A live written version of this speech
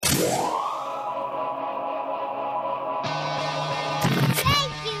Thank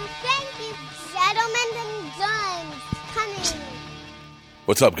you, gentlemen and guns. Coming.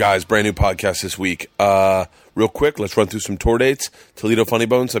 What's up, guys? Brand new podcast this week. Real quick, let's run through some tour dates. Toledo Funny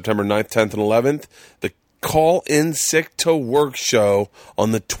Bone, September 9th, 10th, and 11th. The Call-In Sick to Work show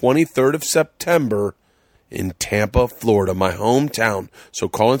on the 23rd of September in Tampa, Florida, my hometown. So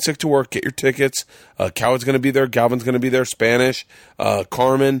call in sick to work, get your tickets. Coward's going to be there. Galvin's going to be there. Spanish,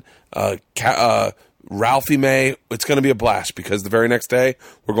 Carmen, Ralphie May. It's going to be a blast because the very next day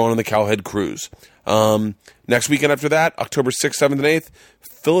we're going on the Cowhead Cruise. Next weekend after that, October 6th, 7th, and 8th,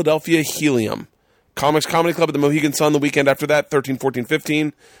 Philadelphia Helium. Comics Comedy Club at the Mohegan Sun the weekend after that, 13, 14,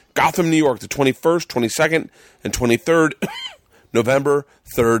 15. Gotham, New York, the 21st, 22nd, and 23rd. November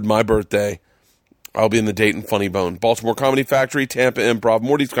 3rd, my birthday. I'll be in the Dayton Funny Bone. Baltimore Comedy Factory, Tampa Improv,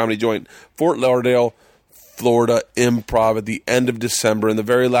 Morty's Comedy Joint, Fort Lauderdale, Florida Improv at the end of December. And the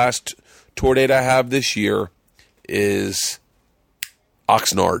very last tour date I have this year is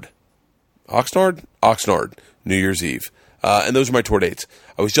Oxnard. Oxnard, New Year's Eve. And those are my tour dates.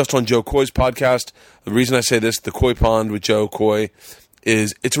 I was just on Joe Coy's podcast. The reason I say this, the Coy Pond with Joe Coy,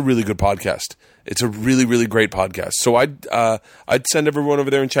 is it's a really good podcast. It's a really, really great podcast. So I'd send everyone over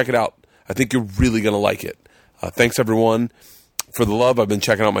there and check it out. I think you're really going to like it. Thanks, everyone, for the love. I've been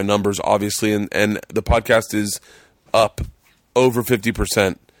checking out my numbers, obviously, and the podcast is up over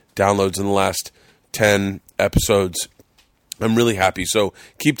 50% downloads in the last 10 episodes. I'm really happy. So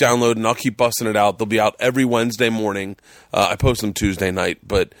keep downloading. I'll keep busting it out. They'll be out every Wednesday morning. I post them Tuesday night,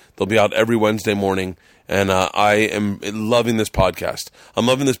 but they'll be out every Wednesday morning. And I am loving this podcast. I'm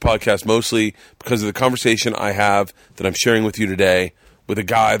loving this podcast mostly because of the conversation I have that I'm sharing with you today with a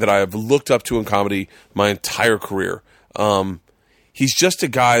guy that I have looked up to in comedy my entire career. He's just a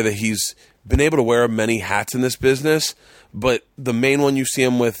guy that he's been able to wear many hats in this business, but the main one you see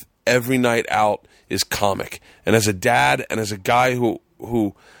him with every night out is comic. And as a dad and as a guy who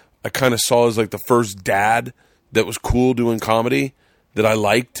I kind of saw as like the first dad that was cool doing comedy that I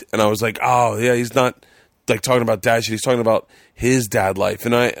liked, and I was like, oh yeah, he's not like talking about dad shit, he's talking about his dad life.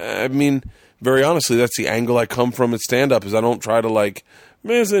 And I mean, very honestly, that's the angle I come from at stand-up, is I don't try to like,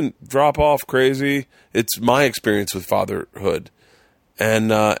 isn't drop off crazy. It's my experience with fatherhood.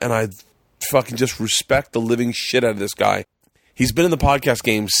 And I fucking just respect the living shit out of this guy. He's been in the podcast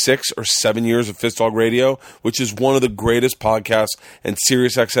game 6 or 7 years of Fitzdog Radio, which is one of the greatest podcasts and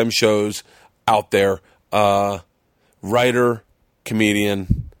SiriusXM shows out there. Writer,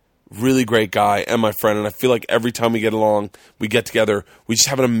 comedian, really great guy, and my friend. And I feel like every time we get along, we get together, we just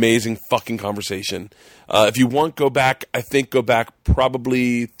have an amazing fucking conversation. If you want, go back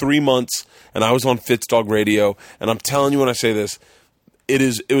probably 3 months, and I was on Fitzdog Radio. And I'm telling you when I say this,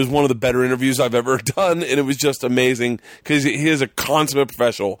 it was one of the better interviews I've ever done, and it was just amazing because he is a consummate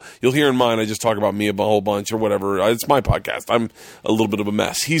professional. You'll hear in mine, I just talk about me a whole bunch or whatever. It's my podcast. I'm a little bit of a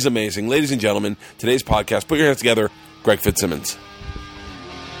mess. He's amazing. Ladies and gentlemen, today's podcast, put your hands together, Greg Fitzsimmons.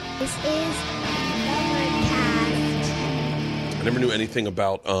 This is Overcast. I never knew anything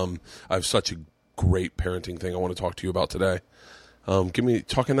about, I have such a great parenting thing I want to talk to you about today. Give me,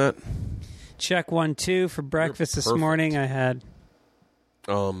 talking that. Check 1, 2 for breakfast this morning. I had...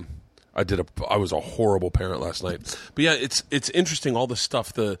 I was a horrible parent last night. But yeah, it's interesting, all the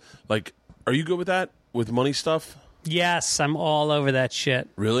stuff, are you good with that? With money stuff? Yes, I'm all over that shit.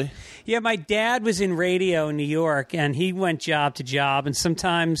 Really? Yeah, my dad was in radio in New York, and he went job to job, and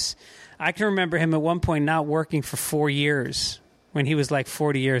sometimes I can remember him at one point not working for 4 years when he was like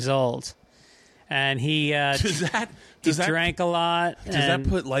 40 years old. And he drank a lot. Does that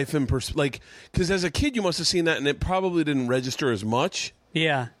put life in perspective? Like, because as a kid, you must have seen that, and it probably didn't register as much.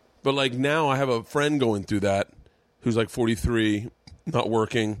 Yeah. But like now, I have a friend going through that who's like 43, not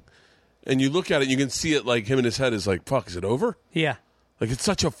working. And you look at it, you can see it like him in his head is like, fuck, is it over? Yeah. Like it's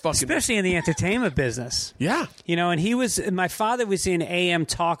such a fucking... Especially in the entertainment business. Yeah. You know, and my father was in AM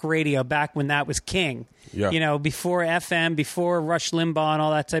talk radio back when that was king. Yeah. You know, before FM, before Rush Limbaugh and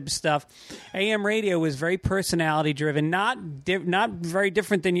all that type of stuff. AM radio was very personality driven, not very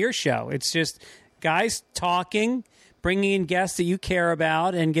different than your show. It's just guys talking, bringing in guests that you care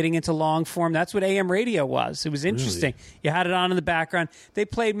about and getting into long form. That's what AM radio was. It was interesting. Really? You had it on in the background. They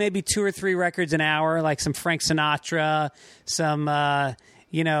played maybe 2 or 3 records an hour, like some Frank Sinatra, some, Mel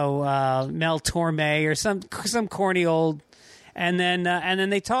Torme or some corny old, and then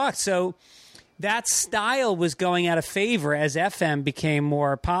they talked. So that style was going out of favor as FM became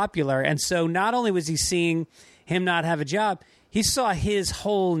more popular. And so not only was he seeing him not have a job, he saw his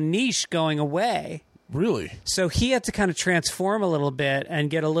whole niche going away. Really? So he had to kind of transform a little bit and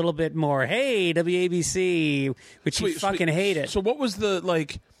get a little bit more, hey, WABC, which he fucking hated. So what was the,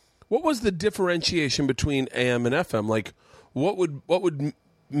 like, What was the differentiation between AM and FM? Like, what would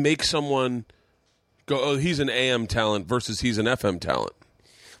make someone go, oh, he's an AM talent versus he's an FM talent?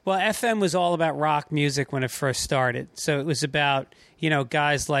 Well, FM was all about rock music when it first started. So it was about,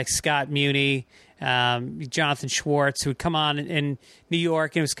 guys like Scott Muni, Jonathan Schwartz, who would come on in New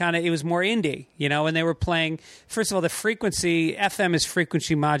York, and it was more indie, and they were playing. First of all, the frequency, FM is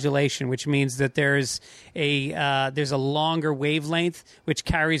frequency modulation, which means that there's a longer wavelength which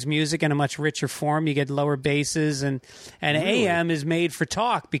carries music in a much richer form. You get lower basses, and Really? AM is made for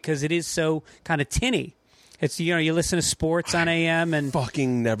talk because it is so kind of tinny. It's you listen to sports on AM and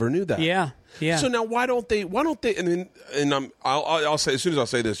fucking never knew that. Yeah. So now why don't they? And I'll say, as soon as I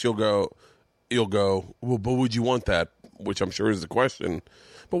say this, you'll go. Well, but would you want that? Which I'm sure is the question.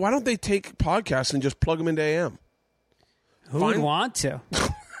 But why don't they take podcasts and just plug them into AM? Who would want to?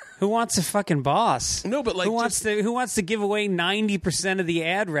 Who wants a fucking boss? No, but who wants to give away 90% of the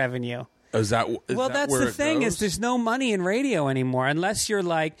ad revenue? That's the thing is there's no money in radio anymore unless you're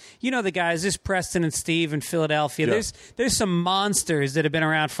like, the guys, this Preston and Steve in Philadelphia. Yeah. There's some monsters that have been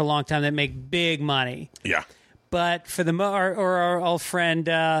around for a long time that make big money. Yeah. But for or our old friend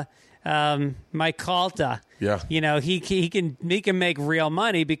Mike Calta, yeah, he can make real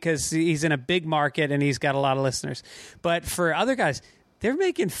money because he's in a big market and he's got a lot of listeners. But for other guys, they're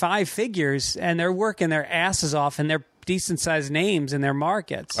making 5 figures and they're working their asses off and they're decent-sized names in their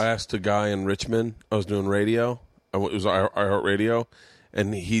markets. I asked a guy in Richmond. I was doing radio. It was iHeartRadio,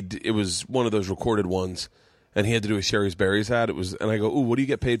 and it was one of those recorded ones, and he had to do a Sherry's Berries ad. And I go, "Ooh, what do you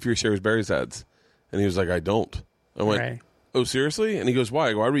get paid for your Sherry's Berries ads?" And he was like, "I don't." I went, right. "Oh, seriously?" And he goes, "Why?"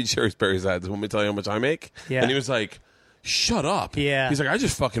 I go, "I read Sherry's Berries ads. Want me to tell you how much I make?" Yeah. And he was like, "Shut up." Yeah. He's like, "I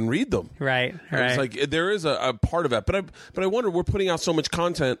just fucking read them." Right. I was like, there is a part of it, but I wonder, we're putting out so much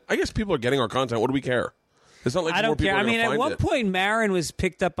content. I guess people are getting our content. What do we care? It's not like I more don't people care. are going to At find one it. point, Maron was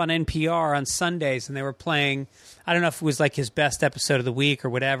picked up on NPR on Sundays, and they were playing. I don't know if it was like his best episode of the week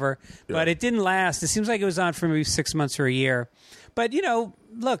or whatever, but it didn't last. It seems like it was on for maybe 6 months or a year. But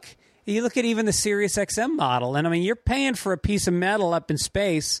look, you look at even the Sirius XM model, and I mean, you're paying for a piece of metal up in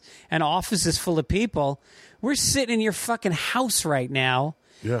space, and offices full of people. We're sitting in your fucking house right now.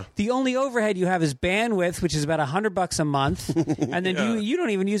 Yeah. The only overhead you have is bandwidth, which is about $100 a month, and then you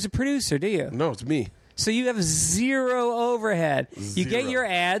don't even use a producer, do you? No, it's me. So you have zero overhead. You get your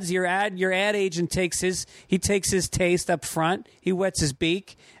ads. Your ad agent takes his taste up front. He wets his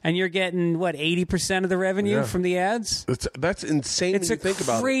beak, and you're getting 80% of the revenue from the ads. That's insane. It's when you think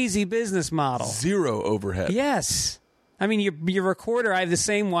about it. Crazy business model. Zero overhead. Yes. I mean, your recorder. I have the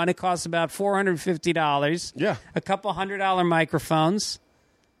same one. It costs about $450. Yeah. A couple $100 microphones,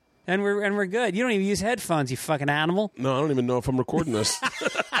 and we're good. You don't even use headphones. You fucking animal. No, I don't even know if I'm recording this.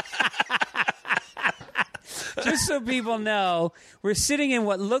 Just so people know, we're sitting in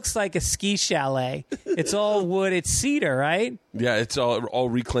what looks like a ski chalet. It's all wood. It's cedar, right? Yeah, it's all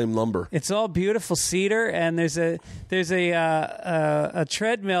reclaimed lumber. It's all beautiful cedar, and there's a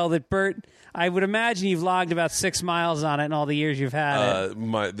treadmill that Bert. I would imagine you've logged about 6 miles on it in all the years you've had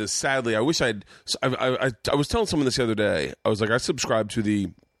it. Sadly, I wish I was telling someone this the other day. I was like, I subscribe to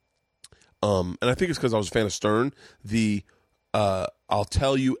the, and I think it's because I was a fan of Stern. The I'll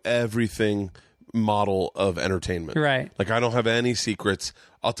tell you everything model of entertainment. Right. Like, I don't have any secrets.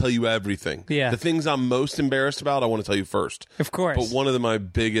 I'll tell you everything. Yeah. The things I'm most embarrassed about, I want to tell you first. Of course. But one of my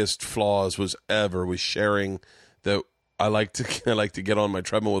biggest flaws was sharing that I like to get on my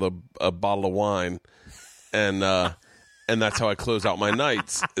treadmill with a bottle of wine, and that's how I close out my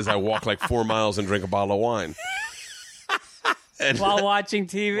nights. Is I walk like 4 miles and drink a bottle of wine. And while watching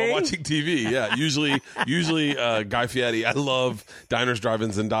TV? While watching TV, yeah. Usually Guy Fieri. I love diners,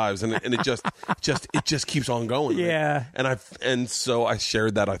 drive-ins, and dives, and it just keeps on going. Yeah. And so I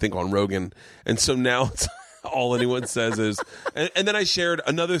shared that, I think, on Rogan, and so now it's all anyone says is, and then I shared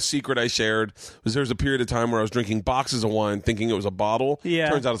another secret. I shared was there was a period of time where I was drinking boxes of wine, thinking it was a bottle. Yeah.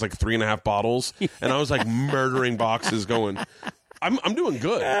 Turns out it's like 3.5 bottles, and I was like murdering boxes, going, I'm doing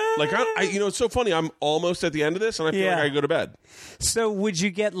good. Like, it's so funny. I'm almost at the end of this, and I feel like I can go to bed. So would you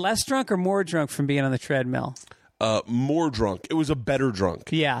get less drunk or more drunk from being on the treadmill? More drunk. It was a better drunk.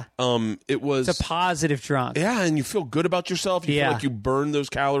 Yeah. It was. It's a positive drunk. Yeah, and you feel good about yourself. You feel like you burned those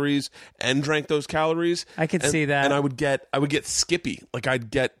calories and drank those calories. I could see that. And I would get skippy. Like,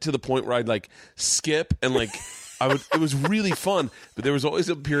 I'd get to the point where I'd like skip and like. It was really fun, but there was always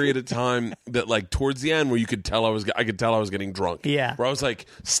a period of time that, like, towards the end where I could tell I was getting drunk. Yeah, where I was like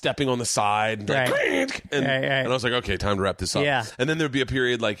stepping on the side, and, right. like, and I was like, okay, time to wrap this up. Yeah, and then there'd be a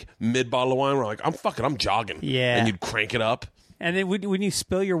period like mid bottle of wine where I'm like, I'm jogging. Yeah, and you'd crank it up. And then when you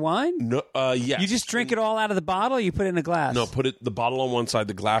spill your wine? No, yes. You just drink it all out of the bottle, or you put it in a glass? No, put the bottle on one side,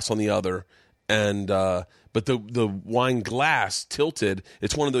 the glass on the other, and but the wine glass tilted.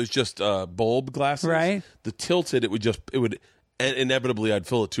 It's one of those just bulb glasses, right? The tilted, it would and inevitably I'd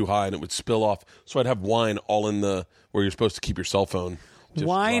fill it too high and it would spill off. So I'd have wine all in the where you're supposed to keep your cell phone.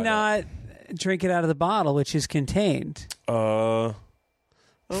 Why not drink it out of the bottle, which is contained? Feel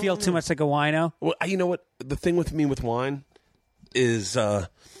too much like a wino? Well, you know what? The thing with me with wine is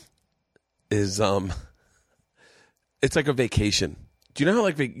it's like a vacation. Do you know how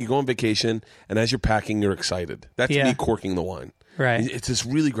like you go on vacation and as you're packing, you're excited? That's me corking the wine. Right. It's this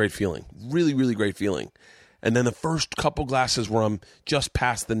really great feeling. Really, really great feeling. And then the first couple glasses where I'm just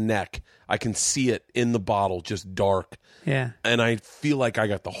past the neck, I can see it in the bottle, just dark. Yeah. And I feel like I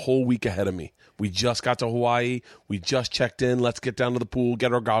got the whole week ahead of me. We just got to Hawaii. We just checked in. Let's get down to the pool,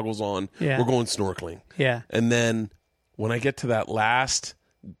 get our goggles on. Yeah. We're going snorkeling. Yeah. And then when I get to that last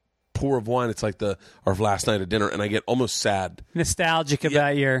pour of wine, it's like our last night of dinner, and I get almost sad. Nostalgic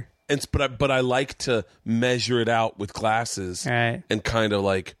about your... But I like to measure it out with glasses right. and kind of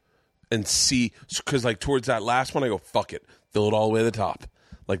like... And see, because like towards that last one, I go, fuck it. Fill it all the way to the top.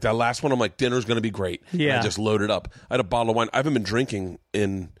 Like that last one, I'm like, dinner's going to be great. Yeah. And I just load it up. I had a bottle of wine. I haven't been drinking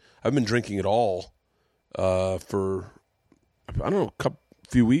at all for, I don't know,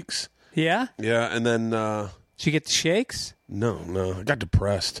 few weeks. Yeah? Yeah. And then. Did you get the shakes? No. I got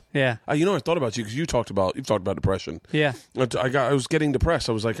depressed. Yeah. I thought about you because you've talked about depression. Yeah. I was getting depressed.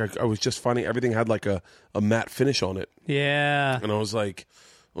 I was like, I was just finding everything had like a matte finish on it. Yeah. And I was like,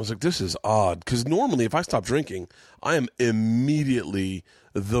 this is odd. Because normally if I stop drinking, I am immediately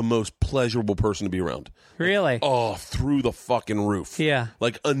the most pleasurable person to be around. Really? Oh, through the fucking roof. Yeah.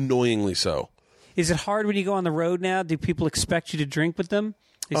 Like annoyingly so. Is it hard when you go on the road now? Do people expect you to drink with them?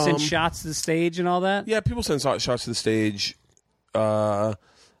 They send shots to the stage and all that? Yeah, people send shots to the stage. I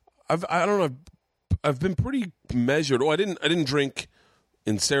don't know. I've been pretty measured. I didn't drink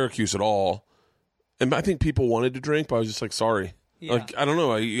in Syracuse at all. And I think people wanted to drink, but I was just like, sorry. Yeah. Like, I don't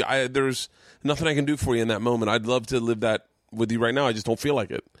know. There's nothing I can do for you in that moment. I'd love to live that with you right now. I just don't feel like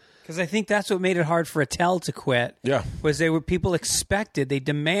it. Because I think that's what made it hard for Attell to quit. Yeah. Was people expected, they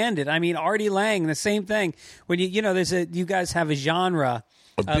demanded. I mean, Artie Lang, the same thing. When you guys have a genre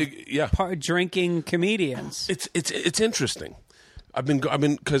of drinking comedians. It's interesting. I've been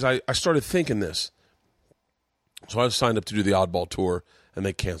because I started thinking this. So I was signed up to do the Oddball tour, and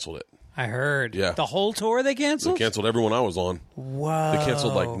they canceled it. I heard. Yeah. The whole tour they canceled? They canceled everyone I was on. Whoa. They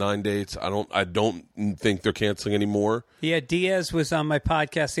canceled like 9 dates. I don't think they're canceling anymore. Yeah, Diaz was on my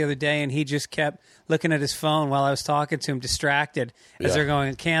podcast the other day, and he just kept looking at his phone while I was talking to him, distracted, as they're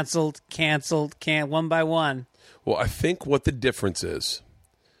going, canceled, one by one. Well, I think what the difference is,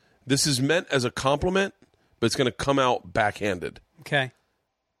 this is meant as a compliment, but it's going to come out backhanded. Okay.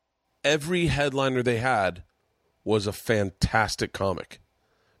 Every headliner they had was a fantastic comic.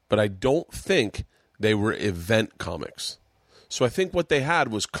 But I don't think they were event comics. So I think what they had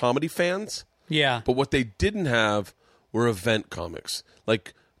was comedy fans. Yeah. But what they didn't have were event comics.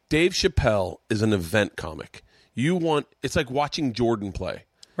 Like Dave Chappelle is an event comic. It's like watching Jordan play.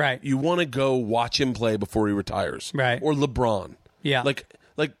 Right. You want to go watch him play before he retires. Right. Or LeBron. Yeah. Like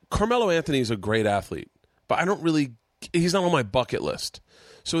Carmelo Anthony is a great athlete, but he's not on my bucket list.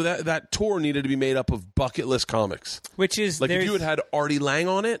 So that tour needed to be made up of bucket list comics. Which is like if you had Artie Lang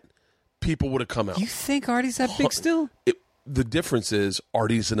on it, people would have come out. You think Artie's that big still? The difference is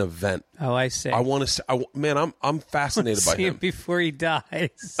Artie's an event. Oh, I see. I want to. I'm fascinated by him. Before he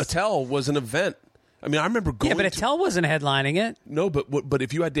dies. Attell was an event. I mean, I remember going. Yeah, but Attell wasn't headlining it. No, but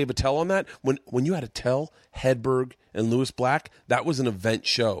if you had Dave Attell on that, when you had Attell, Hedberg, and Lewis Black, that was an event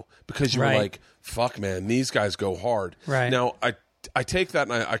show because you were like, "Fuck, man, these guys go hard." Right now, I take that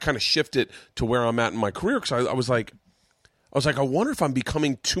and I kind of shift it to where I'm at in my career because I was like, I wonder if I'm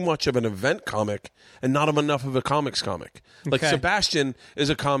becoming too much of an event comic and not enough of a comics comic. Like Sebastian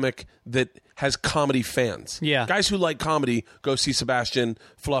is a comic that has comedy fans. Yeah, guys who like comedy go see Sebastian,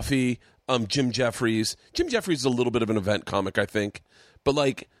 Fluffy, Jim Jeffries. Jim Jeffries is a little bit of an event comic, I think, but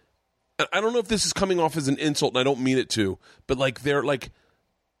like, I don't know if this is coming off as an insult, and I don't mean it to, but like they're like.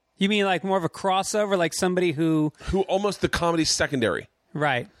 You mean like more of a crossover, like somebody who almost the comedy secondary,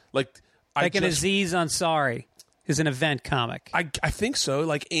 right? Like an Aziz Ansari is an event comic. I think so.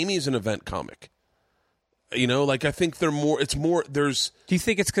 Like Amy is an event comic. You know, like I think they're more. It's more. There's. Do you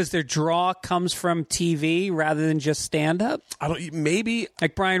think it's because their draw comes from TV rather than just stand up? I don't. Maybe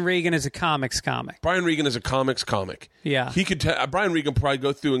like Brian Regan is a comics comic. Brian Regan is a comics comic. Yeah, he could. Brian Regan probably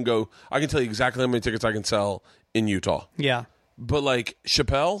go through and go. I can tell you exactly how many tickets I can sell in Utah. Yeah. But like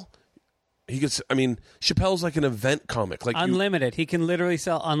Chappelle, Chappelle's like an event comic. Like unlimited. He can literally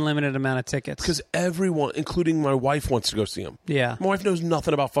sell unlimited amount of tickets. Because everyone, including my wife, wants to go see him. Yeah. My wife knows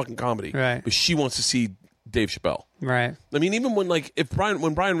nothing about fucking comedy. Right. But she wants to see Dave Chappelle. Right. I mean, even when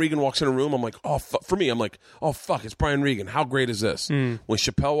when Brian Regan walks in a room, I'm like, for me, I'm like, oh fuck, it's Brian Regan. How great is this? When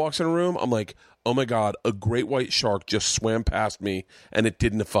Chappelle walks in a room, I'm like, oh my god, a great white shark just swam past me and it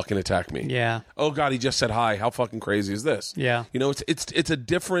didn't fucking attack me. Yeah. Oh god, he just said hi. How fucking crazy is this? Yeah. You know, it's a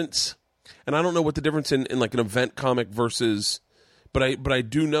difference, and I don't know what the difference in like an event comic versus. But I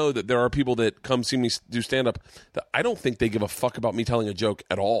do know that there are people that come see me do stand-up that I don't think they give a fuck about me telling a joke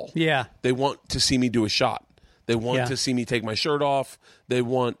at all. Yeah. They want to see me do a shot. They want to see me take my shirt off.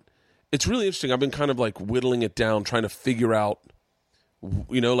 It's really interesting. I've been kind of like whittling it down, trying to figure out,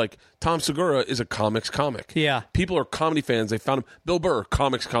 like Tom Segura is a comics comic. Yeah. People are comedy fans. They found him. Bill Burr,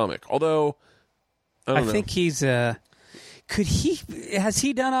 comics comic. Although, I don't know. think he's, has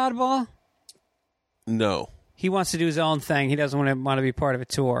he done Oddball? No. He wants to do his own thing. He doesn't want to be part of a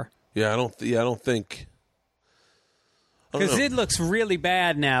tour. Yeah, I don't think. Because it looks really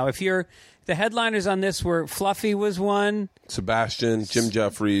bad now. If you're the headliners on this were Fluffy was one, Sebastian, Jim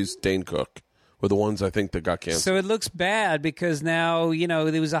Jeffries, Dane Cook were the ones I think that got canceled. So it looks bad because now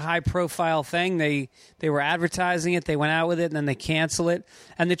there was a high profile thing. They were advertising it. They went out with it, and then they cancel it.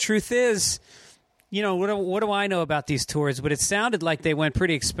 And the truth is, what do I know about these tours? But it sounded like they went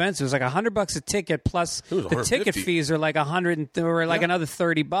pretty expensive. It was like $100 a ticket plus the ticket fees are like $100 or like another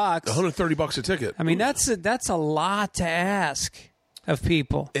 $30. $130 a ticket. I mean, that's a lot to ask of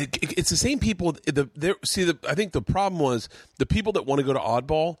people. It's the same people. I think the problem was the people that want to go to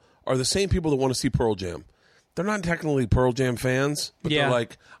Oddball are the same people that want to see Pearl Jam. They're not technically Pearl Jam fans, but they're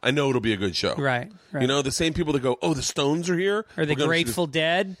like, I know it'll be a good show. Right. The same people that go, oh, the Stones are here. Or the Grateful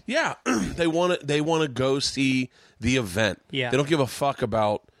Dead. Yeah. They want to go see the event. Yeah. They don't give a fuck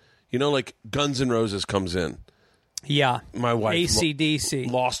about, like Guns N' Roses comes in. Yeah. My wife. AC/DC.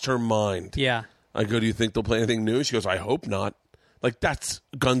 Lost her mind. Yeah. I go, do you think they'll play anything new? She goes, I hope not. Like, that's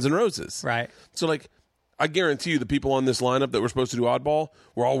Guns N' Roses. Right. So, like, I guarantee you the people on this lineup that were supposed to do Oddball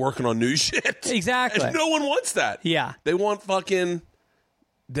were all working on new shit. Exactly. And no one wants that. Yeah. They want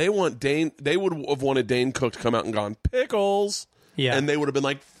Dane. They would have wanted Dane Cook to come out and gone, pickles. Yeah. And they would have been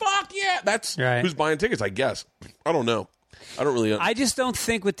like, fuck yeah. That's who's buying tickets, I guess. I don't know. I don't really. I just don't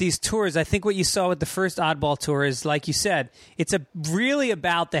think with these tours. I think what you saw with the first Oddball tour is, like you said, it's really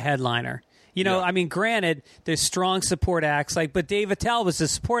about the headliner. I mean, granted, there's strong support acts, but Dave Attell was a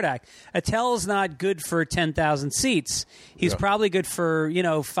support act. Attell's not good for 10,000 seats. He's probably good for,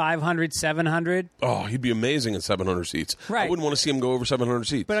 500, 700. Oh, he'd be amazing in 700 seats. Right. I wouldn't want to see him go over 700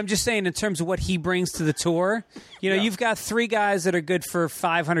 seats. But I'm just saying, in terms of what he brings to the tour, you've got three guys that are good for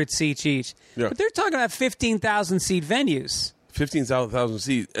 500 seats each. Yeah. But they're talking about 15,000 seat venues. 15,000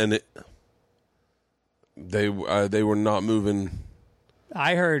 seats, and they were not moving.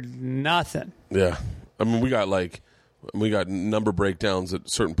 I heard nothing. Yeah. I mean, we got number breakdowns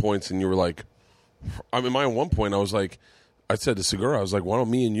at certain points, and you were like, at one point, I said to Segura, I was like, why don't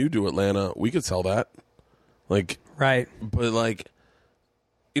me and you do Atlanta? We could sell that. Like, right. But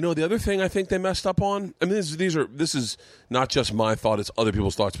the other thing I think they messed up on, I mean, this is not just my thought, it's other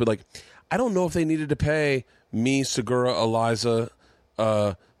people's thoughts, but I don't know if they needed to pay me, Segura, Eliza,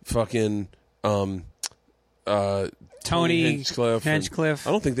 Tony Hinchcliffe.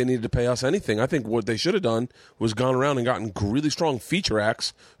 I don't think they needed to pay us anything. I think what they should have done was gone around and gotten really strong feature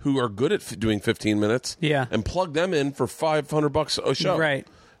acts who are good at doing 15 minutes. Yeah. And plugged them in for $500 a show. Right.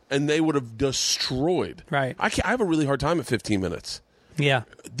 And they would have destroyed. Right. I have a really hard time at 15 minutes. Yeah.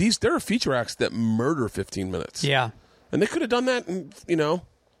 There are feature acts that murder 15 minutes. Yeah. And they could have done that,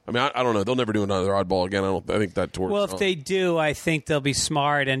 I mean, I don't know. They'll never do another Oddball again. I think that tour. Well, if they do, I think they'll be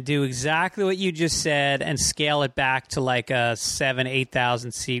smart and do exactly what you just said and scale it back to like a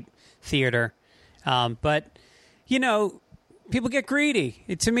 8,000 seat theater. But people get greedy.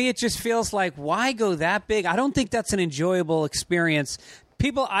 To me, it just feels like, why go that big? I don't think that's an enjoyable experience.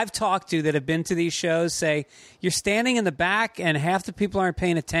 People I've talked to that have been to these shows say you're standing in the back and half the people aren't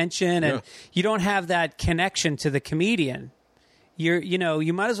paying attention, and you don't have that connection to the comedian.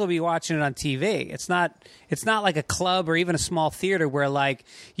 You might as well be watching it on TV. It's not like a club or even a small theater where like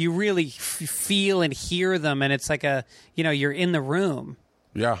you really feel and hear them, and it's like you're in the room.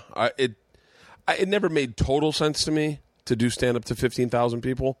 Yeah, it never made total sense to me to do stand up to 15,000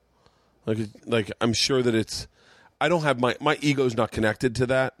 people. Like I'm sure that it's. I don't have my ego's not connected to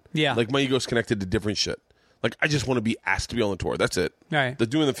that. Yeah, like my ego's connected to different shit. Like, I just want to be asked to be on the tour. That's it. Right.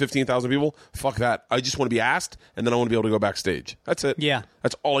 Doing the 15,000 people, fuck that. I just want to be asked, and then I want to be able to go backstage. That's it. Yeah.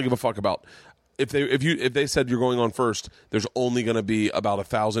 That's all I give a fuck about. if they said you're going on first, there's only going to be about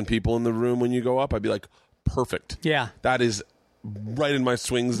 1,000 people in the room when you go up, I'd be like, perfect. Yeah. That is right in my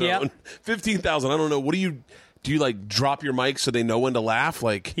swing zone. Yep. 15,000. I don't know. What do you like drop your mic so they know when to laugh?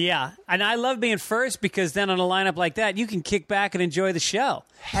 Like, yeah. And I love being first because then on a lineup like that, you can kick back and enjoy the show.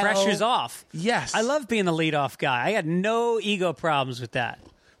 Pressure's off. Yes. I love being the leadoff guy. I had no ego problems with that.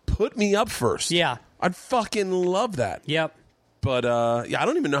 Put me up first. Yeah. I'd fucking love that. Yep. But yeah, I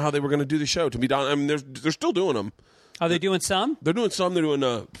don't even know how they were going to do the show. To be done, I mean, they're still doing them. Are they doing some? They're doing some. They're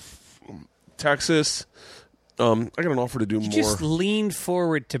doing Texas. I got an offer to do more. Just leaned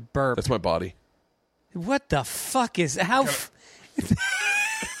forward to burp. That's my body. What the fuck is how?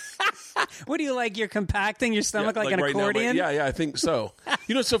 What do you like? You're compacting your stomach like an right accordion? Now, yeah, I think so.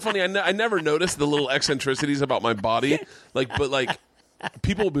 You know, it's so funny. I never noticed the little eccentricities about my body. But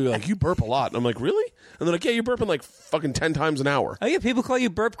people will be like, "You burp a lot," and I'm like, "Really?" And they're like, "Yeah, you're burping like fucking 10 times an hour." Oh yeah, people call you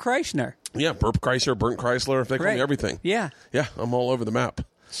Burp Kreischer. Yeah, Burp Chrysler, Burnt Chrysler. They call me everything. Yeah, yeah, I'm all over the map.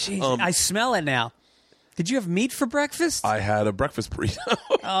 Jeez, I smell it now. Did you have meat for breakfast? I had a breakfast burrito.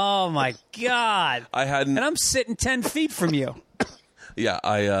 Oh my god! I hadn't, and I'm sitting 10 feet from you. Yeah,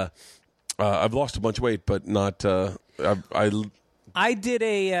 I've lost a bunch of weight, but not. I did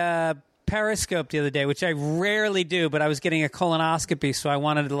a Periscope the other day, which I rarely do, but I was getting a colonoscopy, so I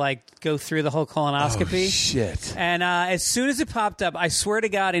wanted to go through the whole colonoscopy. Oh, shit! And as soon as it popped up, I swear to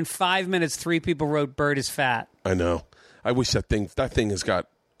God, in 5 minutes, 3 people wrote "Bird is fat." I know. I wish that thing has got.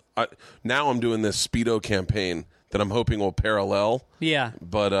 Now I'm doing this Speedo campaign that I'm hoping will parallel. Yeah.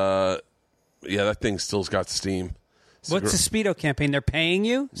 But, yeah, that thing still's got steam. What's the Speedo campaign? They're paying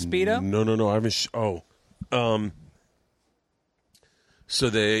you? Speedo? No. I haven't.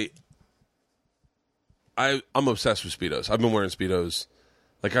 So I'm obsessed with Speedos. I've been wearing Speedos.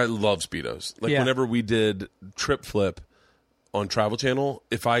 I love Speedos. Whenever we did Trip Flip on Travel Channel,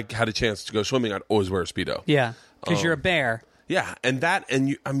 if I had a chance to go swimming, I'd always wear a Speedo. Yeah. Because you're a bear. Yeah,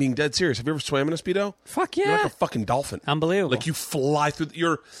 I'm being dead serious. Have you ever swam in a Speedo? Fuck yeah. You're like a fucking dolphin. Unbelievable. You fly through.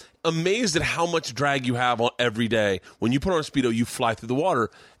 You're amazed at how much drag you have every day. When you put on a Speedo, you fly through the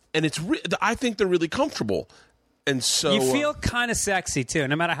water. And I think they're really comfortable. And so you feel kind of sexy, too,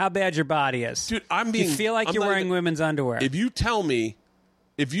 no matter how bad your body is. Dude, you feel like you're wearing women's underwear. If you tell me,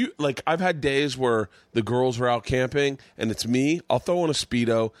 I've had days where the girls are out camping and it's me, I'll throw on a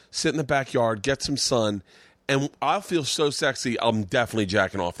Speedo, sit in the backyard, get some sun, and I'll feel so sexy, I'm definitely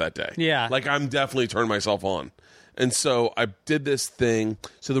jacking off that day. Yeah. I'm definitely turning myself on. And so I did this thing.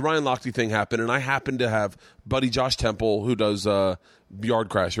 So the Ryan Lochte thing happened, and I happened to have buddy Josh Temple, who does yard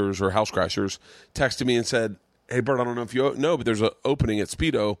crashers or house crashers, texted me and said, "Hey, Bert, I don't know if you know, but there's an opening at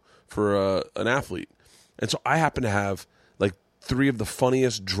Speedo for an athlete." And so I happen to have 3 of the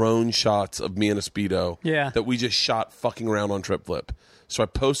funniest drone shots of me in a Speedo that we just shot fucking around on Trip Flip. So I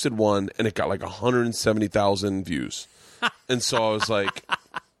posted one, and it got 170,000 views. And so I was like,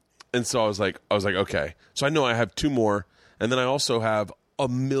 okay. So I know I have 2 more, and then I also have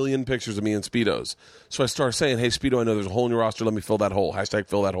 1 million pictures of me in Speedos. So I start saying, "Hey, Speedo, I know there's a hole in your roster. Let me fill that hole. #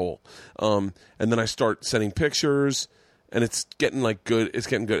 fill that hole." And then I start sending pictures, and it's getting good. It's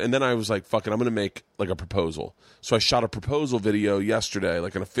getting good. And then I was like, "Fuck it, I'm going to make a proposal." So I shot a proposal video yesterday,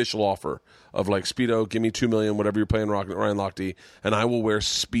 an official offer of Speedo, give me $2 million, whatever you're paying Ryan Lochte, and I will wear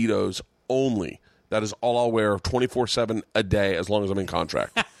Speedos only. That is all I'll wear 24/7 a day as long as I'm in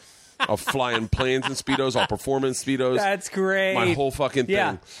contract. I'll fly in planes in Speedos. I'll perform in Speedos. That's great. My whole fucking thing.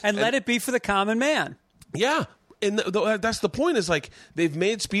 Yeah, and let it be for the common man. Yeah. And that's the point is they've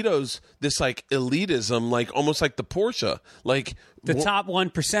made Speedos this elitism, almost like the Porsche. The top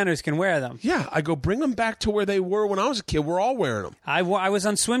 1%ers can wear them. Yeah. I go, bring them back to where they were when I was a kid. We're all wearing them. I was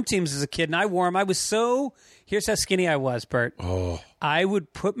on swim teams as a kid, and I wore them. I was here's how skinny I was, Bert. Oh. I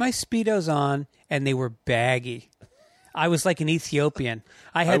would put my Speedos on, and they were baggy. I was like an Ethiopian.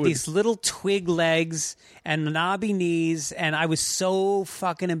 I had these little twig legs and knobby knees, and I was so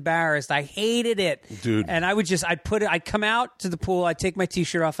fucking embarrassed. I hated it. Dude. And I'd come out to the pool, I'd take my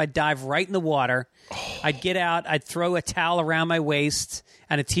T-shirt off, I'd dive right in the water. Oh. I'd get out, I'd throw a towel around my waist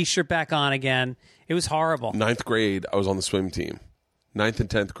and a T-shirt back on again. It was horrible. 9th grade, I was on the swim team. 9th and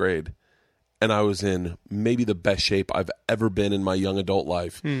 10th grade. And I was in maybe the best shape I've ever been in my young adult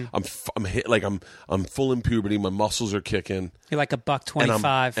life. I'm full in puberty. My muscles are kicking. You're like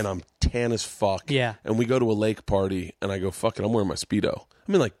 $125, and I'm tan as fuck. Yeah. And we go to a lake party, and I go, "Fuck it, I'm wearing my Speedo."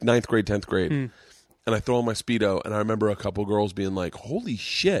 I'm in 9th grade, 10th grade, and I throw on my Speedo, and I remember a couple girls being like, "Holy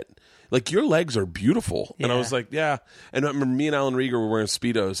shit!" like, your legs are beautiful. And I Yeah. was like, yeah. And I remember me and Alan Rieger were wearing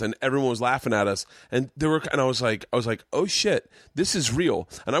Speedos, and everyone was laughing at us. And I was like, oh shit, this is real.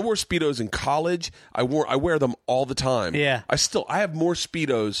 And I wore Speedos in college. I wear them all the time. Yeah. I have more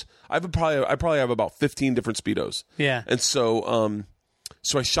Speedos. I probably have about 15 different Speedos. Yeah. And so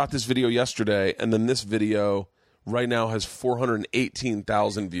I shot this video yesterday, and then this video right now has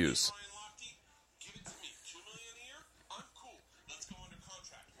 418,000 views.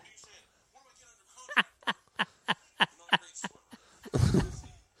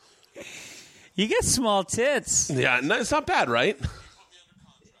 You get small tits. Yeah, no, it's not bad, right?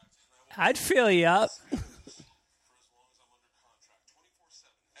 I'd fill you up.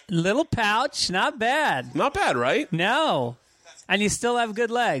 Little pouch, not bad. Not bad, right? No. And you still have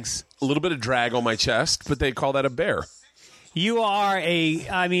good legs. A little bit of drag on my chest, but they call that a bear. You are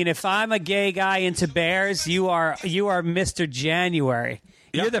if I'm a gay guy into bears, you are Mr. January.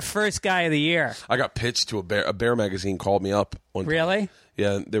 Yeah. You're the first guy of the year. I got pitched to a bear magazine called me up one time. Really?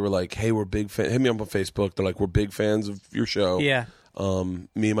 Yeah, they were like, hey, we're big fans. Hit me up on Facebook. They're like, we're big fans of your show. Yeah.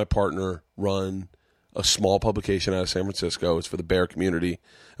 Me and my partner run a small publication out of San Francisco. It's for the bear community.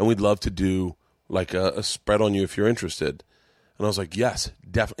 And we'd love to do like a spread on you if you're interested. And I was like, yes,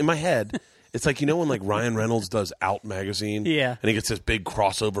 definitely. In my head, it's like, when like Ryan Reynolds does Out magazine. Yeah. And he gets this big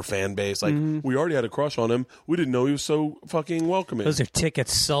crossover fan base. Like, we already had a crush on him. We didn't know he was so fucking welcoming. Those are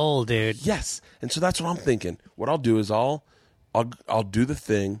tickets sold, dude. Yes. And so that's what I'm thinking. What I'll do is I'll do the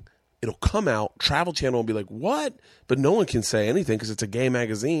thing. It'll come out. Travel Channel will be like, what? But no one can say anything because it's a gay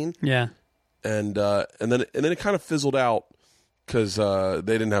magazine. Yeah. And then it kind of fizzled out because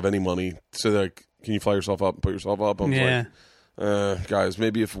they didn't have any money. So they're like, can you fly yourself up and put yourself up? I was like, guys,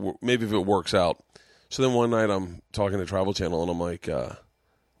 maybe if it works out. So then one night I'm talking to Travel Channel and I'm like,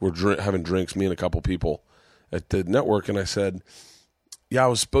 we're having drinks, me and a couple people at the network, and I said, yeah, I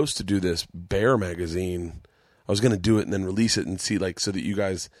was supposed to do this bear magazine. I was going to do it and then release it and see, like, so that you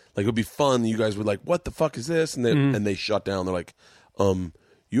guys, like, it would be fun. You guys would like, what the fuck is this? And and they shut down. They're like,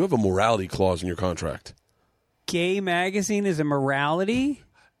 you have a morality clause in your contract. Gay magazine is a morality?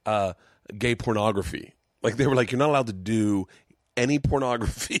 Gay pornography. Like, they were like, you're not allowed to do any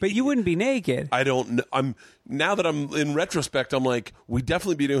pornography. But you wouldn't be naked. I don't know. Now that I'm in retrospect, I'm like, we'd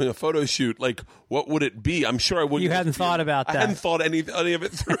definitely be doing a photo shoot. Like, what would it be? I'm sure I wouldn't. You hadn't thought about that. I hadn't thought any of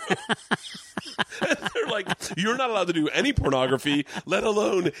it through. They're like, you're not allowed to do any pornography, let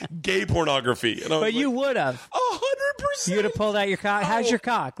alone gay pornography. And I was But you like, would have. 100%. You would have pulled out your cock. How's your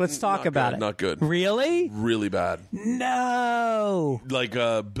cock? Let's talk about it. Not good. Really? Really bad. No. Like,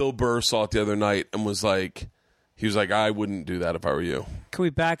 Bill Burr saw it the other night and was like, he was like, I wouldn't do that if I were you. Can we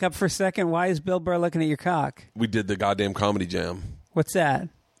back up for a second? Why is Bill Burr looking at your cock? We did the goddamn comedy jam. What's that?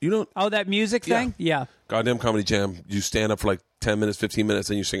 You don't. Oh, that music thing? Yeah. Goddamn comedy jam. You stand up for like 10 minutes, 15 minutes,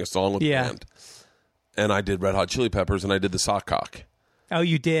 and you sing a song with the band. And I did Red Hot Chili Peppers, and I did the sock cock. Oh,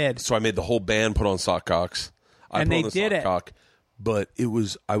 you did. So I made the whole band put on sock cocks. I And put they on the did sock it. cock, but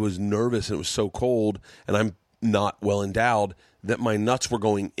I was nervous, and it was so cold, and I'm not well endowed that my nuts were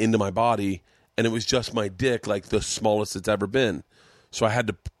going into my body, and it was just my dick, like the smallest it's ever been. So I had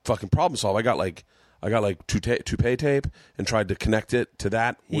to fucking problem solve. I got like toupee tape and tried to connect it to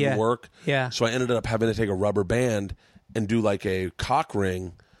that. Wouldn't work. Yeah. So I ended up having to take a rubber band and do like a cock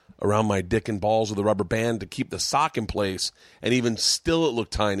ring around my dick and balls with a rubber band to keep the sock in place. And even still, it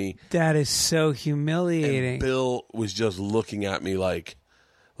looked tiny. That is so humiliating. And Bill was just looking at me like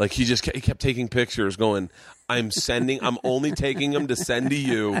he kept taking pictures going, I'm only taking them to send to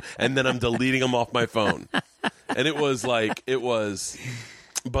you, and then I'm deleting them off my phone. And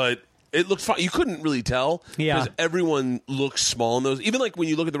but it looked fine. You couldn't really tell. Yeah. Because everyone looks small in those. Even like when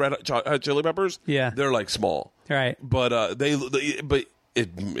you look at the Red Hot Chili Peppers, they're like small. Right. But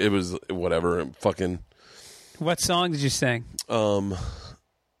it was whatever. Fucking. What song did you sing? What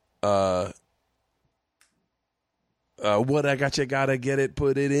I got, you gotta get it,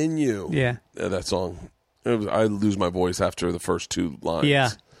 put it in you. Yeah. That song. I lose my voice after the first two lines.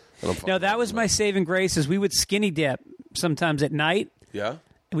 Yeah. No, that was my saving grace. Is we would skinny dip sometimes at night. Yeah.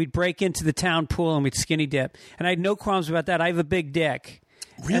 We'd break into the town pool and we'd skinny dip, and I had no qualms about that. I have a big dick.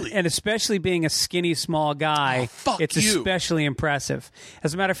 Really? And especially being a skinny, small guy, it's especially impressive.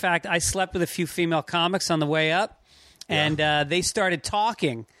 As a matter of fact, I slept with a few female comics on the way up, and they started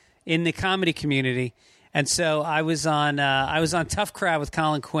talking in the comedy community. And so I was on Tough Crowd with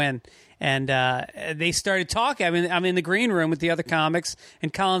Colin Quinn, and they started talking. I'm in the green room with the other comics,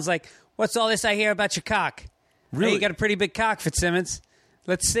 and Colin's like, "What's all this I hear about your cock? Really? Hey, you got a pretty big cock, Fitzsimmons.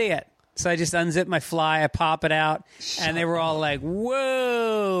 Let's see it." So I just unzip my fly, I pop it out, and they were all like,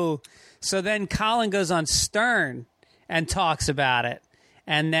 "Whoa!" So then Colin goes on Stern and talks about it,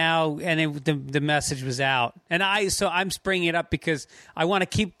 And now, the message was out, and I'm bringing it up because I want to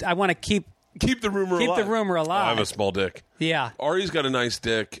keep the rumor alive. the rumor alive. I have a small dick. Yeah, Ari's got a nice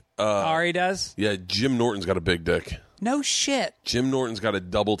dick. Ari does. Yeah, Jim Norton's got a big dick. No shit. Jim Norton's got a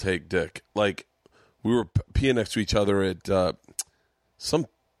double take dick. Like, we were peeing next to each other at some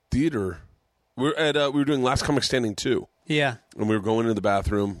theater. We were doing Last Comic Standing 2. Yeah, and we were going into the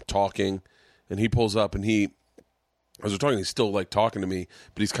bathroom talking, and he pulls up and as we're talking, he's still like talking to me,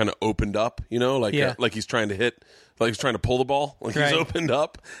 but he's kind of opened up, like he's trying to hit, like he's trying to pull the ball, like he's opened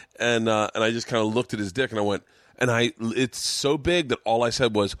up, and I just kind of looked at his dick and I went, it's so big that all I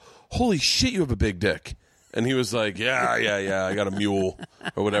said was, "Holy shit, you have a big dick," and he was like, "Yeah, I got a mule,"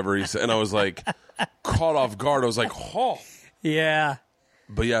 or whatever he said, and I was like, caught off guard. I was like, "Oh, yeah,"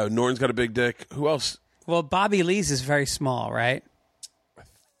 but yeah, Norton's got a big dick. Who else? Well, Bobby Lee's is very small, right?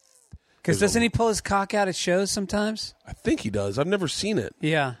 Because doesn't he pull his cock out at shows sometimes? I think he does. I've never seen it.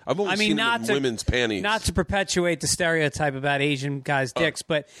 Yeah. I've only seen it in women's panties. Not to perpetuate the stereotype about Asian guys' dicks,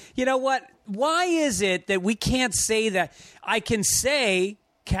 but you know what? Why is it that we can't say that? I can say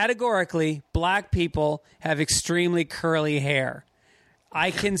categorically black people have extremely curly hair.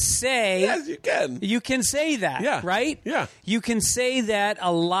 I can say... Yes, you can. You can say that, right? Yeah. You can say that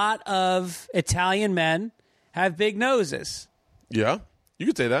a lot of Italian men have big noses. Yeah, you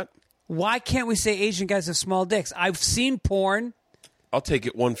could say that. Why can't we say Asian guys have small dicks? I've seen porn. I'll take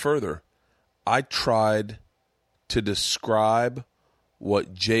it one further. I tried to describe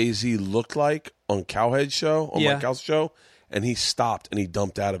what Jay-Z looked like on Cowhead's show, on Mike Cow's show, and he stopped and he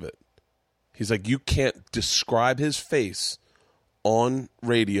dumped out of it. He's like, you can't describe his face on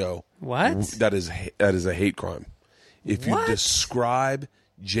radio. What? That is a hate crime. If you describe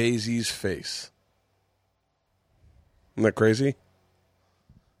Jay-Z's face. Isn't that crazy?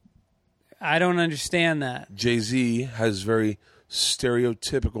 I don't understand that. Jay-Z has very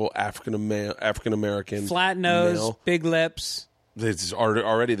stereotypical African American flat nose, male. Big lips. This is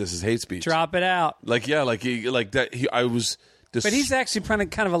already this is hate speech. Drop it out. Like that. I was. But he's actually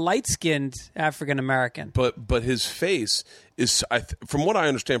kind of a light-skinned African American. But his face is, from what I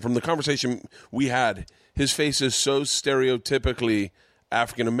understand from the conversation we had, his face is so stereotypically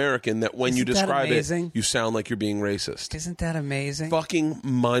African American that when you describe it, you sound like you're being racist. Isn't that amazing? Fucking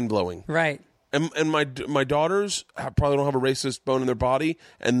mind blowing. Right. And my daughters probably don't have a racist bone in their body,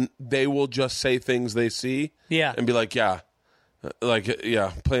 and they will just say things they see, and be like, playing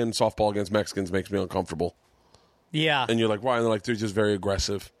softball against Mexicans makes me uncomfortable. Yeah. And you're like, why? And they're like, they're just very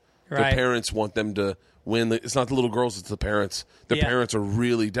aggressive. Right. Their parents want them to win. It's not the little girls, it's the parents. Their parents are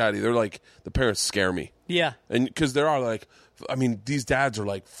really daddy. They're like, the parents scare me. Yeah. And because there are like, I mean, these dads are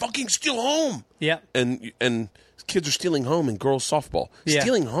like, fucking steal home. Yeah. And kids are stealing home in girls softball. Yeah.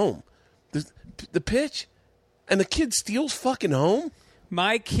 Stealing home. The pitch, and the kid steals fucking home.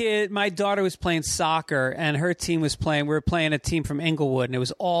 My daughter was playing soccer, and her team was playing. We were playing a team from Inglewood, and it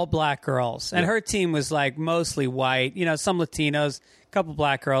was all black girls. And her team was like mostly white. You know, some Latinos, a couple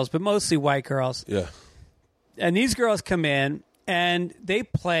black girls, but mostly white girls. Yeah. And these girls come in, and they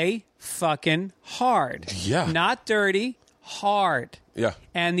play fucking hard. Yeah. Not dirty, hard. Yeah.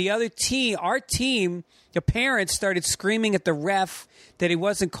 And the other team, our team, the parents started screaming at the ref that he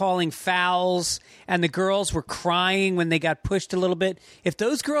wasn't calling fouls, and the girls were crying when they got pushed a little bit. If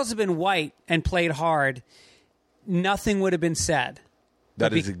those girls had been white and played hard, nothing would have been said.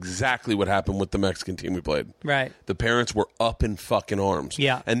 That is exactly what happened with the Mexican team we played. Right. The parents were up in fucking arms.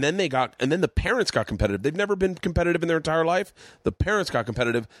 Yeah. And then the parents got competitive. They've never been competitive in their entire life. The parents got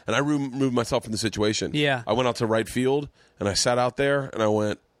competitive, and I removed myself from the situation. Yeah. I went out to right field, and I sat out there, and I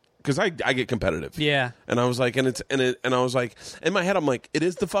went, because I get competitive. Yeah. And I was like, and I was like, in my head, I'm like, it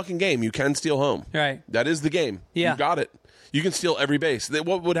is the fucking game. You can steal home. Right. That is the game. Yeah. You got it. You can steal every base.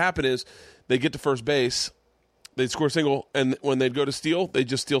 What would happen is they get to first base, they'd score a single, and when they'd go to steal, they'd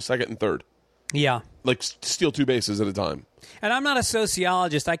just steal second and third. Yeah. Like steal two bases at a time. And I'm not a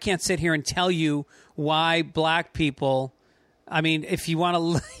sociologist. I can't sit here and tell you why black people... I mean, if you want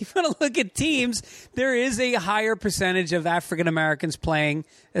to look at teams, there is a higher percentage of African Americans playing,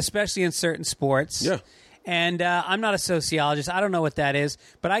 especially in certain sports. Yeah. And I'm not a sociologist. I don't know what that is.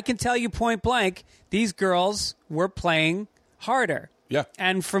 But I can tell you point blank, these girls were playing harder. Yeah.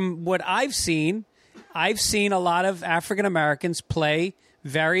 And from what I've seen a lot of African Americans play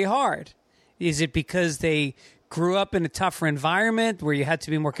very hard. Is it because they grew up in a tougher environment where you had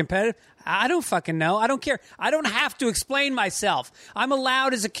to be more competitive? I don't fucking know. I don't care. I don't have to explain myself. I'm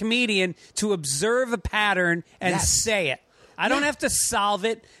allowed as a comedian to observe a pattern and say it. I don't have to solve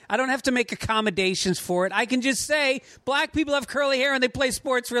it. I don't have to make accommodations for it. I can just say, black people have curly hair and they play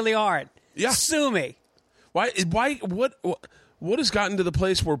sports really hard. Yeah. Sue me. Why? what has gotten to the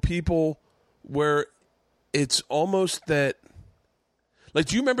place where it's almost that, like,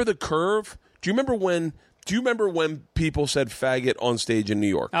 do you remember the curve? Do you remember when people said faggot on stage in New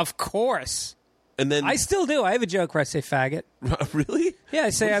York? Of course. And then I still do. I have a joke where I say faggot. Really? Yeah,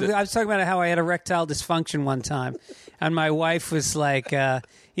 I say I was talking about how I had erectile dysfunction one time, and my wife was like,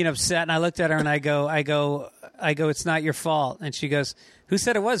 upset, and I looked at her and I go, it's not your fault, and she goes, who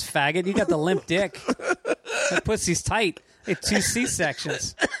said it was, faggot? You got the limp dick. That pussy's tight. It's 2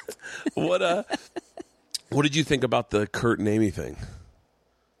 C-sections. What did you think about the Kurt and Amy thing?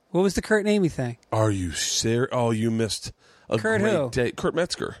 What was the Kurt and Amy thing? Are you serious? Oh, you missed a Kurt great who? day. Kurt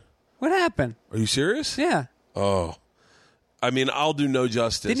Metzger. What happened? Are you serious? Yeah. Oh. I mean, I'll do no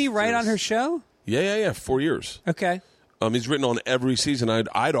justice. Didn't he write on her show? Yeah. 4 years. Okay. He's written on every season.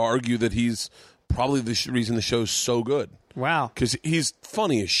 I'd argue that he's probably the reason the show's so good. Wow. Because he's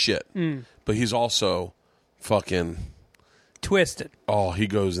funny as shit. But he's also fucking... Twisted. Oh, he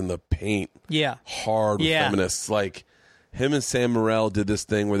goes in the paint. Yeah. Hard with feminists. Like, him and Sam Morril did this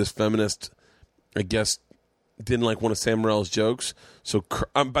thing where this feminist, I guess, didn't like one of Sam Morril's jokes. So,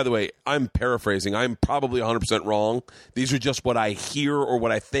 by the way, I'm paraphrasing. I'm probably 100% wrong. These are just what I hear or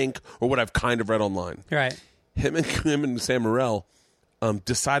what I think or what I've kind of read online. Right. Him and Sam Morril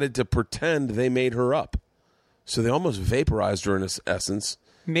decided to pretend they made her up. So they almost vaporized her in essence.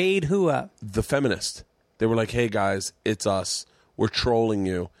 Made who up? The feminist. They were like, hey, guys, it's us. We're trolling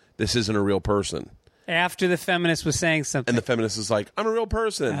you. This isn't a real person. After the feminist was saying something. And the feminist is like, I'm a real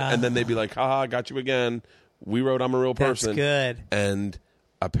person. And then they'd be like, haha, got you again. We wrote I'm a real person. That's good. And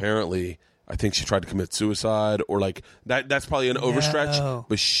apparently, I think she tried to commit suicide or like, that's probably an overstretch,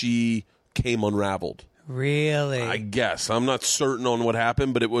 but she came unraveled. Really? I guess. I'm not certain on what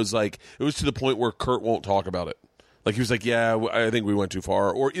happened, but it was to the point where Kurt won't talk about it. Like, he was like, yeah, I think we went too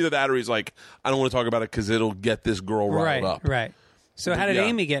far. Or either that or he's like, I don't want to talk about it because it'll get this girl riled up. Right. So how did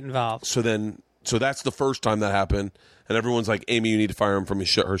Amy get involved? So that's the first time that happened. And everyone's like, Amy, you need to fire him from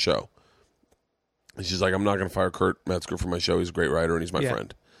her show. And she's like, I'm not going to fire Kurt Metzger from my show. He's a great writer and he's my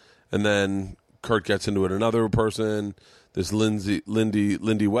friend. And then Kurt gets into it another person, this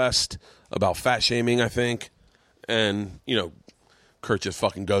Lindy West, about fat shaming, I think. And, Kurt just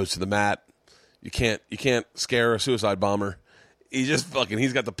fucking goes to the mat. You can't scare a suicide bomber. He's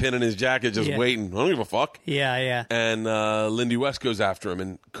got the pin in his jacket just waiting. I don't give a fuck. Yeah. And Lindy West goes after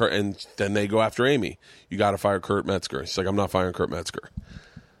him, and then they go after Amy. You got to fire Kurt Metzger. She's like, I'm not firing Kurt Metzger.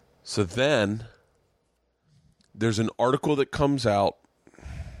 So then there's an article that comes out.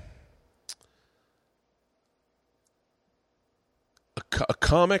 A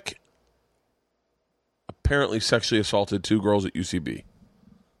comic apparently sexually assaulted 2 girls at UCB.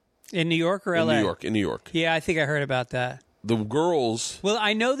 In New York or LA? In New York. Yeah, I think I heard about that. The girls... Well,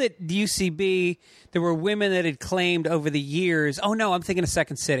 I know that UCB, there were women that had claimed over the years... Oh, no, I'm thinking of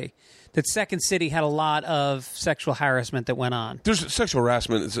Second City. That Second City had a lot of sexual harassment that went on. There's sexual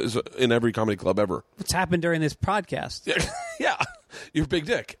harassment is in every comedy club ever. What's happened during this podcast? Yeah. You're a big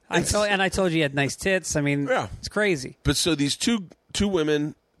dick. I told you you had nice tits. I mean, It's crazy. But so these two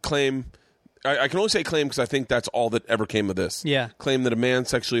women claim... I can only say claim because I think that's all that ever came of this. Yeah. Claim that a man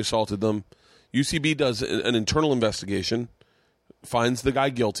sexually assaulted them. UCB does an internal investigation, finds the guy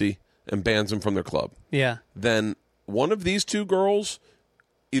guilty, and bans him from their club. Yeah. Then one of these 2 girls,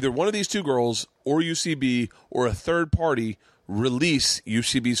 either one of these 2 girls or UCB or a third party release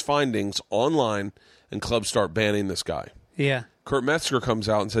UCB's findings online, and clubs start banning this guy. Yeah. Kurt Metzger comes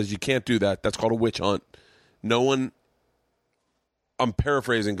out and says, you can't do that. That's called a witch hunt. No one... I'm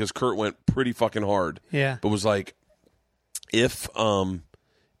paraphrasing because Kurt went pretty fucking hard. Yeah. But was like, if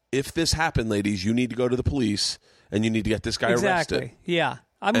this happened, ladies, you need to go to the police and you need to get this guy arrested. Yeah.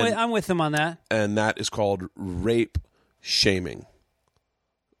 I'm with them on that. And that is called rape shaming.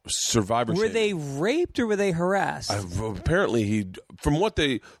 Survivor Were shaming. they raped or were they harassed? Apparently from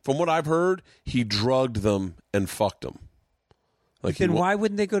what I've heard, he drugged them and fucked them. Like, then why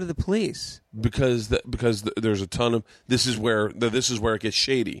wouldn't they go to the police? Because there's a ton of this is where it gets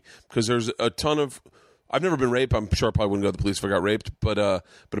shady, because there's a ton of... I've never been raped. I'm sure I probably wouldn't go to the police if I got raped, but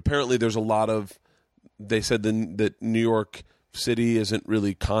apparently there's a lot of... They said that New York City isn't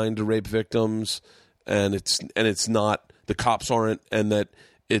really kind to rape victims, and it's not, the cops aren't, and that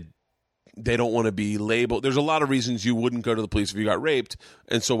they don't want to be labeled. There's a lot of reasons you wouldn't go to the police if you got raped,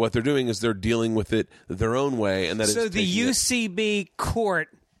 and so what they're doing is they're dealing with it their own way, and that is... So the UCB court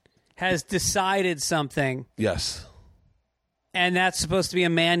has decided something. Yes. And that's supposed to be a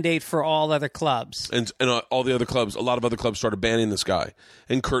mandate for all other clubs. And all the other clubs, a lot of other clubs started banning this guy.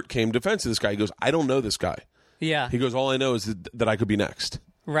 And Kurt came defense of this guy. He goes, I don't know this guy. Yeah. He goes, all I know is that I could be next.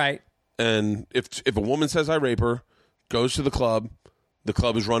 Right. And if a woman says I rape her, goes to the club. The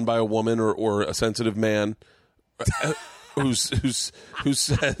club is run by a woman or a sensitive man who says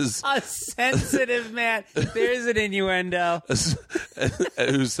a sensitive man. There's an innuendo.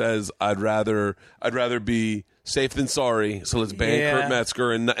 Who says I'd rather be safe than sorry. So let's ban Kurt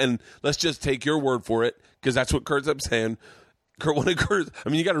Metzger and let's just take your word for it because that's what Kurt's up saying.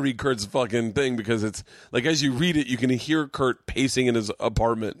 You got to read Kurt's fucking thing because it's like as you read it, you can hear Kurt pacing in his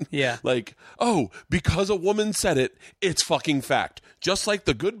apartment. Yeah. Like, oh, because a woman said it, it's fucking fact. Just like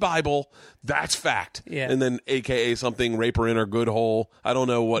the good Bible, that's fact. Yeah. And then AKA something, rape her in her good hole. I don't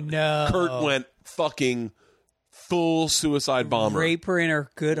know what. No. Kurt went fucking full suicide bomber. Rape her in her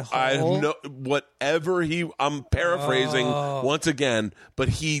good hole. I know whatever I'm paraphrasing once again, but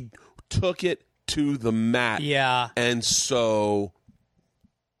he took it to the mat. Yeah. And so,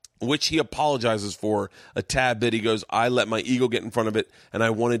 which he apologizes for a tad bit. He goes, I let my ego get in front of it, and I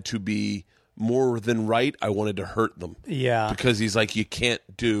wanted to be more than right. I wanted to hurt them. Yeah. Because he's like, you can't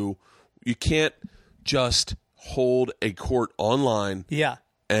just hold a court online Yeah.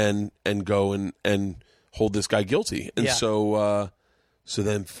 and go and hold this guy guilty. And so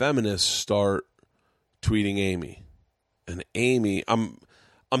then feminists start tweeting Amy. And Amy,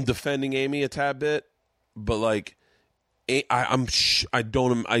 I'm defending Amy a tad bit, but like, can't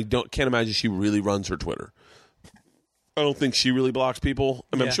imagine she really runs her Twitter. I don't think she really blocks people.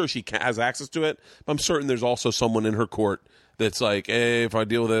 I mean, I'm sure she has access to it, but I'm certain there's also someone in her court that's like, hey, if I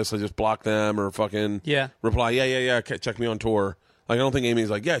deal with this, I just block them or fucking reply, yeah, check me on tour. Like, I don't think Amy's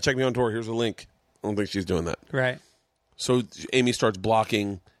like, yeah, check me on tour. Here's a link. I don't think she's doing that. Right. So Amy starts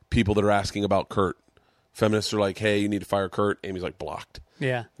blocking people that are asking about Kurt. Feminists are like, hey, you need to fire Kurt. Amy's like, blocked.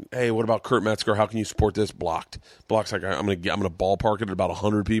 Yeah. Hey, what about Kurt Metzger? How can you support this? Blocked. Block's like, I'm gonna ballpark it at about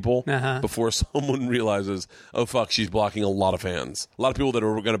 100 people before someone realizes, oh fuck, she's blocking a lot of fans. A lot of people that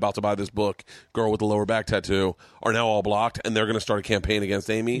are about to buy this book, Girl with the Lower Back Tattoo, are now all blocked, and they're gonna start a campaign against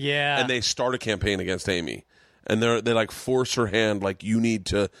Amy. Yeah. And they start a campaign against Amy, and they like force her hand, like you need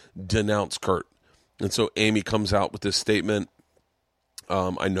to denounce Kurt. And so Amy comes out with this statement.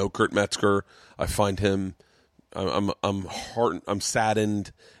 I know Kurt Metzger. I find him. I'm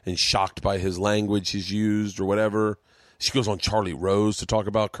saddened and shocked by his language he's used or whatever. She goes on Charlie Rose to talk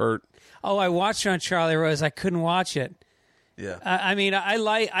about Kurt. Oh, I watched her on Charlie Rose. I couldn't watch it. Yeah. I mean,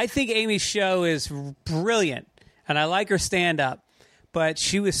 I think Amy's show is brilliant, and I like her stand-up. But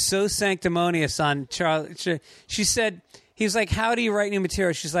she was so sanctimonious on Charlie. She said, he was like, how do you write new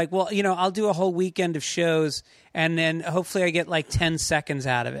material? She's like, well, I'll do a whole weekend of shows, and then hopefully I get like 10 seconds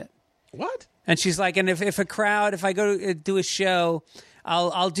out of it. What? And she's like, and if I go to do a show,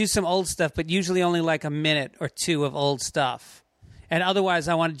 I'll do some old stuff, but usually only like a minute or two of old stuff. And otherwise,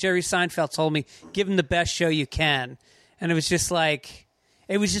 Jerry Seinfeld told me, give him the best show you can. And it was just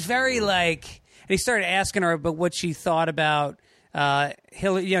very like, and he started asking her about what she thought about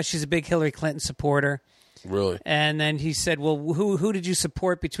Hillary. She's a big Hillary Clinton supporter. Really? And then he said, well, who did you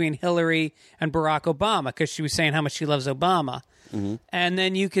support between Hillary and Barack Obama? Because she was saying how much she loves Obama. Mm-hmm. And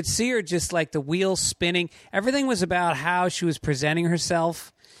then you could see her just like the wheels spinning. Everything was about how she was presenting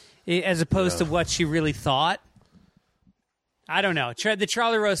herself as opposed to what she really thought. I don't know. The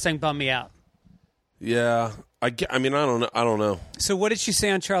Charlie Rose thing bummed me out. Yeah. I don't know. So what did she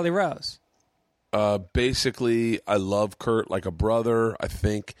say on Charlie Rose? Basically, I love Kurt like a brother. I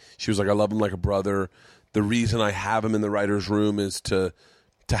think she was like, I love him like a brother. The reason I have him in the writer's room is to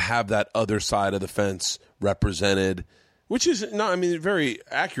have that other side of the fence represented, which is not, very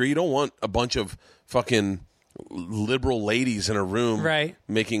accurate. You don't want a bunch of fucking liberal ladies in a room, right?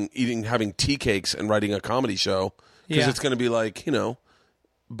 Having tea cakes and writing a comedy show because it's going to be like,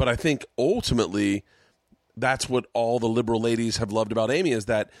 but I think ultimately that's what all the liberal ladies have loved about Amy is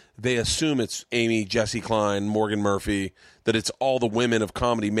that they assume it's Amy, Jesse Klein, Morgan Murphy, that it's all the women of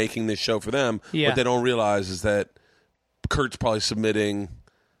comedy making this show for them. Yeah. What they don't realize is that Kurt's probably submitting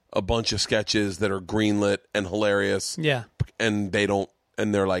a bunch of sketches that are greenlit and hilarious. Yeah. And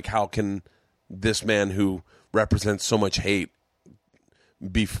they're like, how can this man who represents so much hate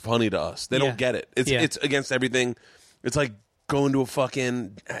be funny to us? They don't get it. It's against everything. It's like going to a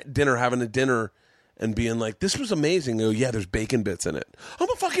fucking dinner, having a dinner, and being like, this was amazing. They go, yeah, there's bacon bits in it. I'm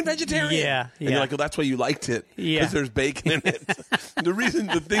a fucking vegetarian. Yeah. And you're like, well, that's why you liked it. Yeah. Because there's bacon in it.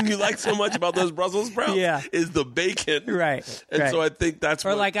 the thing you like so much about those Brussels sprouts is the bacon. Right. And so I think that's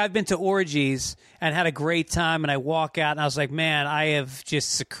or like I've been to orgies and had a great time, and I walk out and I was like, man, I have just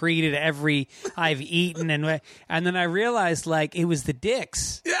secreted every I've eaten. And then I realized like it was the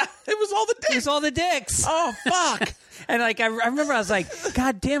dicks. Yeah, it was was all the dicks. It was all the dicks. Oh, fuck. And like I remember, I was like,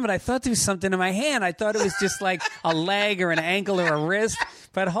 God damn it! I thought there was something in my hand. I thought it was just like a leg or an ankle or a wrist.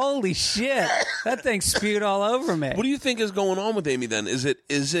 But holy shit, that thing spewed all over me. What do you think is going on with Amy then? Is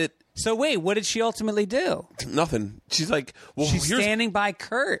it? So wait, what did she ultimately do? Nothing. She's like, well, she's standing by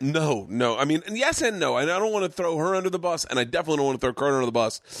Kurt. No. I mean, yes and no. And I don't want to throw her under the bus, and I definitely don't want to throw Kurt under the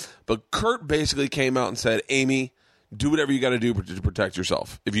bus. But Kurt basically came out and said, Amy, do whatever you got to do to protect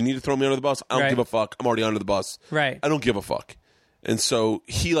yourself. If you need to throw me under the bus, I don't give a fuck. I'm already under the bus. Right. I don't give a fuck. And so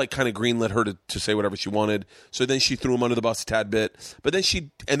he like kind of greenlit her to say whatever she wanted. So then she threw him under the bus a tad bit. But then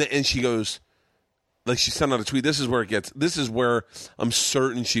she goes, like she sent out a tweet. This is where I'm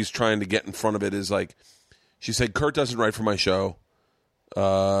certain she's trying to get in front of it. Is like she said, Kurt doesn't write for my show.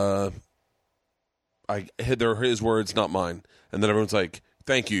 They're his words, not mine. And then everyone's like,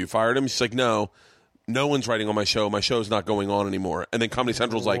 thank you. You fired him. She's like, no one's writing on my show. My show's not going on anymore. And then Comedy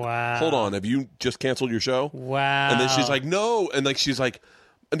Central's like, wow. Hold on, have you just canceled your show? Wow. And then she's like, no. And like she's like,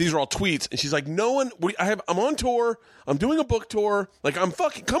 and these are all tweets. And she's like, no one. I'm on tour. I'm doing a book tour. Like I'm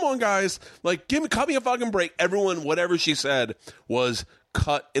fucking. Come on, guys. Like cut me a fucking break. Everyone, whatever she said was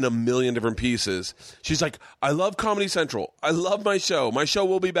cut in a million different pieces. She's like, I love Comedy Central. I love my show. My show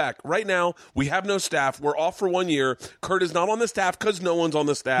will be back. Right now, we have no staff. We're off for 1 year. Kurt is not on the staff because no one's on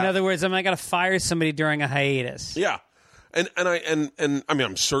the staff. In other words, I'm not going to fire somebody during a hiatus. Yeah. And I mean,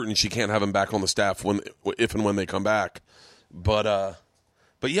 I'm certain she can't have him back on the staff if and when they come back. But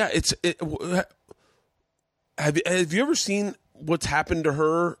yeah, have you ever seen what's happened to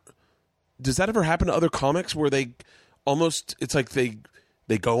her? Does that ever happen to other comics where they almost, it's like they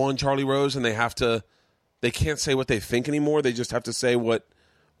go on Charlie Rose and they can't say what they think anymore. They just have to say what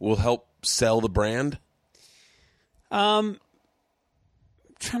will help sell the brand. Trying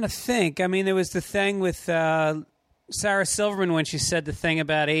to think. I mean, there was the thing with Sarah Silverman when she said the thing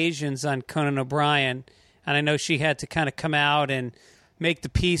about Asians on Conan O'Brien, and I know she had to kind of come out and make the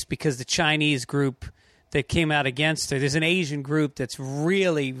piece because the Chinese group that came out against her. There's an Asian group that's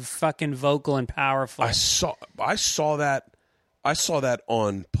really fucking vocal and powerful. I saw that. I saw that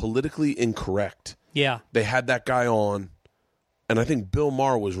on Politically Incorrect. Yeah. They had that guy on, and I think Bill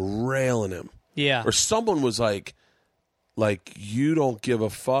Maher was railing him. Yeah. Or someone was like you don't give a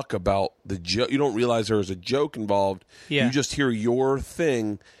fuck about the joke. You don't realize there was a joke involved. Yeah. You just hear your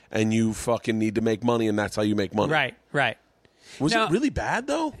thing, and you fucking need to make money, and that's how you make money. Right. Was it really bad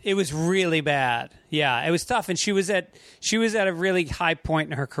though? It was really bad. Yeah, it was tough, and she was at a really high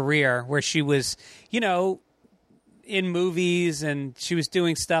point in her career where she was, in movies, and she was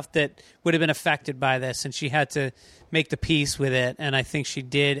doing stuff that would have been affected by this, and she had to make the peace with it, and I think she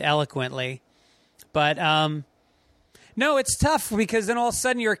did eloquently. But no, it's tough because then all of a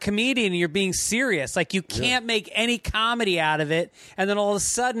sudden you're a comedian and you're being serious. Like you can't make any comedy out of it, and then all of a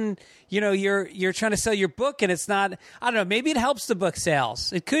sudden, you're trying to sell your book, and it's not. I don't know. Maybe it helps the book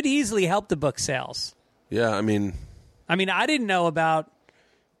sales. It could easily help the book sales. Yeah, I mean, I didn't know about.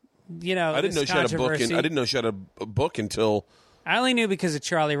 I didn't know she had a book. I didn't know she had a book until. I only knew because of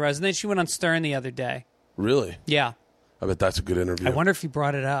Charlie Rose, and then she went on Stern the other day. Really? Yeah. I bet that's a good interview. I wonder if he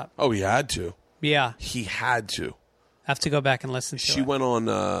brought it up. Oh, he had to. Yeah. He had to. I have to go back and listen to it. She went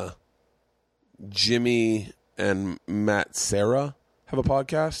on Jimmy and Matt Sarah have a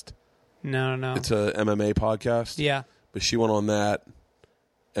podcast. No. It's a MMA podcast. Yeah. But she went on that,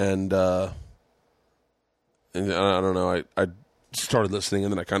 and I don't know. I started listening,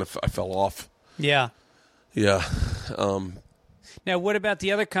 and then I fell off. Yeah. Yeah. Now, what about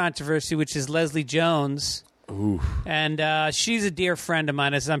the other controversy, which is Leslie Jones? Ooh. And she's a dear friend of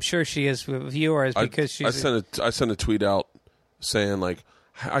mine, as I'm sure she is with yours, because she's. I sent a tweet out saying like,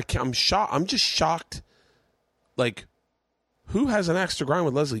 I'm shocked. I'm just shocked. Like, who has an axe to grind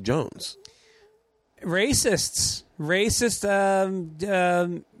with Leslie Jones? Racist,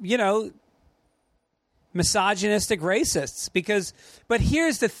 misogynistic racists. But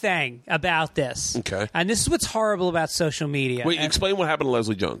here's the thing about this. Okay. And this is what's horrible about social media. Wait, explain what happened to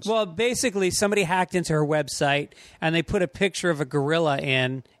Leslie Jones. Well, basically, somebody hacked into her website, and they put a picture of a gorilla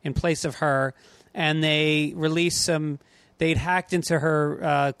in place of her, and they released some. They'd hacked into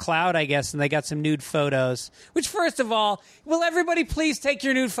her cloud, I guess, and they got some nude photos. Which, first of all, will everybody please take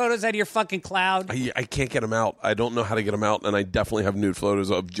your nude photos out of your fucking cloud? I can't get them out. I don't know how to get them out, and I definitely have nude photos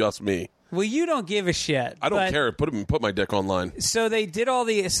of just me. Well, you don't give a shit. I don't care. Put my dick online. So they did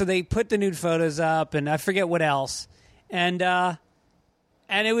so they put the nude photos up, and I forget what else, and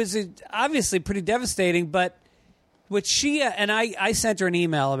it was obviously pretty devastating. But what she and I sent her an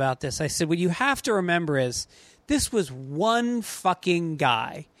email about this. I said, what you have to remember is This was one fucking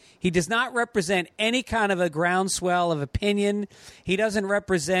guy. He does not represent any kind of a groundswell of opinion. He doesn't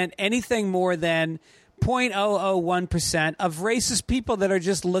represent anything more than 0.001% of racist people that are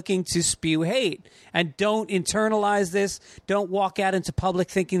just looking to spew hate. And don't internalize this. Don't walk out into public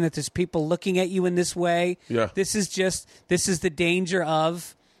thinking that there's people looking at you in this way. Yeah. This is the danger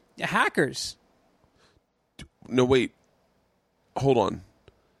of hackers. No, wait. Hold on.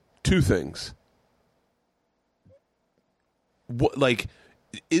 Two things. What, like,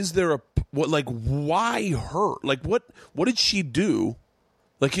 is there a, what, like, why her? Like, what did she do?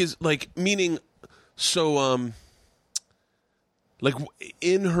 Like, meaning, so, like,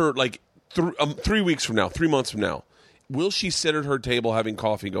 in her, like, 3 weeks from now, 3 months from now, will she sit at her table having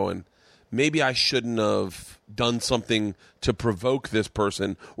coffee going, maybe I shouldn't have done something to provoke this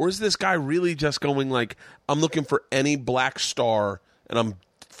person? Or is this guy really just going like, I'm looking for any black star and I'm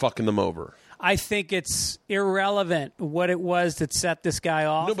fucking them over? I think it's irrelevant what it was that set this guy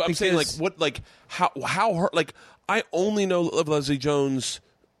off. No, but I'm saying, like, what, like, how her, like, I only know of Leslie Jones,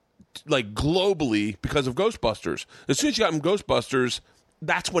 like, globally because of Ghostbusters. As soon as you got in Ghostbusters,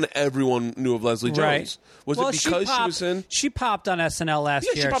 that's when everyone knew of Leslie Jones. Right. Was it because she was in? She popped on SNL last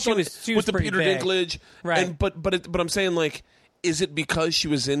year. She popped on with the Peter big. Dinklage. Right. And, but I'm saying, like, is it because she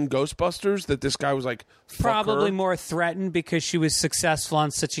was in Ghostbusters that this guy was like, fuck Probably her? more threatened because she was successful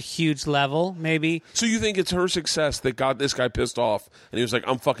on such a huge level, maybe. So you think it's her success that got this guy pissed off and he was like,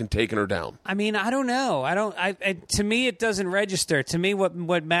 I'm fucking taking her down? I mean, I don't know. To me, it doesn't register. To me,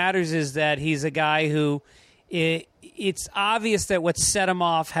 what matters is that he's a guy who, it's obvious that what set him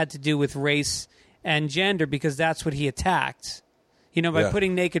off had to do with race and gender because that's what he attacked. You know, by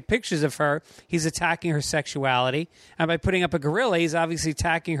putting naked pictures of her, he's attacking her sexuality. And by putting up a gorilla, he's obviously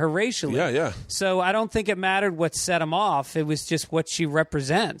attacking her racially. Yeah. So I don't think it mattered what set him off. It was just what she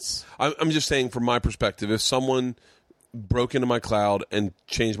represents. I'm just saying, from my perspective, if someone broke into my cloud and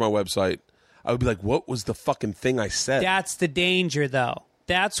changed my website, I would be like, what was the fucking thing I said? That's the danger, though.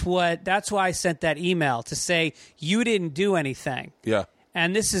 That's why I sent that email, to say you didn't do anything. Yeah.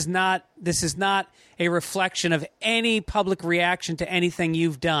 And this is not a reflection of any public reaction to anything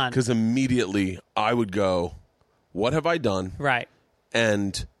you've done. Because immediately I would go, what have I done? Right.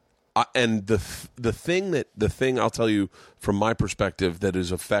 And the thing I'll tell you from my perspective that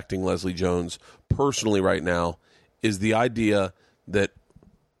is affecting Leslie Jones personally right now is the idea that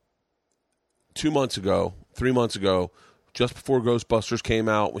 2 months ago, 3 months ago, just before Ghostbusters came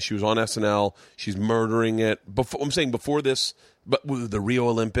out, when she was on SNL, she's murdering it. I'm saying before this, but with the Rio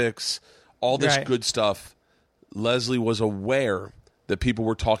Olympics, all this good stuff, Leslie was aware that people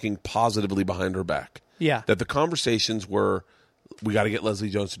were talking positively behind her back. Yeah. That the conversations were, we got to get Leslie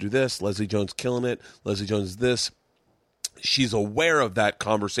Jones to do this, Leslie Jones killing it, Leslie Jones is this. She's aware of that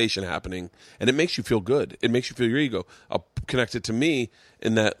conversation happening, and it makes you feel good. It makes you feel your ego. I'll connect it to me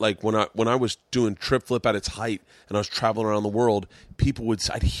in that, like, when I was doing Trip Flip at its height and I was traveling around the world,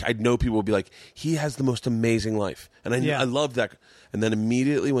 I'd know people would be like, he has the most amazing life. And I love that. And then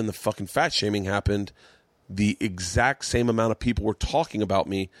immediately when the fucking fat shaming happened, the exact same amount of people were talking about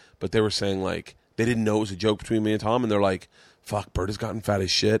me, but they were saying, like, they didn't know it was a joke between me and Tom, and they're like, fuck, Bert has gotten fat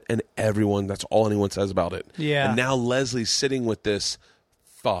as shit, and that's all anyone says about it. Yeah. And now Leslie's sitting with this,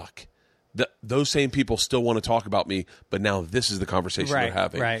 fuck. Those same people still want to talk about me, but now this is the conversation they're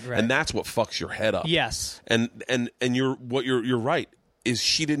having. Right. And that's what fucks your head up. Yes. And you're right, is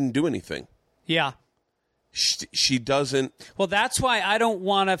she didn't do anything. Yeah. She doesn't. Well, that's why I don't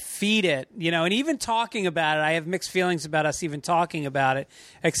want to feed it, and even talking about it, I have mixed feelings about us even talking about it,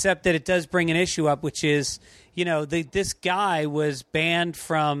 except that it does bring an issue up, which is, this guy was banned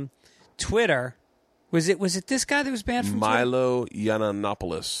from Twitter. Was it this guy that was banned from Twitter? Milo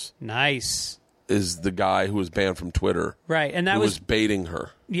Yiannopoulos. Nice. Is the guy who was banned from Twitter. Right. And that was baiting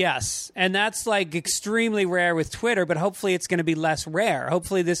her. Yes. And that's like extremely rare with Twitter, but hopefully it's going to be less rare.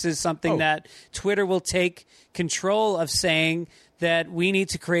 Hopefully this is something that Twitter will take control of, saying that we need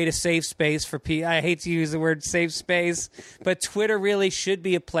to create a safe space for people. I hate to use the word safe space, but Twitter really should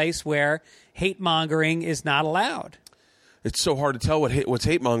be a place where hate mongering is not allowed. It's so hard to tell what's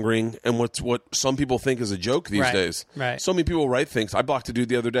hate mongering and what some people think is a joke these days. Right. So many people write things. I blocked a dude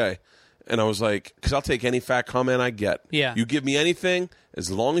the other day. And I was like, because I'll take any fat comment I get. Yeah. You give me anything, as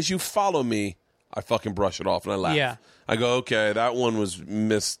long as you follow me, I fucking brush it off and I laugh. Yeah. I go, okay, that one was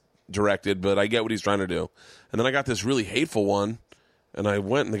misdirected, but I get what he's trying to do. And then I got this really hateful one, and I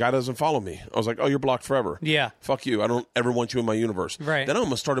went, and the guy doesn't follow me. I was like, oh, you're blocked forever. Yeah. Fuck you. I don't ever want you in my universe. Right. Then I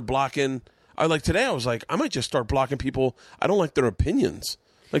almost started blocking. Today I was like, I might just start blocking people. I don't like their opinions.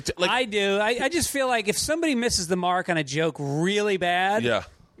 Like I do. I just feel like if somebody misses the mark on a joke really bad. Yeah.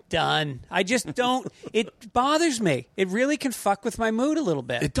 done. I just don't. It bothers me. It really can fuck with my mood a little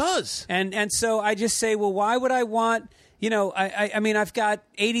bit. It does. And so I just say, well, why would I want? I mean, I've got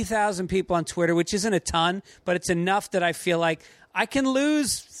 80,000 people on Twitter, which isn't a ton, but it's enough that I feel like I can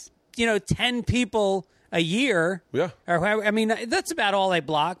lose, 10 people a year. Yeah. Or I mean, that's about all I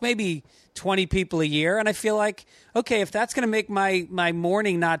block. Maybe 20 people a year, and I feel like, okay, if that's going to make my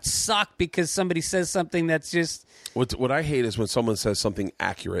morning not suck because somebody says something that's just what I hate is when someone says something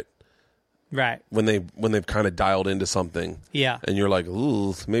accurate, right, when they've kind of dialed into something, yeah, and you're like,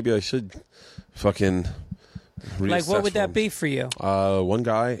 ooh, maybe I should fucking like what would that be for you? One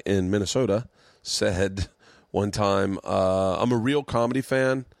guy in Minnesota said one time, I'm a real comedy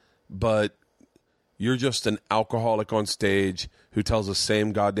fan, but you're just an alcoholic on stage who tells the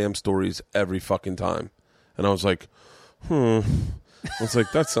same goddamn stories every fucking time. And I was like, I was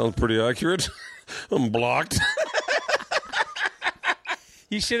like, that sounds pretty accurate. I'm blocked.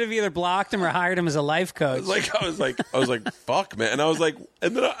 You should have either blocked him or hired him as a life coach. I was like, fuck, man. And I was like,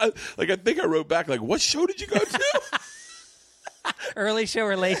 and then I think I wrote back, like, what show did you go to? Early show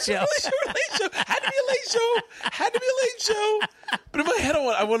or late show? Early show or late show. Had to be a late show. But in my head,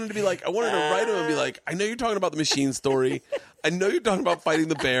 I wanted to write him and be like, I know you're talking about the machine story. I know you're talking about fighting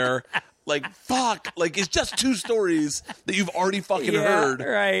the bear. Like, fuck. Like, it's just two stories that you've already fucking heard.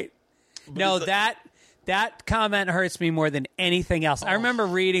 Right. But no, that comment hurts me more than anything else. I remember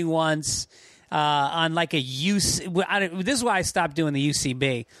reading once on like a UC. This is why I stopped doing the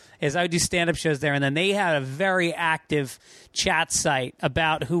UCB. Is I would do stand-up shows there, and then they had a very active chat site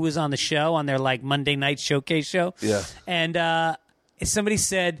about who was on the show on their like Monday night showcase show. Yeah, and somebody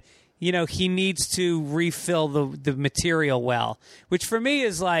said, he needs to refill the material well, which for me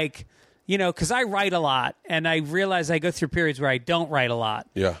is like, because I write a lot, and I realize I go through periods where I don't write a lot.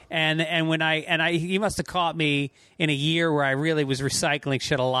 Yeah. And when he must have caught me in a year where I really was recycling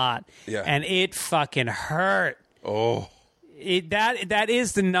shit a lot. Yeah. And it fucking hurt. Oh. That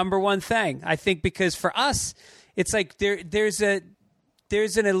is the number one thing, I think, because for us, it's like there's an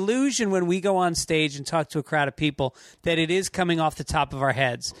illusion when we go on stage and talk to a crowd of people that it is coming off the top of our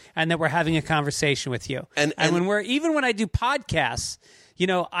heads and that we're having a conversation with you. And when I do podcasts,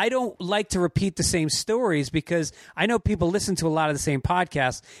 I don't like to repeat the same stories because I know people listen to a lot of the same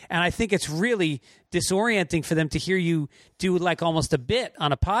podcasts, and I think it's really disorienting for them to hear you do like almost a bit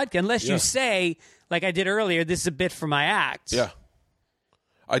on a podcast, unless you say, like I did earlier, this is a bit for my act. Yeah.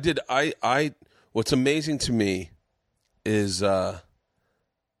 I did. What's amazing to me is, I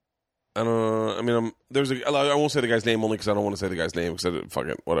don't know. I mean, I won't say the guy's name only because I don't want to say the guy's name because fuck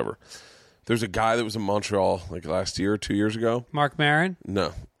it, whatever. There's a guy that was in Montreal like last year, 2 years ago. Mark Maron?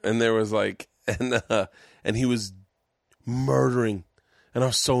 No. And there was like, and he was murdering. And I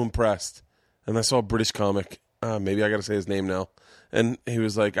was so impressed. And I saw a British comic. Maybe I got to say his name now. And he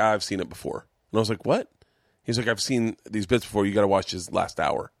was like, I've seen it before. And I was like, what? He's like, I've seen these bits before. You got to watch his last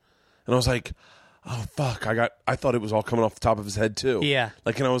hour. And I was like, oh, fuck. I thought it was all coming off the top of his head too. Yeah.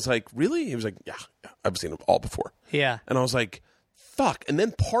 Like, and I was like, really? He was like, yeah, I've seen it all before. Yeah. And I was like, fuck. And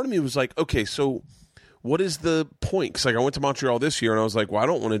then part of me was like, okay, so what is the point? Because like I went to Montreal this year and I was like, well, I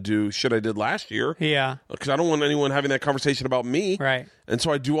don't want to do shit I did last year. Yeah. Because I don't want anyone having that conversation about me. Right. And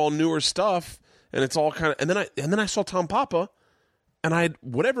so I do all newer stuff, and it's all kind of. And then I saw Tom Papa, and I had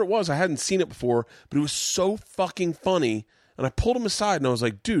whatever it was. I hadn't seen it before, but it was so fucking funny. And I pulled him aside and I was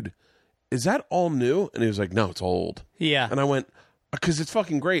like, dude, is that all new? And he was like, no, it's all old. Yeah. And I went, because it's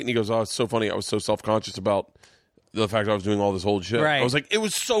fucking great. And he goes, oh, it's so funny. I was so self-conscious about the fact I was doing all this old shit. Right. I was like, it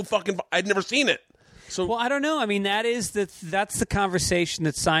was so fucking. I'd never seen it. So well, I don't know. I mean, that's the conversation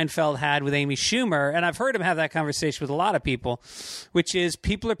that Seinfeld had with Amy Schumer, and I've heard him have that conversation with a lot of people, which is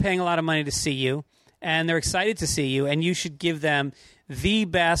people are paying a lot of money to see you, and they're excited to see you, and you should give them the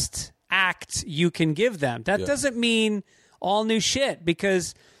best act you can give them. That doesn't mean all new shit,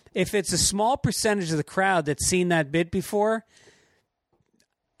 because if it's a small percentage of the crowd that's seen that bit before,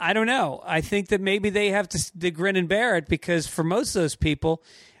 I don't know. I think that maybe they have to grin and bear it, because for most of those people,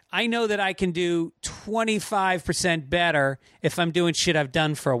 I know that I can do 25% better if I'm doing shit I've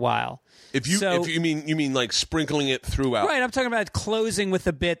done for a while. If you mean like sprinkling it throughout. Right, I'm talking about closing with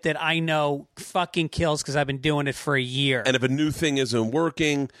a bit that I know fucking kills because I've been doing it for a year. And if a new thing isn't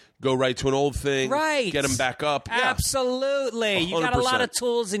working, go right to an old thing. Right. Get them back up. Absolutely. 100%. You got a lot of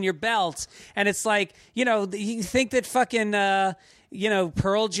tools in your belt. And it's like, you think that fucking...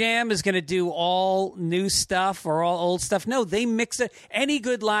 Pearl Jam is going to do all new stuff or all old stuff. No, they mix it. Any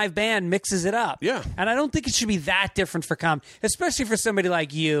good live band mixes it up. Yeah. And I don't think it should be that different for comedy, especially for somebody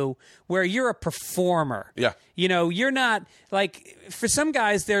like you, where you're a performer. Yeah. You're not, like, for some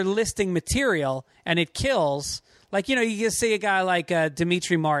guys, they're listing material and it kills. Like, you can see a guy like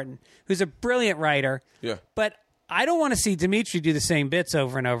Dimitri Martin, who's a brilliant writer. Yeah. But I don't want to see Dimitri do the same bits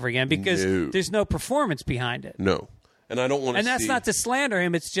over and over again because there's no performance behind it. No. And I don't want to And that's not to slander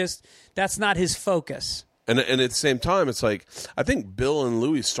him. It's just that's not his focus. And at the same time, it's like, I think Bill and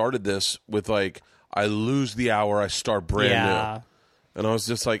Louis started this with like, I lose the hour, I start brand new. And I was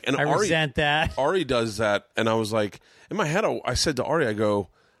just like, and I resent that. Ari does that. And I was like, in my head, I said to Ari, I go,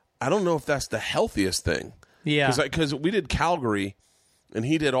 I don't know if that's the healthiest thing. Yeah. Because we did Calgary and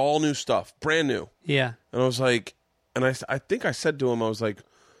he did all new stuff, brand new. Yeah. And I was like, and I think I said to him, I was like,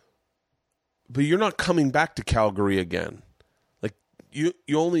 but you're not coming back to Calgary again. Like you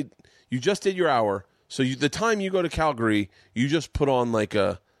just did your hour. So the time you go to Calgary, you just put on like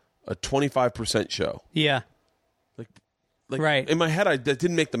a 25% show. Yeah. Like right. In my head, that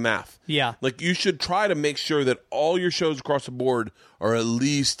didn't make the math. Yeah. Like you should try to make sure that all your shows across the board are at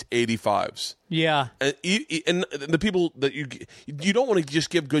least 85s. Yeah. And the people that you don't want to just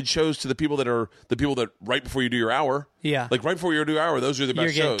give good shows to the people that right before you do your hour. Yeah. Like right before you do your hour, those are the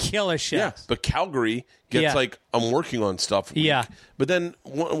best You're shows. getting killer shows. Yeah. But Calgary gets like, I'm working on stuff. Yeah. But then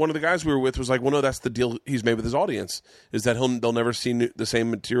one of the guys we were with was like, well, no, that's the deal he's made with his audience, is that they'll never see the same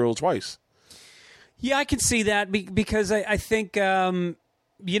material twice. Yeah, I can see that because I think,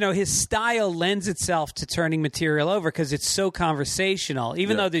 his style lends itself to turning material over because it's so conversational.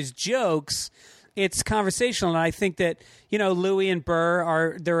 Even though there's jokes, it's conversational. And I think that, Louis and Burr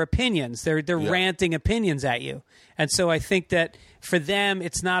are their opinions. They're ranting opinions at you. And so I think that for them,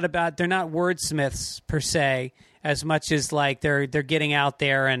 it's not about, they're not wordsmiths per se, as much as like they're getting out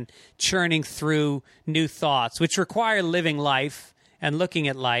there and churning through new thoughts, which require living life. And looking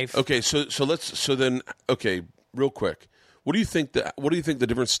at life. Okay, so then real quick, what do you think the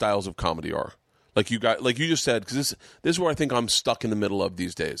different styles of comedy are? Like you just said, because this is where I think I'm stuck in the middle of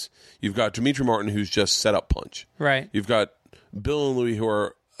these days. You've got Dimitri Martin, who's just set up punch. Right. You've got Bill and Louis, who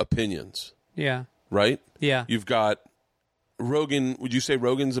are opinions. Yeah. Right. Yeah. You've got Rogan. Would you say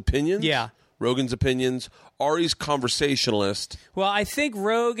Rogan's opinions? Yeah. Rogan's opinions. Ari's conversationalist. Well, I think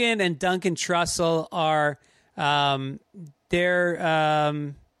Rogan and Duncan Trussell are. They're,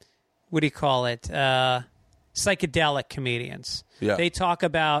 what do you call it? Psychedelic comedians. Yeah. They talk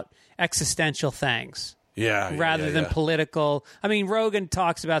about existential things. Rather than political. I mean, Rogan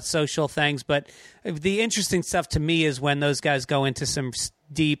talks about social things, but the interesting stuff to me is when those guys go into some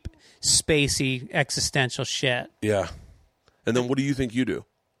deep, spacey, existential shit. Yeah. And then what do you think you do?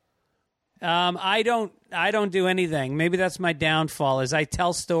 I don't do anything. Maybe that's my downfall. Is I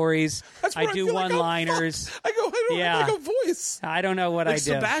tell stories. I do one-liners. I don't have like a voice. I don't know what I do.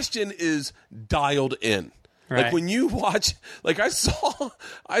 Sebastian is dialed in. Right. Like when you watch, like I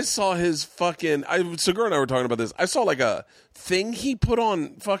saw his fucking. Segura and I were talking about this. I saw like a thing he put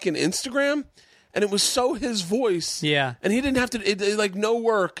on fucking Instagram, and it was so his voice. Yeah. And he didn't have to. It like no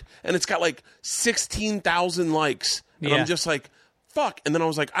work, and it's got like 16,000 likes, and I'm just like. Fuck. And then I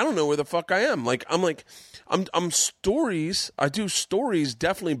was like, I don't know where the fuck I am. I'm stories. I do stories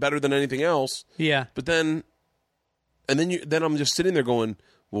definitely better than anything else. Yeah. But then I'm just sitting there going,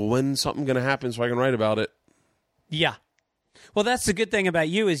 well, when's something going to happen so I can write about it? Yeah. Well, that's the good thing about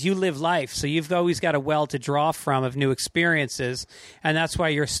you is you live life. So you've always got a well to draw from of new experiences. And that's why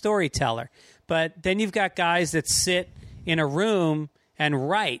you're a storyteller. But then you've got guys that sit in a room and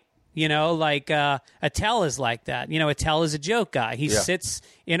write. Attell is like that. Attell is a joke guy. He sits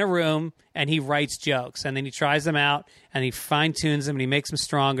in a room and he writes jokes, and then he tries them out, and he fine-tunes them, and he makes them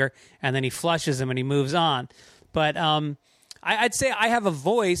stronger, and then he flushes them, and he moves on. But I'd say I have a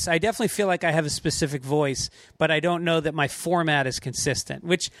voice. I definitely feel like I have a specific voice, but I don't know that my format is consistent,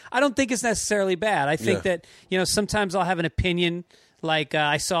 which I don't think is necessarily bad. I think that, sometimes I'll have an opinion. Like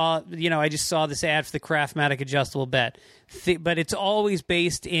I just saw this ad for the Craftmatic adjustable bed. But it's always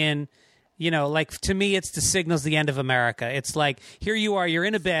based in, to me, it's the signal's the end of America. It's like, here you are, you're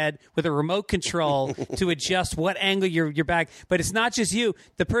in a bed with a remote control to adjust what angle your back. But it's not just you.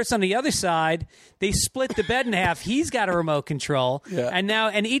 The person on the other side, they split the bed in half. He's got a remote control. Yeah.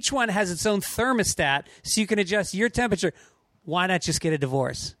 And each one has its own thermostat, so you can adjust your temperature. Why not just get a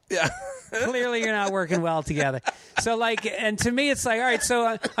divorce? Yeah. Clearly, you're not working well together. So, and to me, it's like, all right,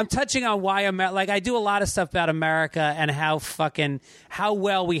 so I'm touching on why I do a lot of stuff about America and how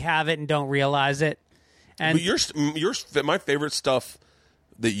well we have it and don't realize it. And but my favorite stuff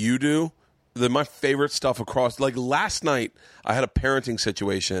that you do, my favorite stuff across, like last night, I had a parenting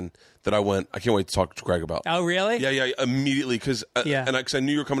situation that I can't wait to talk to Greg about. Oh, really? Yeah, immediately, because I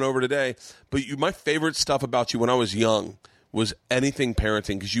knew you were coming over today. But my favorite stuff about you when I was young was anything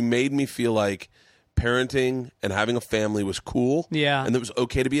parenting, because you made me feel like parenting and having a family was cool. Yeah. And it was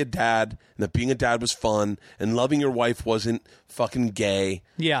okay to be a dad, and that being a dad was fun, and loving your wife wasn't fucking gay.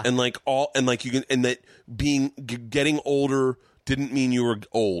 Yeah. And like that getting older didn't mean you were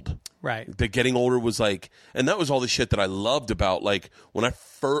old. Right. That getting older was like, and that was all the shit that I loved about, like, when I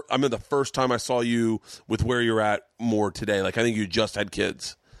remember the first time I saw you with where you're at more today. Like, I think you just had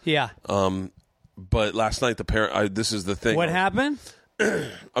kids. Yeah. But last night, this is the thing. What happened?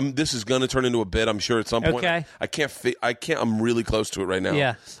 This is going to turn into a bit, I'm sure, at some point. Okay. I can't, I'm really close to it right now.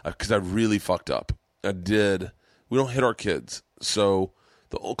 Yeah. Because I really fucked up. I did. We don't hit our kids. So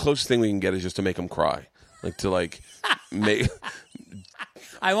the closest thing we can get is just to make them cry. Like, to, like, make...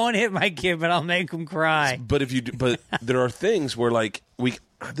 I won't hit my kid, but I'll make him cry. But but there are things where, like,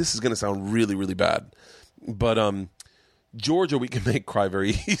 this is going to sound really, really bad. But Georgia, we can make cry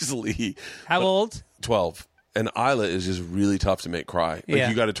very easily. How old? 12. And Isla is just really tough to make cry. Like, Yeah.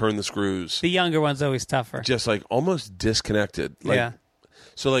 you got to turn the screws. The younger one's always tougher. Just, like, almost disconnected. Like, Yeah.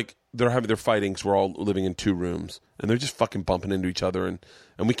 So, like, they're fighting because we're all living in 2 rooms. And they're just fucking bumping into each other. And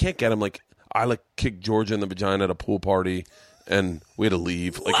we can't get them. Like, Isla kicked Georgia in the vagina at a pool party. And we had to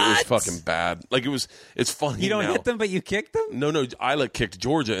leave. Like, What? it was fucking bad. Like, it's funny. You don't now. hit them, but you kick them? No, Isla kicked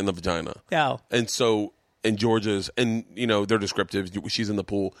Georgia in the vagina. No. And so, and Georgia's, and, you know, they're descriptive. She's in the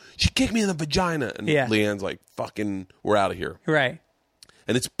pool. She kicked me in the vagina. And Yeah. Leanne's like, fucking, we're out of here. Right.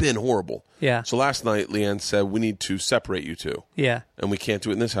 And it's been horrible. Yeah. So last night, Leanne said, we need to separate you two. Yeah. And we can't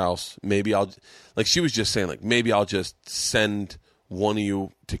do it in this house. Maybe like, she was just saying, like, maybe I'll just send one of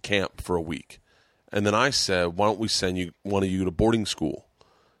you to camp for a week. And then I said, why don't we send one of you to boarding school?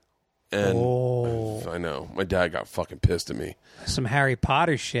 And I know. My dad got fucking pissed at me. Some Harry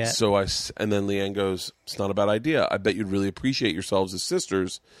Potter shit. And then Leanne goes, it's not a bad idea. I bet you'd really appreciate yourselves as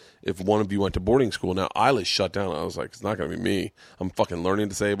sisters if one of you went to boarding school. Now, Isla's shut down. I was like, it's not going to be me. I'm fucking learning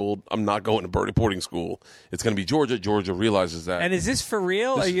disabled. I'm not going to boarding school. It's going to be Georgia. Georgia realizes that. And is this for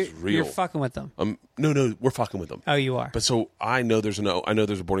real? This or is real. You're fucking with them? No, we're fucking with them. Oh, you are? But so I know there's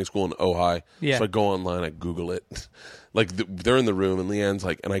a boarding school in Ojai. Yeah. So I go online, I Google it. Like, they're in the room, and Leanne's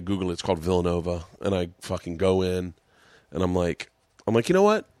like, and I Google it. It's called Villanova. And I fucking go in, and I'm like, you know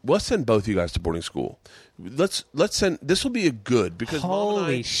what? Let's send both you guys to boarding school. Let's send. This will be a good, because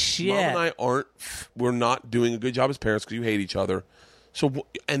Holy shit. Mom and I we're not doing a good job as parents because you hate each other. So,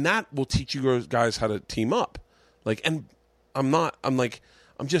 and that will teach you guys how to team up. Like, and I'm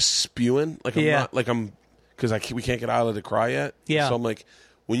just spewing. Like, I'm not, like, because we can't get Isla to cry yet. Yeah. So I'm like,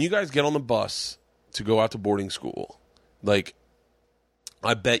 when you guys get on the bus to go out to boarding school, like,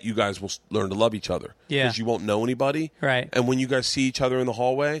 I bet you guys will learn to love each other. Yeah. Because you won't know anybody. Right. And when you guys see each other in the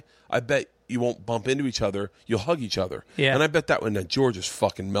hallway, I bet you won't bump into each other. You'll hug each other. Yeah. And I bet that when George is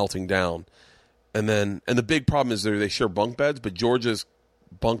fucking melting down. And the big problem is they share bunk beds, but Georgia's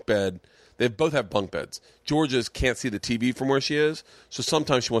bunk bed, they both have bunk beds. Georgia's can't see the TV from where she is, so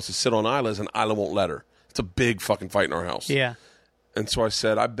sometimes she wants to sit on Isla's, and Isla won't let her. It's a big fucking fight in our house. Yeah. And so I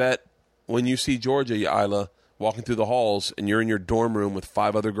said, I bet when you see Georgia, Isla, walking through the halls, and you're in your dorm room with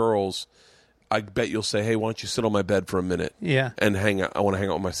 5 other girls, I bet you'll say, hey, why don't you sit on my bed for a minute? Yeah. And hang out. I want to hang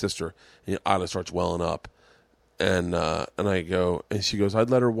out with my sister. And Isla starts welling up. And I go, and she goes, I'd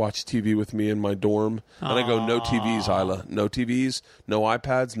let her watch TV with me in my dorm. And I go, no TVs, Isla. No TVs, no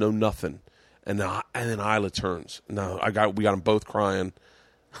iPads, no nothing. And then Isla turns. No, we got them both crying.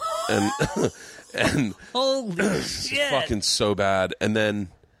 And and Holy it's shit. fucking so bad. And then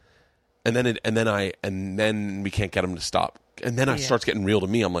we can't get him to stop. And then it starts getting real to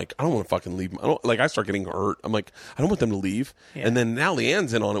me. I'm like, I don't want to fucking leave. I start getting hurt. I'm like, I don't want them to leave. Yeah. And then now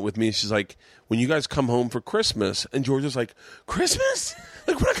Leanne's in on it with me. She's like, when you guys come home for Christmas, and Georgia's like, Christmas?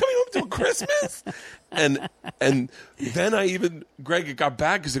 Like, we're not coming home till Christmas? and then Greg, it got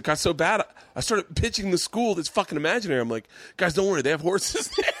bad because it got so bad. I started pitching the school that's fucking imaginary. I'm like, guys, don't worry. They have horses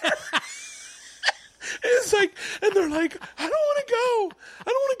there. It's like, and they're like, I don't want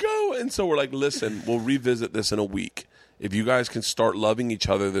to go. And so we're like, listen, we'll revisit this in a week. If you guys can start loving each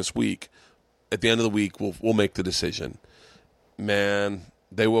other this week, at the end of the week, we'll make the decision. Man,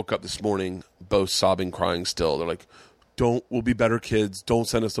 they woke up this morning, both sobbing, crying still. They're like, we'll be better kids. Don't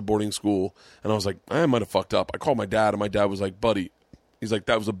send us to boarding school. And I was like, I might have fucked up. I called my dad, and my dad was like, buddy, he's like,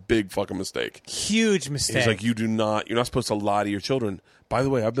 that was a big fucking mistake. Huge mistake. He's like, you're not supposed to lie to your children. By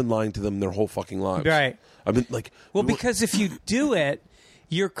the way, I've been lying to them their whole fucking lives. Right. I've been like, well, because if you do it,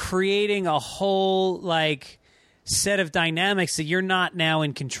 you're creating a whole, like, set of dynamics that you're not now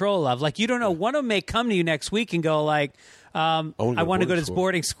in control of. Like, you don't know. One of them may come to you next week and go, like, I want to go to this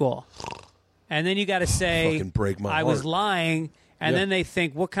boarding school. And then you got to say, fucking break my I heart. was lying. And then they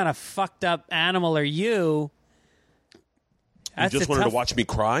think, what kind of fucked up animal are you? You just wanted to watch me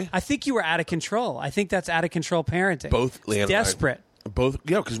cry? I think you were out of control. I think that's out of control parenting. Both Leanne desperate.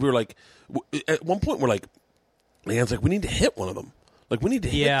 Because we were like, at one point we're like, Leanne's like, we need to hit one of them. Like, we need to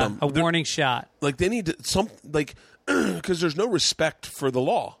hit them. A warning shot. Like, they need to, because there's no respect for the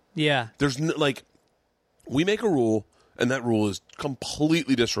law. Yeah. There's no, like, we make a rule, and that rule is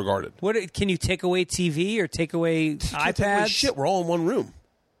completely disregarded. What can you take away TV or take away iPads? Take away shit. We're all in one room.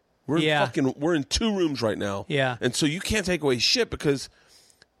 We're in 2 rooms right now. Yeah. And so you can't take away shit because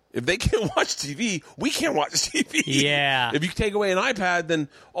if they can't watch TV, we can't watch TV. Yeah. If you take away an iPad, then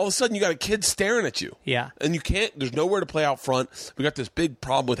all of a sudden you got a kid staring at you. Yeah. And you can't, there's nowhere to play out front. We got this big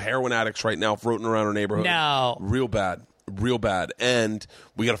problem with heroin addicts right now floating around our neighborhood. No. Real bad. And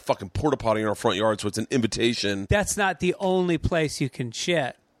we got a fucking porta potty in our front yard, so it's an invitation. That's not the only place you can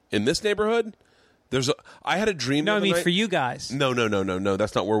shit. In this neighborhood, I had a dream. No, I mean night. for you guys. No.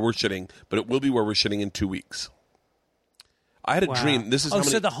 That's not where we're shitting, but it will be where we're shitting in 2 weeks. I had a dream. This is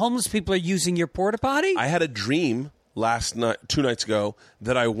so the homeless people are using your porta potty? I had a dream last night, 2 nights ago,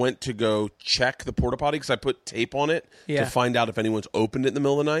 that I went to go check the porta potty because I put tape on it to find out if anyone's opened it in the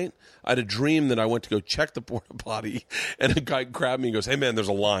middle of the night. I had a dream that I went to go check the porta potty, and a guy grabbed me and goes, "Hey man, there's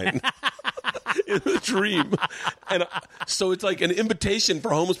a line." In the dream. And so it's like an invitation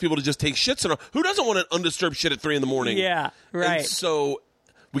for homeless people to just take shits. Who doesn't want an undisturbed shit at 3 a.m? Yeah, right. And so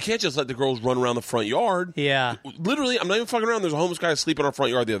we can't just let the girls run around the front yard. Yeah. Literally, I'm not even fucking around. There's a homeless guy asleep in our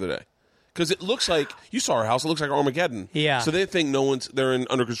front yard the other day. Because it looks like, you saw our house, it looks like Armageddon. Yeah. So they think they're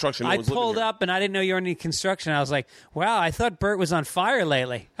under construction. I pulled up and I didn't know you were in construction. I was like, wow, I thought Bert was on fire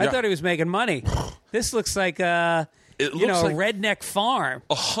lately. I thought he was making money. This looks like a redneck farm.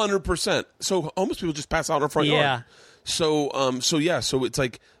 100%. So homeless people just pass out in our front yard. So it's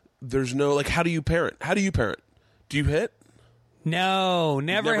like, there's no, like, how do you parent? Do you hit? No,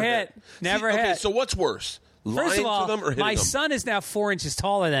 never hit. Never hit. Okay, so what's worse? First of all, to them or hitting my them? son is now 4 inches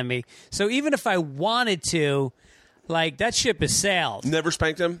taller than me. So even if I wanted to, like, that ship has sailed. Never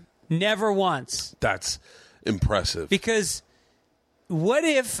spanked him? Never once. That's impressive. Because what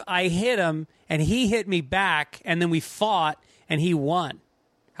if I hit him and he hit me back and then we fought and he won?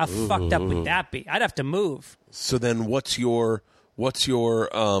 How fucked up would that be? I'd have to move. So then what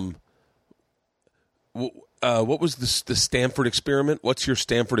was the Stanford experiment? What's your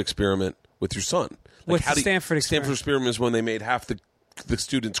Stanford experiment with your son? What's the Stanford experiment? Stanford experiment is when they made half the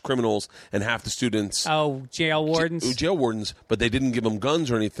students criminals and half the students jail wardens. Jail wardens, but they didn't give them guns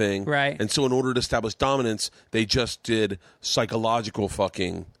or anything. Right. And so in order to establish dominance, they just did psychological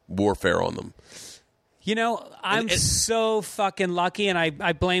fucking warfare on them. You know, I'm so fucking lucky, and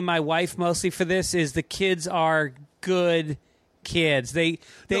I blame my wife mostly for this, is the kids are good kids. But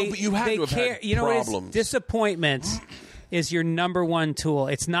you have to have care. had You know problems. what is disappointments is your number one tool.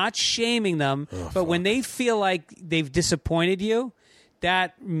 It's not shaming them, but when they feel like they've disappointed you,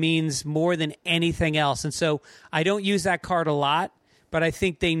 that means more than anything else. And so I don't use that card a lot, but I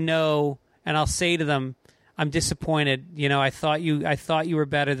think they know, and I'll say to them, I'm disappointed. You know, I thought you were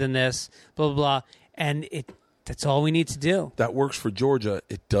better than this, blah, blah, blah. And that's all we need to do. That works for Georgia.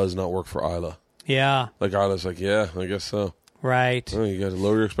 It does not work for Isla. Yeah. Like, Isla's like, yeah, I guess so. Right. Oh, you got to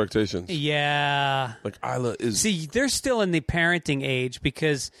lower your expectations. Yeah. Like, Isla is... See, they're still in the parenting age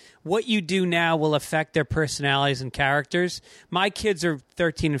because what you do now will affect their personalities and characters. My kids are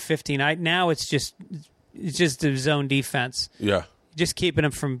 13 and 15. Now it's just the zone defense. Yeah. Just keeping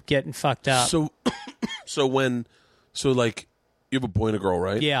them from getting fucked up. So like, you have a boy and a girl,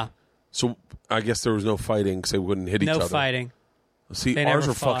 right? Yeah. So I guess there was no fighting because they wouldn't hit each other. No fighting. See, They ours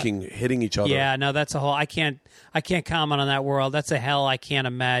never are fought. fucking hitting each other. Yeah, no, that's a whole... I can't comment on that world. That's a hell I can't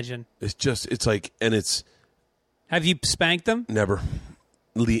imagine. It's like, and it's... Have you spanked them? Never.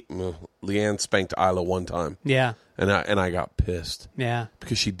 Leanne spanked Isla one time. Yeah. And I got pissed. Yeah.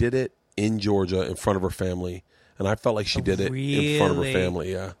 Because she did it in Georgia in front of her family. And I felt like she did it in front of her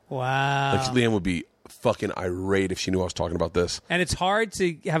family, yeah. Wow. Like, Leanne would be fucking irate if she knew I was talking about this. And it's hard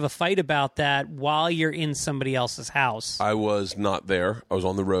to have a fight about that while you're in somebody else's house. I was not there. I was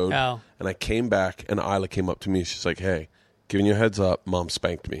on the road. Oh. And I came back, and Isla came up to me. She's like, hey, giving you a heads up, Mom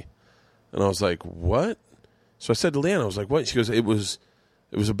spanked me. And I was like, what? So I said to Leanne, I was like, what? She goes, it was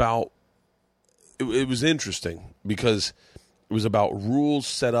interesting because it was about rules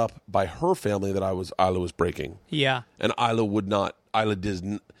set up by her family that Isla was breaking. Yeah. And Isla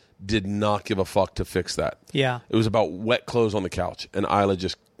did not give a fuck to fix that. Yeah. It was about wet clothes on the couch. And Isla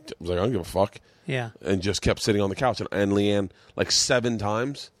just was like, I don't give a fuck. Yeah. And just kept sitting on the couch. And Leanne, like 7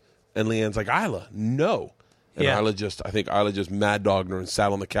 times. And Leanne's like, Isla, no. And Yeah. I think Isla just mad dogged her and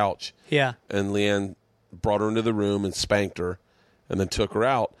sat on the couch. Yeah. And Leanne brought her into the room and spanked her and then took her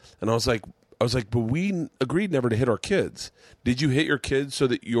out. And I was like, I was like, but we agreed never to hit our kids. Did you hit your kids so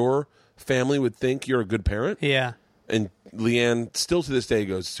that your family would think you're a good parent? Yeah. And Leanne, still to this day,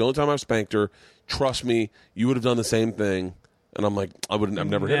 goes, it's the only time I've spanked her. Trust me, you would have done the same thing. And I'm like, I've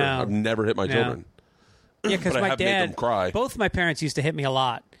never hit her. I've never hit my children. Yeah, because my dad, made them cry. Both my parents used to hit me a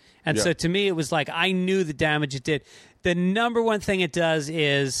lot. And Yeah. so to me, it was like I knew the damage it did. The number one thing it does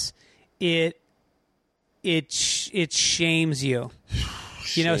is it shames you.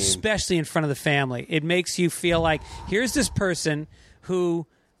 You know, especially in front of the family. It makes you feel like, here's this person who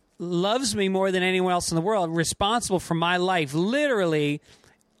loves me more than anyone else in the world, responsible for my life, literally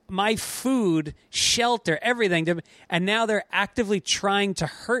my food, shelter, everything. And now they're actively trying to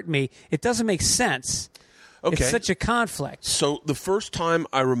hurt me. It doesn't make sense. Okay. It's such a conflict. So the first time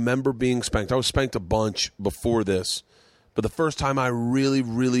I remember being spanked, I was spanked a bunch before this, but the first time I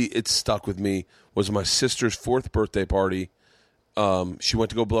really, it stuck with me was my sister's 4th birthday party. She went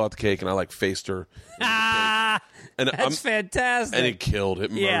to go blow out the cake, and I faced her. And that's fantastic. And it killed. It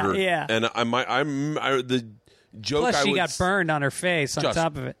murdered. Yeah. And the joke. Plus, she got burned on her face on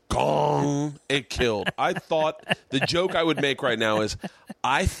top of it. Gong! It killed. I thought the joke I would make right now is,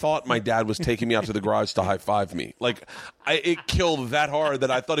 I thought my dad was taking me out to the garage to high five me. It killed that hard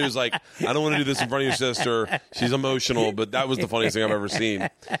that I thought he was like, I don't want to do this in front of your sister. She's emotional, but that was the funniest thing I've ever seen.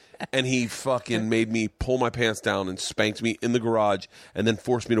 And he fucking made me pull my pants down and spanked me in the garage, and then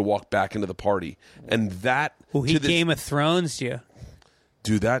forced me to walk back into the party. And that, he Game of Thrones you.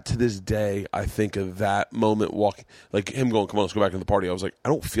 Dude, that to this day, I think of that moment walking, like him going, come on, let's go back into the party. I was like, I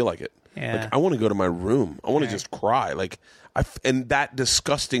don't feel like it. Yeah. I want to go to my room. I want to just cry. And that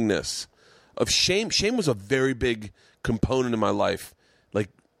disgustingness of shame. Shame was a very big component in my life.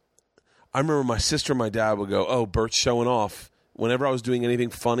 I remember my sister and my dad would go, oh, Bert's showing off. Whenever I was doing anything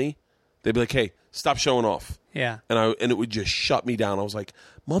funny, they'd be like, hey, stop showing off. Yeah. And it would just shut me down. I was like,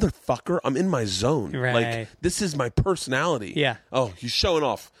 motherfucker, I'm in my zone. Right. This is my personality. Yeah. Oh, he's showing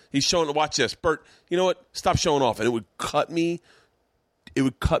off. Watch this. Bert, you know what? Stop showing off. And it would cut me. It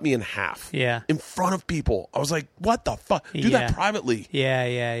would cut me in half. Yeah. In front of people. I was like, what the fuck? Do that privately.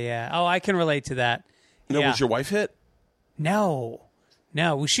 Yeah. Oh, I can relate to that. Was your wife hit? No.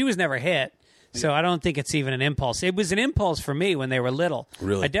 Well, she was never hit. So I don't think it's even an impulse. It was an impulse for me when they were little.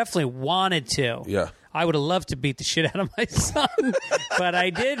 Really? I definitely wanted to. Yeah. I would have loved to beat the shit out of my son, but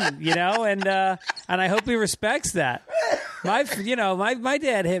I didn't, and I hope he respects that. My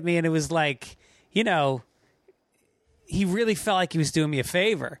dad hit me, and it was like, he really felt like he was doing me a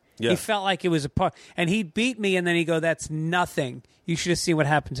favor. Yeah. He felt like it was a part, and he beat me, and then he'd go, that's nothing. You should have seen what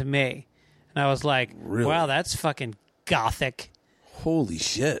happened to me. And I was like, really? Wow, that's fucking gothic. Holy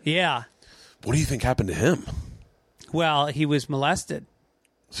shit. Yeah. What do you think happened to him? Well, he was molested.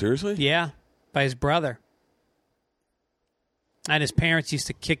 Seriously? Yeah, by his brother. And his parents used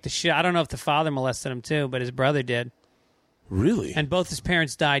to kick the shit. I don't know if the father molested him too, but his brother did. Really? And both his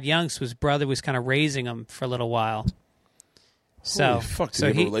parents died young, so his brother was kind of raising him for a little while. So, holy fuck, did he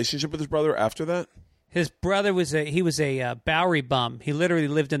have a relationship with his brother after that? His brother was a Bowery bum. He literally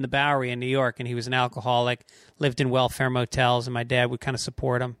lived in the Bowery in New York, and he was an alcoholic, lived in welfare motels, and my dad would kind of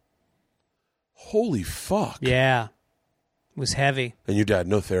support him. Holy fuck. Yeah. It was heavy. And your dad,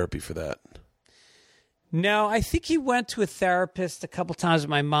 no therapy for that? No, I think he went to a therapist a couple times with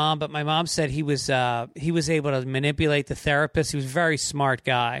my mom, but my mom said he was able to manipulate the therapist. He was a very smart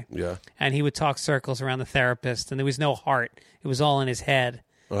guy. Yeah. And he would talk circles around the therapist, and there was no heart. It was all in his head.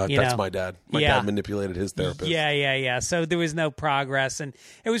 That's my dad. My dad manipulated his therapist. Yeah. So there was no progress, and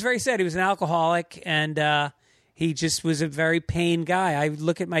it was very sad. He was an alcoholic, and he just was a very pain guy. I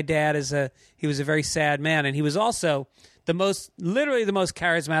look at my dad he was a very sad man, and he was also literally the most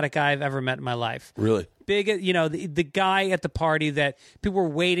charismatic guy I've ever met in my life. Really? Big, the guy at the party that people were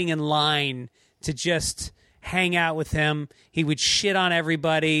waiting in line to just hang out with him. He would shit on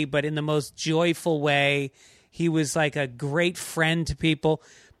everybody, but in the most joyful way. He was like a great friend to people,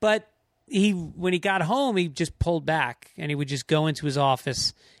 but when he got home, he just pulled back, and he would just go into his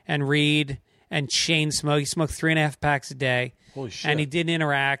office and read and chain smoke. He smoked 3.5 packs a day. Holy shit. And he didn't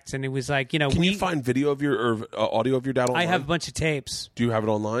interact, and it was like, Can you find video of your audio of your dad online? I have a bunch of tapes. Do you have it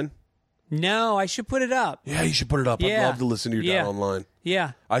online? No, I should put it up. Yeah, you should put it up. Yeah. I'd love to listen to your dad online.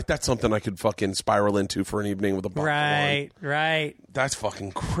 Yeah. That's something I could fucking spiral into for an evening with a bottle of wine. Right. That's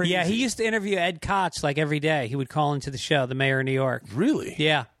fucking crazy. Yeah, he used to interview Ed Koch every day. He would call into the show, the mayor of New York. Really?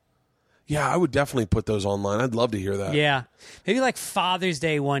 Yeah. Yeah, I would definitely put those online. I'd love to hear that. Yeah. Maybe Father's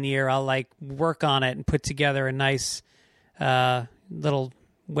Day one year, I'll work on it and put together a nice little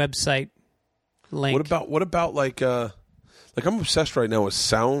website link. What about I'm obsessed right now with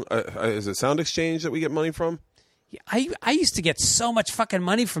sound. Is it Sound Exchange that we get money from? I used to get so much fucking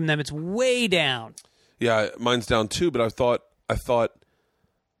money from them. It's way down. Yeah, mine's down too. But I thought,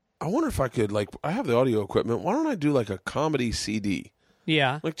 I wonder if I could, like, I have the audio equipment. Why don't I do like a comedy CD?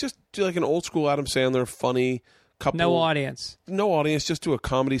 Yeah. Like just do like an old school Adam Sandler funny couple. No audience. No audience. Just do a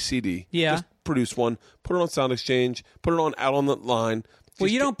comedy CD. Yeah. Just produce one. Put it on Sound Exchange. Put it on out on the line. Well,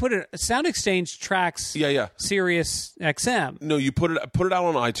 you don't put it. Sound Exchange tracks. Yeah. Sirius XM. No, you put it out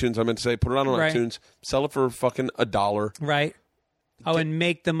on iTunes. I meant to say put it out on Right. iTunes. Sell it for fucking $1. Right. Oh, and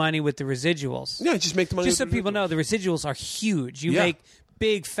make the money with the residuals. Yeah, just make the money. Just so with the people residuals. know, the residuals are huge. You Yeah. make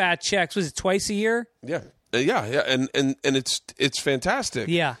big fat checks. Was it twice a year? Yeah. Yeah, and it's fantastic.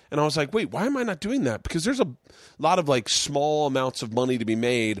 Yeah. And I was like, wait, why am I not doing that? Because there's a lot of like small amounts of money to be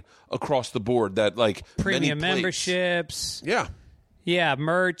made across the board that like Premium many plates. memberships. Yeah. Yeah,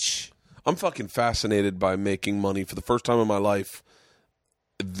 merch. I'm fucking fascinated by making money for the first time in my life.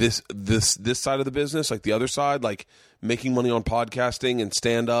 This side of the business, like the other side, like making money on podcasting and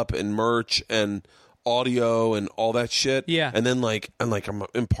stand up and merch and audio and all that shit. Yeah. And then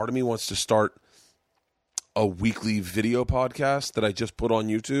and part of me wants to start a weekly video podcast that I just put on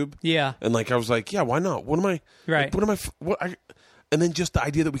YouTube. Yeah. And like I was like, yeah, why not? What am I? Right. And then just the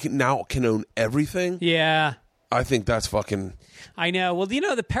idea that we can own everything. Yeah. I think that's fucking. I know. Well,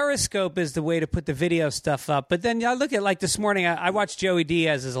 the Periscope is the way to put the video stuff up. But then I look at, like, this morning, I watch Joey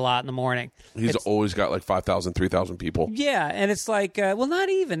Diaz's a lot in the morning. He's always got like 5,000, 3,000 people. Yeah, and it's like, well, not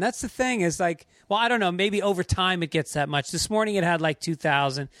even. That's the thing is like, well, I don't know. Maybe over time it gets that much. This morning it had like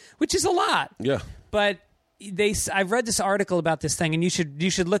 2,000, which is a lot. Yeah. But I've read this article about this thing, and you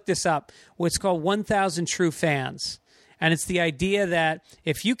should look this up. It's called 1,000 True Fans. And it's the idea that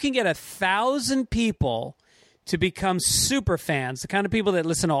if you can get 1,000 people to become super fans, the kind of people that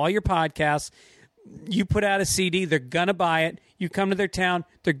listen to all your podcasts, you put out a CD, they're going to buy it. You come to their town,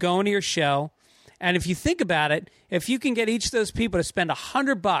 they're going to your show. And if you think about it, if you can get each of those people to spend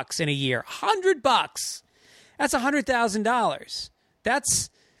 $100 in a year, $100, that's $100,000. That's,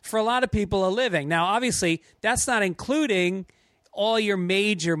 for a lot of people, a living. Now, obviously, that's not including all your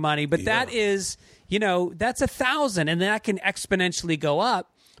major money, but that is, that's 1,000, and that can exponentially go up.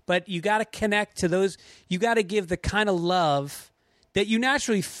 But you got to connect to those. You got to give the kind of love that you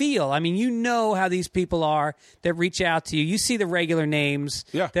naturally feel. I mean, you know how these people are that reach out to you. You see the regular names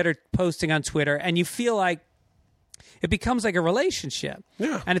that are posting on Twitter, and you feel like it becomes like a relationship.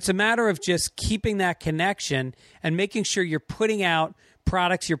 Yeah. And it's a matter of just keeping that connection and making sure you're putting out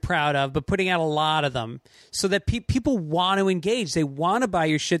products you're proud of, but putting out a lot of them so that people want to engage. They want to buy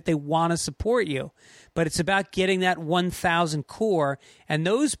your shit. They want to support you. But it's about getting that 1,000 core, and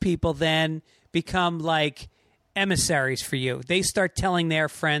those people then become like emissaries for you. They start telling their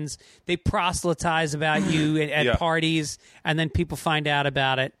friends. They proselytize about you at parties, and then people find out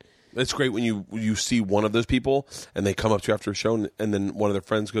about it. It's great when you see one of those people and they come up to you after a show and then one of their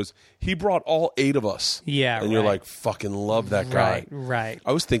friends goes, he brought all 8 of us. Yeah, and you're like, fucking love that guy. Right.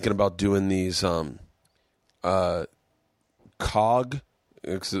 I was thinking about doing these COG, I'm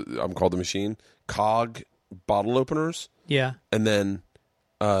called the machine, COG bottle openers. Yeah. And then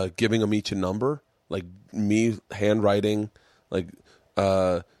giving them each a number, like me handwriting, like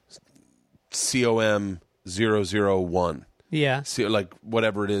COM 001. Yeah. See, like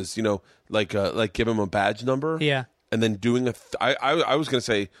whatever it is, like give him a badge number. Yeah. And then doing I was going to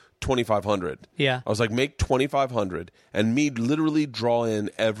say 2,500. Yeah. I was like, make 2,500 and me literally draw in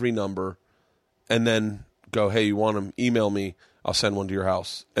every number and then go, hey, you want them? Email me. I'll send one to your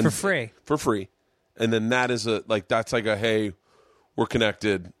house. And for free. For free. And then that's like a, hey, we're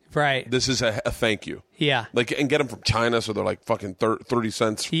connected. Right. This is a thank you. Yeah. Like, and get them from China so they're like fucking 30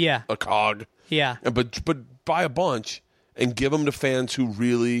 cents a cog. Yeah. But buy a bunch and give them to fans who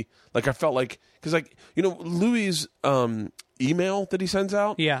really, like, I felt like, because, like, Louis' email that he sends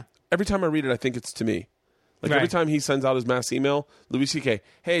out, every time I read it, I think it's to me. Like, every time he sends out his mass email, Louis C.K.,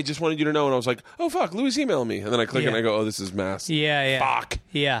 hey, just wanted you to know, and I was like, oh, fuck, Louis emailed me. And then I click and I go, oh, this is mass. Yeah. Fuck.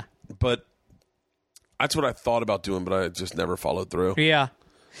 Yeah. But that's what I thought about doing, but I just never followed through. Yeah.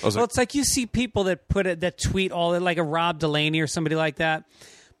 Well, it's like you see people that that tweet all that, like a Rob Delaney or somebody like that.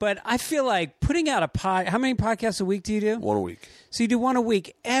 But I feel like putting out how many podcasts a week do you do? 1 a week. So you do 1 a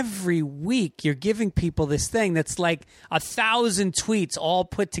week. Every week you're giving people this thing that's like 1,000 tweets all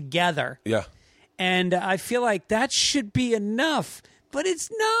put together. Yeah. And I feel like that should be enough, but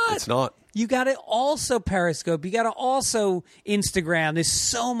it's not. It's not. You got to also Periscope. You got to also Instagram. There's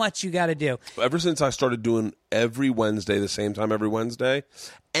so much you got to do. Ever since I started doing every Wednesday, the same time every Wednesday,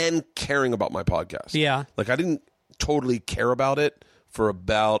 and caring about my podcast. Yeah. Like, I didn't totally care about it for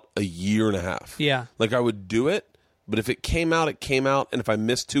about a year and a half. Yeah. Like, I would do it, but if it came out, it came out. And if I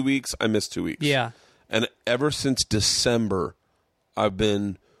missed 2 weeks, I missed 2 weeks. Yeah. And ever since December, I've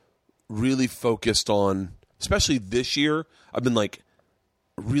been really focused on, especially this year, I've been like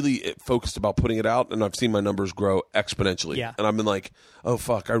really focused about putting it out, and I've seen my numbers grow exponentially. Yeah. And I've been like, oh,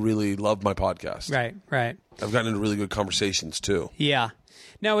 fuck, I really love my podcast. Right. I've gotten into really good conversations, too. Yeah.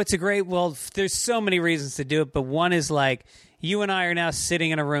 No, it's a great, well, there's so many reasons to do it, but one is like, you and I are now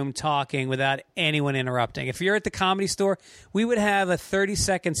sitting in a room talking without anyone interrupting. If you're at the Comedy Store, we would have a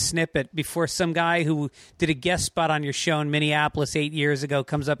 30-second snippet before some guy who did a guest spot on your show in Minneapolis 8 years ago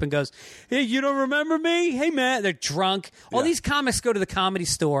comes up and goes, hey, you don't remember me? Hey, man. They're drunk. All these comics go to the Comedy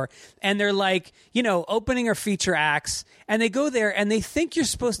Store, and they're like, opening or feature acts, and they go there, and they think you're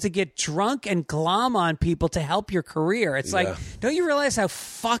supposed to get drunk and glom on people to help your career. It's like, don't you realize how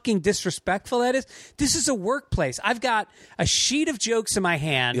fucking disrespectful that is? This is a workplace. I've got a sheet of jokes in my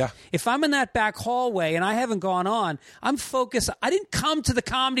hand. Yeah. If I'm in that back hallway and I haven't gone on, I'm focused. I didn't come to the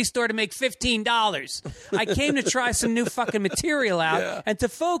Comedy Store to make $15. I came to try some new fucking material out and to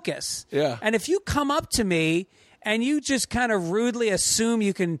focus. Yeah. And if you come up to me and you just kind of rudely assume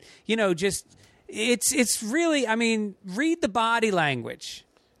you can, just it's really, I mean, read the body lange.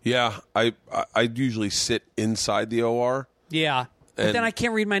 Yeah, I usually sit inside the OR. Yeah. But And- then I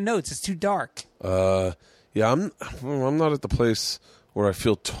can't read my notes. It's too dark. Yeah, I'm not at the place where I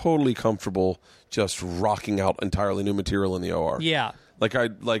feel totally comfortable just rocking out entirely new material in the OR. Yeah. I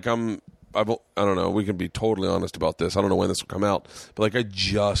don't know. We can be totally honest about this. I don't know when this will come out, but like I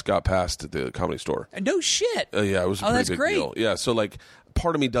just got past at the Comedy Store. No shit. Yeah, it was a pretty that's big great. deal. Yeah, so like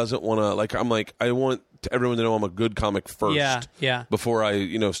part of me doesn't want to like. I'm like I want everyone to know I'm a good comic first. Yeah. Before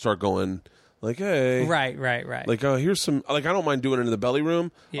I start going like, hey, Right. like, here's some, like, I don't mind doing it in the belly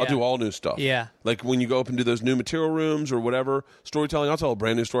room. Yeah. I'll do all new stuff. Yeah. Like, when you go up and do those new material rooms or whatever, storytelling, I'll tell a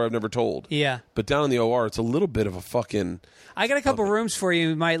brand new story I've never told. Yeah. But down in the OR, it's a little bit of a fucking... I got a couple rooms for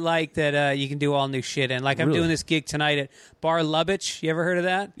you might like that you can do all new shit in. Like, I'm doing this gig tonight at Bar Lubbock. You ever heard of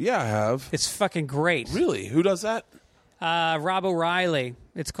that? Yeah, I have. It's fucking great. Really? Who does that? Rob O'Reilly.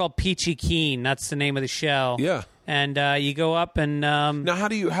 It's called Peachy Keen. That's the name of the show. Yeah. And you go up and... Now, how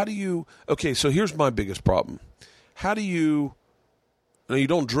do you... Okay, so here's my biggest problem. How do you... Now, you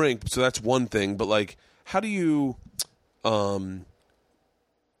don't drink, so that's one thing, but, like, how do you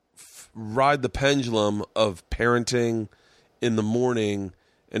ride the pendulum of parenting in the morning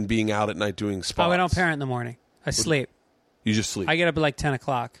and being out at night doing spots? Oh, I don't parent in the morning. I sleep. You just sleep? I get up at like 10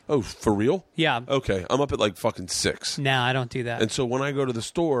 o'clock. Oh, for real? Yeah. Okay, I'm up at, like, fucking 6. No, I don't do that. And so when I go to the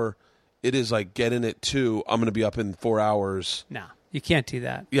store... It is like get in at 2. I'm going to be up in 4 hours. No, you can't do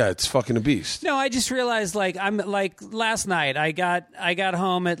that. Yeah, it's fucking a beast. No, I just realized like I'm like last night. I got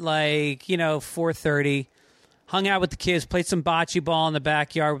home at like 4:30. Hung out with the kids, played some bocce ball in the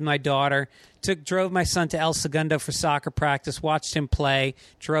backyard with my daughter. Drove my son to El Segundo for soccer practice. Watched him play.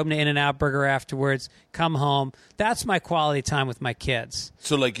 Drove him to In-N-Out Burger afterwards. Come home. That's my quality time with my kids.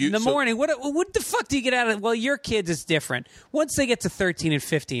 So like you in the morning, what the fuck do you get out of it? Well, your kids is different. Once they get to 13 and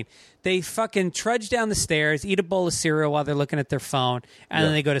 15, they fucking trudge down the stairs, eat a bowl of cereal while they're looking at their phone, and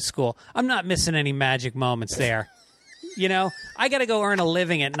then they go to school. I'm not missing any magic moments there. I got to go earn a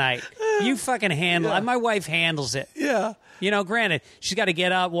living at night. You fucking handle it. My wife handles it. Yeah. Granted, she's got to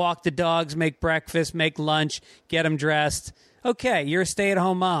get up, walk the dogs, make breakfast, make lunch, get them dressed. Okay, you're a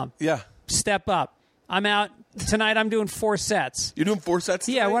stay-at-home mom. Yeah. Step up. I'm out tonight. I'm doing 4 sets. You're doing 4 sets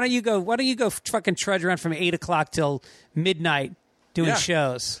tonight? Yeah. Why don't you go fucking trudge around from 8 o'clock till midnight doing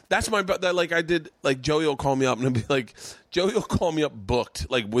shows? That's like I did. Like Joey will call me up and be like, Joey will call me up booked,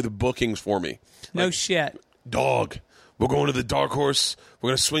 like with bookings for me. No like, shit. Dog, we're going to the Dark Horse.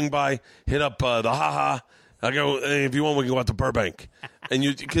 We're gonna swing by, hit up the Ha. I go, hey, if you want, we can go out to Burbank. And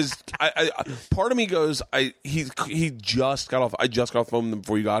because I part of me goes, he just got off. I just got off home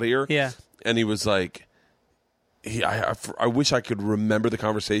before you got here. Yeah. And he was like, I wish I could remember the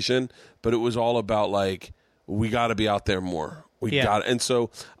conversation, but it was all about like, we got to be out there more. And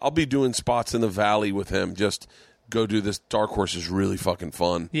so I'll be doing spots in the valley with him. Just go do this. Dark Horse is really fucking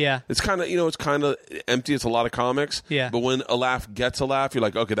fun. Yeah. It's kind of, it's kind of empty. It's a lot of comics. Yeah. But when a laugh gets a laugh, you're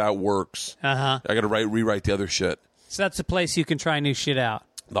like, okay, that works. Uh-huh. I got to rewrite the other shit. So that's a place you can try new shit out.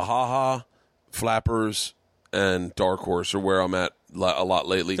 The Ha, Flappers, and Dark Horse are where I'm at a lot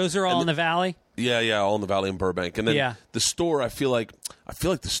lately. Those are all in the valley? Yeah, all in the valley in Burbank. And then the store, I feel like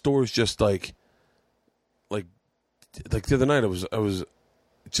the store is just like the other night I was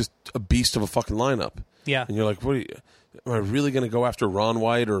just a beast of a fucking lineup. Yeah. And you're like, am I really going to go after Ron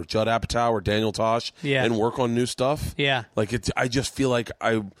White or Judd Apatow or Daniel Tosh and work on new stuff? Yeah. Like I just feel like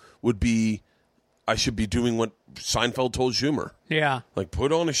I would be I should be doing what Seinfeld told Schumer. Yeah. Like,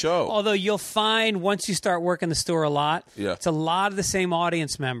 put on a show. Although you'll find once you start working the store a lot, it's a lot of the same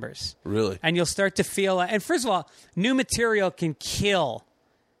audience members. Really? And you'll start to feel. And first of all, new material can kill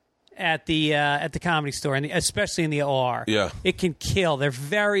at the Comedy Store, and especially in the OR. Yeah. It can kill. They're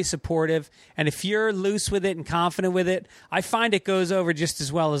very supportive, and if you're loose with it and confident with it, I find it goes over just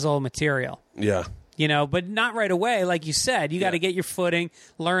as well as old material. Yeah. You know, but not right away, like you said. You got to get your footing,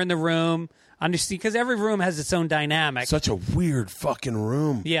 learn the room, understand, because every room has its own dynamic. Such a weird fucking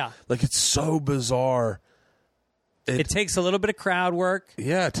room. Yeah. Like, it's so bizarre. It takes a little bit of crowd work.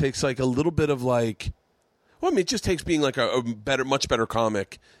 Yeah, it takes like a little bit of like. Well, I mean, it just takes being like a much better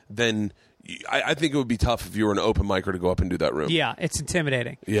comic than. I think it would be tough if you were an open micer to go up and do that room. Yeah, it's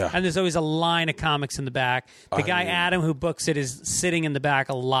intimidating. Yeah. And there's always a line of comics in the back. The guy, Adam, who books it, is sitting in the back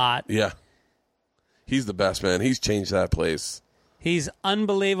a lot. Yeah. He's the best, man. He's changed that place. He's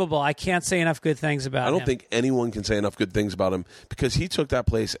unbelievable. I can't say enough good things about him. I don't think anyone can say enough good things about him because he took that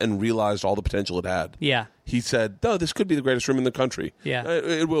place and realized all the potential it had. Yeah. He said, no, this could be the greatest room in the country. Yeah.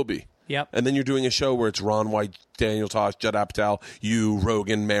 It will be. Yep. And then you're doing a show where it's Ron White, Daniel Tosh, Judd Apatow, you,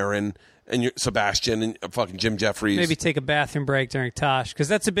 Rogan, Marin, and Sebastian, and fucking Jim Jeffries. Maybe take a bathroom break during Tosh, because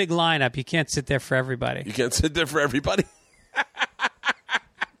that's a big lineup. You can't sit there for everybody. You can't sit there for everybody.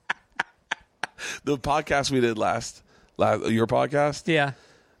 The podcast we did last your podcast, yeah.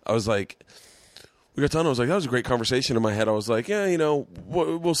 I was like, we got done. I was like, that was a great conversation. In my head, I was like, yeah, you know,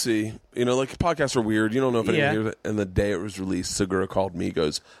 we'll see. You know, like podcasts are weird. You don't know if anyone hears it. And the day it was released, Segura called me,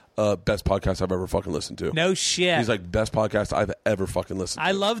 goes, best podcast I've ever fucking listened to. No shit. He's like, best podcast I've ever fucking listened to.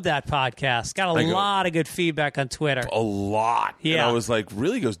 I love that podcast. Got a lot of good feedback on Twitter. A lot. Yeah. And I was like,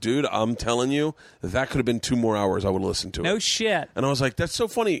 really? He goes, dude, I'm telling you, that could have been 2 more hours I would have listened to it. No shit. And I was like, that's so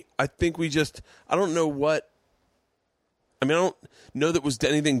funny. I think I don't know what. I mean, I don't know that was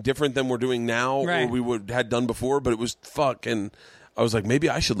anything different than we're doing now or we had done before, but it was fucking. I was like, maybe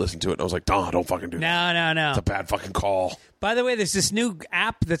I should listen to it. And I was like, don't fucking do that. No. It's a bad fucking call. By the way, there's this new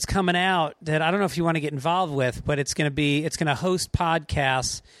app that's coming out that I don't know if you want to get involved with, but it's going to host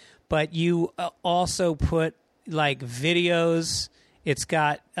podcasts, but you also put like videos. It's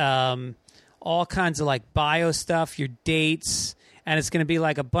got all kinds of like bio stuff, your dates, and it's going to be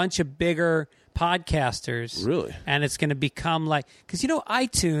like a bunch of bigger podcasters. Really? And it's going to become like, because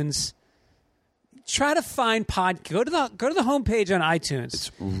iTunes, try to find go to the homepage on iTunes.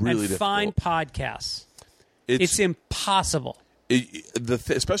 It's really difficult. Find podcasts. It's impossible.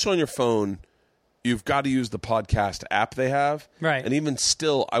 Especially on your phone, you've got to use the podcast app they have. Right. And even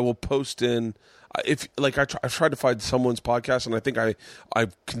still, I will post in. If like I've tried to find someone's podcast, and I think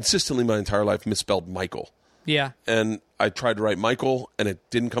I've consistently my entire life misspelled Michael. Yeah. And I tried to write Michael, and it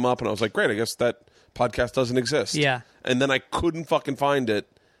didn't come up, and I was like, great, I guess that podcast doesn't exist. Yeah. And then I couldn't fucking find it.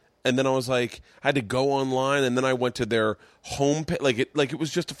 And then I was like, I had to go online, and then I went to their homepage. Like it was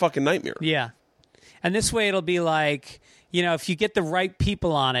just a fucking nightmare. Yeah. And this way it'll be like, if you get the right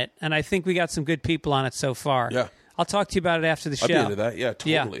people on it, and I think we got some good people on it so far. Yeah. I'll talk to you about it after the show. I'd be into that. Yeah,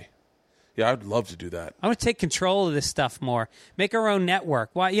 totally. Yeah, I'd love to do that. I want to take control of this stuff more. Make our own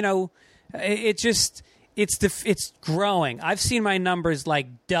network. Why, it's growing. I've seen my numbers like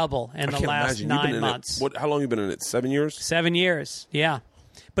double in the last 9 months. How long have you been in it? 7 years? 7 years, yeah.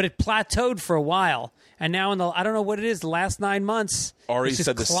 But it plateaued for a while. And now I don't know what it is, the last 9 months. Ari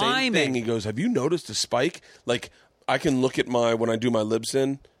said the same thing. He goes, have you noticed a spike? Like, I can look at when I do my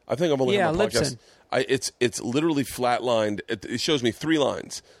Libsyn. I think I'm only on my podcast. It's literally flatlined. It shows me 3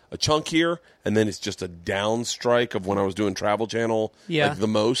 lines. A chunk here, and then it's just a down strike of when I was doing Travel Channel, like the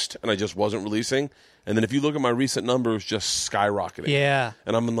most, and I just wasn't releasing. And then if you look at my recent numbers, just skyrocketing. Yeah.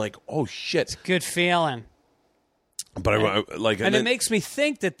 And I'm like, oh, shit. It's a good feeling. But and it makes me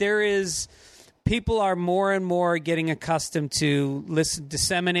think that people are more and more getting accustomed to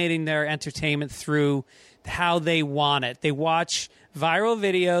disseminating their entertainment through how they want it. They watch viral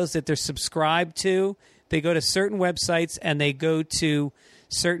videos that they're subscribed to. They go to certain websites and they go to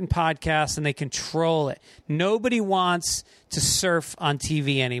certain podcasts and they control it. Nobody wants to surf on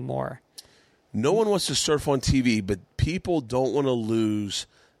TV anymore. No one wants to surf on TV, but people don't want to lose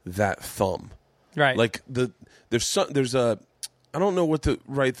that thumb. Right. Like there's a I don't know what the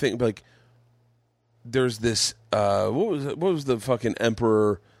right thing, but like there's this what was the fucking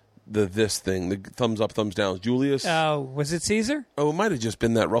emperor, the thumbs up, thumbs down, Julius? Oh, was it Caesar? Oh, it might have just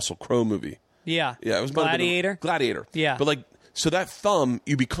been that Russell Crowe movie. Yeah. Yeah, it was Gladiator. Gladiator. Yeah. But like, so that thumb,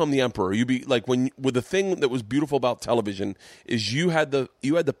 you become the emperor. You be like with the thing that was beautiful about television is you had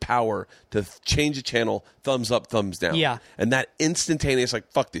the power to change a channel, thumbs up, thumbs down. Yeah. And that instantaneous, like,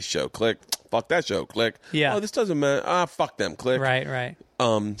 fuck this show, click, fuck that show, click. Yeah. Oh, this doesn't matter. Fuck them, click. Right.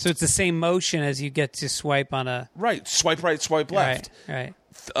 So it's the same motion as you get to swipe on a... Right, swipe right, swipe left. Right.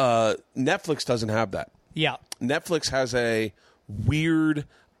 Netflix doesn't have that. Yeah. Netflix has a weird,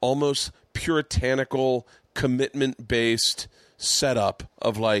 almost puritanical, commitment-based setup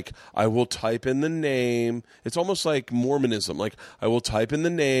of like, I will type in the name. It's almost like Mormonism. Like, I will type in the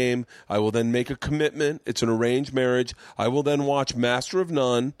name. I will then make a commitment. It's an arranged marriage. I will then watch Master of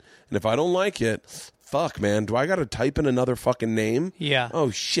None. And if I don't like it, fuck, man, do I got to type in another fucking name? Yeah.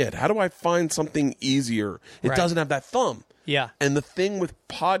 Oh, shit. How do I find something easier? It doesn't have that thumb. Yeah. And the thing with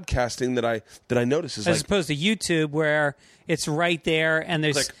podcasting that I notice is as opposed to YouTube where it's right there and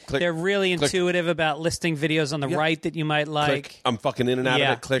there's they're really intuitive about listing videos on the right that you might like. Click. I'm fucking in and out of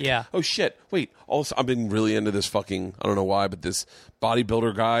it. Click. Yeah. Oh shit. Wait. Also, I've been really into this fucking, I don't know why, but this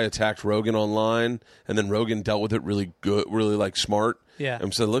bodybuilder guy attacked Rogan online and then Rogan dealt with it really good, really like smart. Yeah.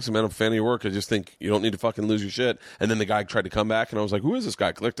 And said, listen, man, I'm a fan of your work. I just think you don't need to fucking lose your shit. And then the guy tried to come back and I was like, who is this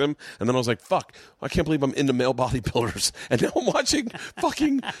guy? Clicked him. And then I was like, fuck, I can't believe I'm into male bodybuilders. And now I'm watching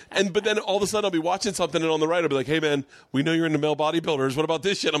fucking, but then all of a sudden I'll be watching something and on the right I'll be like, hey man, we know you're into male bodybuilders. What about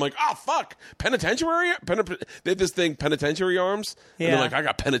this shit? I'm like, oh fuck, penitentiary? They have this thing, penitentiary arms. Yeah. And they're like, I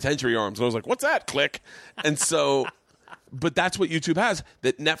got penitentiary arms. And I was like, what's that? Click. And so, but that's what YouTube has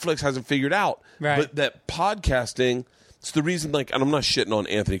that Netflix hasn't figured out. Right. But that podcasting, it's the reason, like, and I'm not shitting on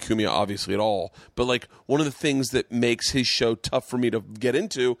Anthony Cumia, obviously, at all, but, like, one of the things that makes his show tough for me to get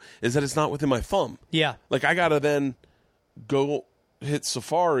into is that it's not within my thumb. Yeah. Like, I got to then go hit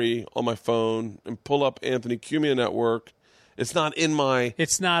Safari on my phone and pull up Anthony Cumia Network. It's not in my...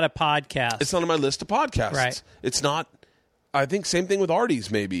 It's not a podcast. It's not on my list of podcasts. Right. It's not... I think same thing with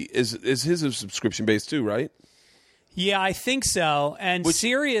Artie's, maybe. Is his a subscription-based, too, right? Yeah, I think so. And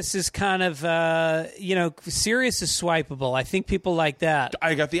Sirius is kind of, Sirius is swipeable. I think people like that.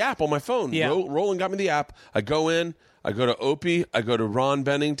 I got the app on my phone. Yeah. Roland got me the app. I go in. I go to Opie. I go to Ron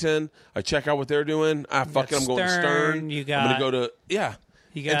Bennington. I check out what they're doing. I'm going to Stern. I'm going to go to, yeah.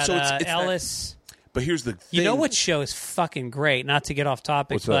 You got it's Ellis. But here's the thing. You know what show is fucking great? Not to get off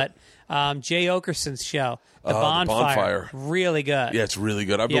topic, but Jay Okerson's show, The Bonfire. Really good. Yeah, it's really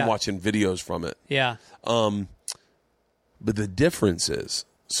good. I've been watching videos from it. Yeah. But the difference is,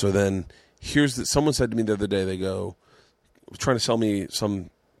 so then someone said to me the other day, they go, trying to sell me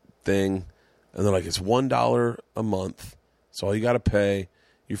some thing, and they're like, it's $1 a month. It's all you got to pay.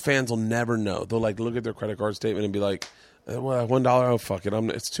 Your fans will never know. They'll like look at their credit card statement and be like, well, $1, oh, fuck it.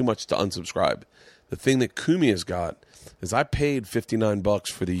 It's too much to unsubscribe. The thing that Kumia's got is I paid $59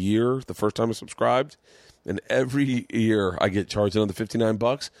 for the year the first time I subscribed, and every year I get charged another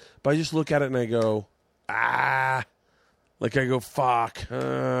 $59, but I just look at it and I go, like I go, fuck,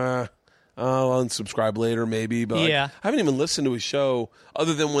 I'll unsubscribe later maybe. But like, I haven't even listened to his show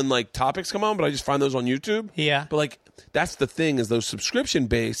other than when like topics come on, but I just find those on YouTube. Yeah. But like, that's the thing is those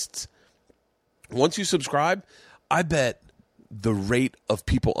subscription-based, once you subscribe, I bet the rate of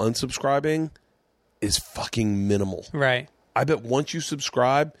people unsubscribing is fucking minimal. Right. I bet once you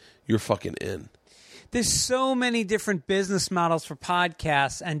subscribe, you're fucking in. There's so many different business models for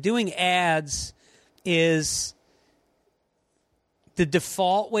podcasts, and doing ads is the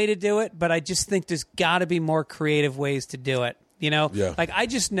default way to do it, but I just think there's got to be more creative ways to do it. You know? Yeah. Like, I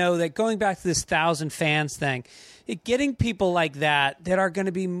just know that going back to this 1,000 fans thing, getting people like that are going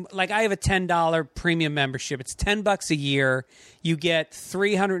to be, like, I have a $10 premium membership. It's $10 a year. You get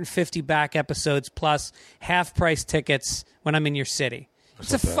 350 back episodes plus half-price tickets when I'm in your city.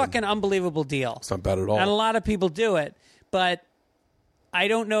 It's a fucking unbelievable deal. It's not bad at all. And a lot of people do it, but I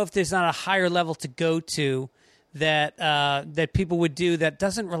don't know if there's not a higher level to go to that people would do that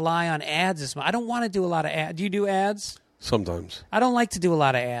doesn't rely on ads as much. I don't want to do a lot of ads. Do you do ads? Sometimes. I don't like to do a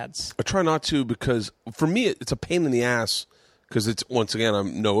lot of ads. I try not to because for me it's a pain in the ass because it's, once again,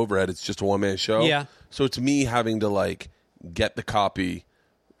 I'm no overhead. It's just a one-man show. Yeah. So it's me having to like get the copy,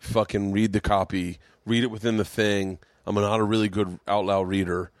 fucking read the copy, read it within the thing. I'm not a really good out loud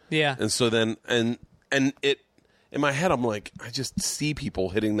reader. Yeah. And so then and it in my head I'm like I just see people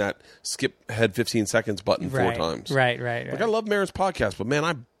hitting that skip ahead 15 seconds button 4 times. Right. Like I love Marin's podcast, but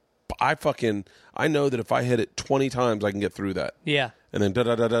man, I know that if I hit it 20 times I can get through that. Yeah. And then da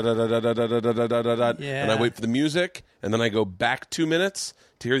da da da da da da da da da da da da, yeah. And I wait for the music, and then I go back 2 minutes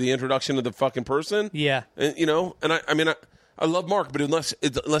to hear the introduction of the fucking person. Yeah. And you know, and I love Mark, but unless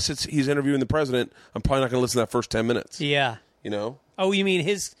he's interviewing the president, I'm probably not going to listen to that first 10 minutes. Yeah. You know? Oh, you mean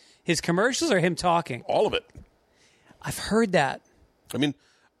his commercials or him talking? All of it. I've heard that. I mean,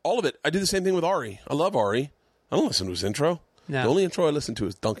 all of it. I do the same thing with Ari. I love Ari. I don't listen to his intro. No. The only intro I listen to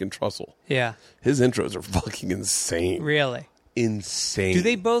is Duncan Trussell. Yeah. His intros are fucking insane. Really? insane. Do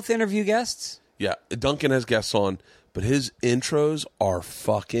they both interview guests? Yeah, Duncan has guests on, but his intros are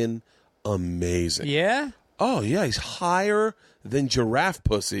fucking amazing. Yeah? Oh, yeah, he's higher than Giraffe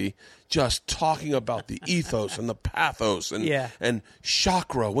Pussy, just talking about the ethos and the pathos and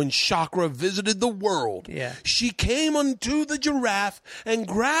Chakra. When Chakra visited the world, she came unto the giraffe and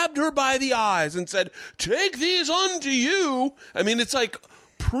grabbed her by the eyes and said, "Take these unto you." I mean, it's like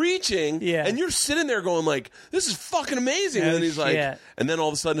preaching, and you're sitting there going like, this is fucking amazing. And then he's like, and then all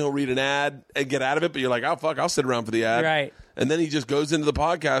of a sudden he'll read an ad and get out of it, but you're like, oh, fuck, I'll sit around for the ad. Right. And then he just goes into the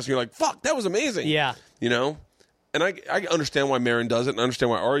podcast and you're like, fuck, that was amazing. Yeah. You know? And I understand why Maron does it and I understand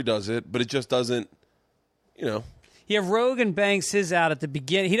why Ari does it, but it just doesn't, you know. Yeah, Rogan banks his out at the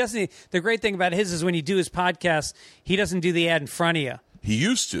beginning. He doesn't. The great thing about his is when you do his podcast, he doesn't do the ad in front of you. He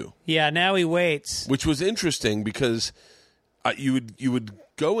used to. Yeah, now he waits. Which was interesting because you would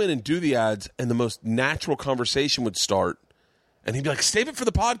go in and do the ads and the most natural conversation would start. And he'd be like, save it for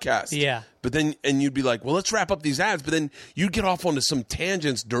the podcast. Yeah. But then, and you'd be like, well, let's wrap up these ads. But then you'd get off onto some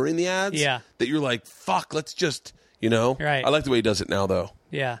tangents during the ads. Yeah. That you're like, fuck, let's just, you know. Right. I like the way he does it now, though.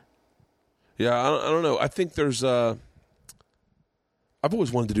 Yeah. Yeah, I don't know. I think there's, I've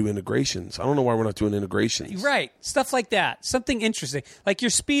always wanted to do integrations. I don't know why we're not doing integrations. Right. Stuff like that. Something interesting. Like your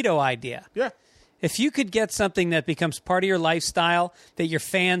Speedo idea. Yeah. If you could get something that becomes part of your lifestyle that your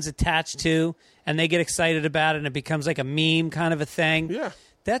fans attach to and they get excited about it and it becomes like a meme kind of a thing. Yeah.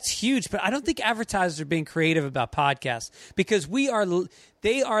 That's huge, but I don't think advertisers are being creative about podcasts because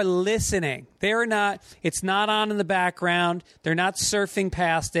they are listening. They're not, it's not on in the background. They're not surfing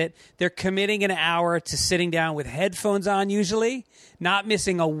past it. They're committing an hour to sitting down with headphones on usually, not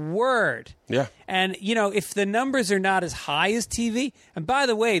missing a word. Yeah. And, you know, if the numbers are not as high as TV, and by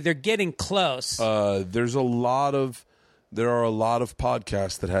the way, they're getting close. There are a lot of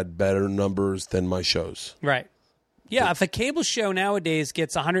podcasts that had better numbers than my shows. Right. Yeah, if a cable show nowadays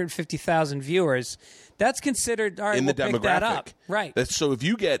gets 150,000 viewers, that's considered all right, in the we'll demographic. pick that up. Right. That's so if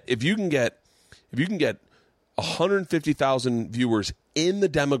you can get 150,000 viewers in the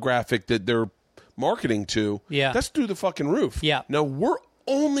demographic that they're marketing to, that's through the fucking roof. Yeah. Now we're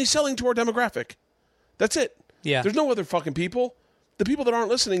only selling to our demographic. That's it. Yeah. There's no other fucking people. The people that aren't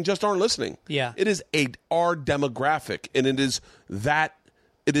listening just aren't listening. Yeah. It is our demographic, and it is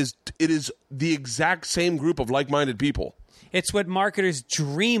the exact same group of like-minded people. It's what marketers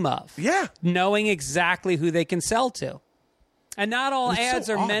dream of. Yeah. Knowing exactly who they can sell to. And not all ads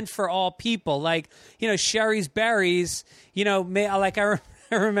are meant for all people. Like, you know, Sherry's Berries, you know, like I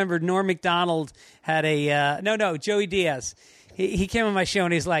remember Norm Macdonald had Joey Diaz. He came on my show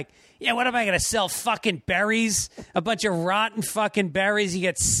and he's like, yeah, what am I going to sell? Fucking berries? A bunch of rotten fucking berries. You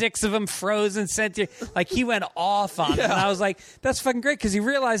get 6 of them frozen, sent to you. Like, he went off on it. And I was like, that's fucking great because he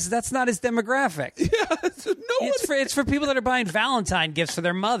realizes that's not his demographic. Yeah. It's for people that are buying Valentine gifts for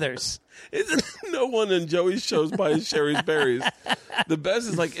their mothers. No one in Joey's shows buys Sherry's Berries. The best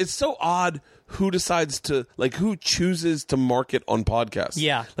is, like, it's so odd who decides to, like, who chooses to market on podcasts.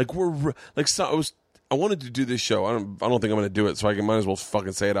 Yeah. Like, I wanted to do this show. I don't think I'm going to do it, so I might as well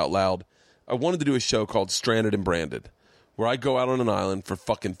fucking say it out loud. I wanted to do a show called Stranded and Branded, where I go out on an island for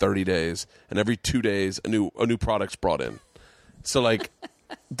fucking 30 days, and every 2 days a new product's brought in. So it's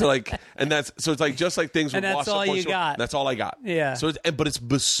like just like things. And that's all you got. That's all I got. Yeah. So it's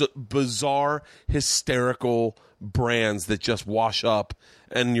bizarre, hysterical brands that just wash up,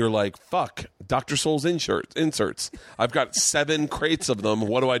 and you're like, fuck, Dr. Soul's inserts. I've got 7 crates of them.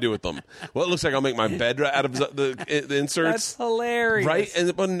 What do I do with them? Well, it looks like I'll make my bed out of the inserts. That's hilarious. Right?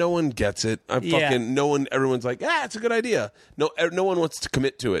 But no one gets it. Everyone's like, it's a good idea. No one wants to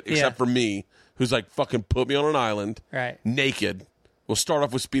commit to it except for me, who's like, fucking put me on an island. Right. Naked. We'll start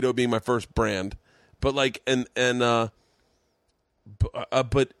off with Speedo being my first brand. But like, but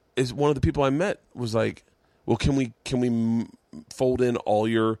is one of the people I met was like, well, can we fold in all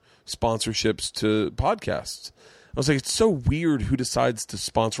your sponsorships to podcasts? I was like, it's so weird who decides to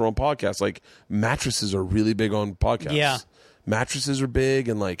sponsor on podcasts. Like, mattresses are really big on podcasts. Yeah. Mattresses are big,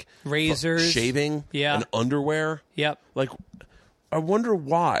 and like razors, shaving, and underwear. Yep. Like, I wonder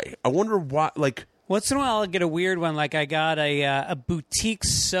why. Like, once in a while, I'll get a weird one. Like, I got a boutique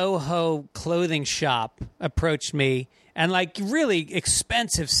Soho clothing shop approached me, and like really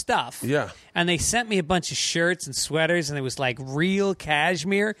expensive stuff. Yeah. And they sent me a bunch of shirts and sweaters, and it was like real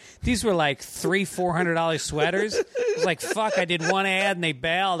cashmere. These were like $300-400 sweaters. I was like, fuck, I did one ad and they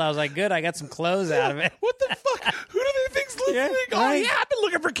bailed. I was like, good, I got some clothes out of it. What the fuck? Who do they think's listening? Right. I've been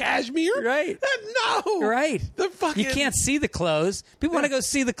looking for cashmere. Right. No. Right. The fucking... You can't see the clothes. People want to go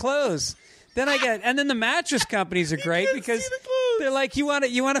see the clothes. Then the mattress companies are great because They're like, you want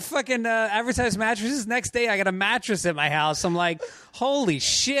to fucking advertise mattresses? Next day, I got a mattress at my house. I'm like, holy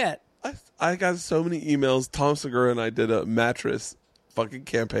shit. I got so many emails. Tom Segura and I did a mattress fucking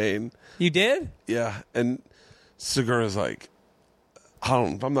campaign. You did? Yeah, and Segura's like,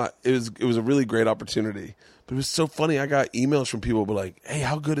 it was a really great opportunity. But it was so funny. I got emails from people who were like, hey,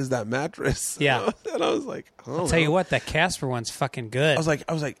 how good is that mattress? Yeah. And I was like, I'll tell you what, that Casper one's fucking good. I was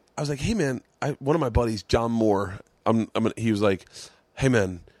like, hey man, one of my buddies, John Moore, he was like, hey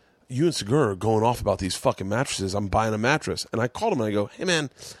man, you and Segura are going off about these fucking mattresses. I'm buying a mattress. And I called him and I go, hey man,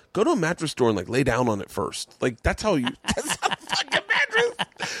 go to a mattress store and like lay down on it first. Like that's a fucking mattress.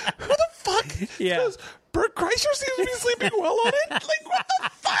 Who the fuck? Yeah. Goes, Bert Kreischer seems to be sleeping well on it. Like what the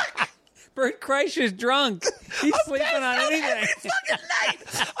fuck? Bert Kreischer's drunk. He's sleeping on anything. Every fucking night.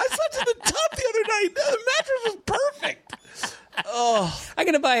 I slept in the tub the other night. The mattress was perfect. Oh, I'm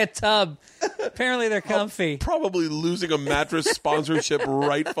gonna buy a tub. Apparently they're comfy. Probably losing a mattress sponsorship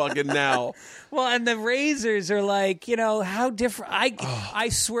right fucking now. Well, and the razors are like, how different. I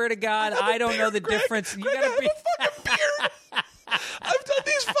swear to God, I don't know the difference. You gotta be a fucking beard. I've done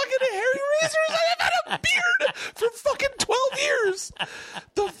these fucking hairy razors. I have had a beard for fucking 12 years.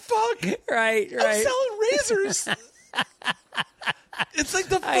 The fuck? Right. I'm selling razors. It's like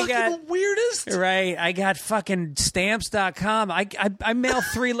the fucking weirdest. Right. I got fucking stamps.com. I mail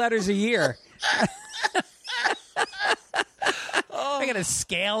 3 letters a year. I got a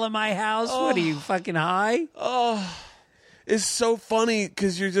scale in my house. What are you, fucking high? Oh, it's so funny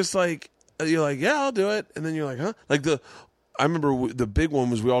because you're like, yeah, I'll do it. And then you're like, huh? Like I remember the big one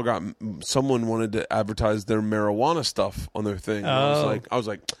was someone wanted to advertise their marijuana stuff on their thing. And I was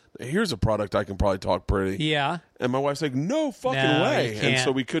like, here's a product I can probably talk pretty. Yeah. And my wife's like, no fucking way. And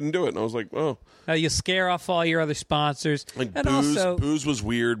so we couldn't do it. And I was like, oh. You scare off all your other sponsors. Like and booze was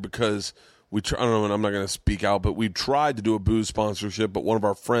weird because I don't know, and I'm not going to speak out, but we tried to do a booze sponsorship, but one of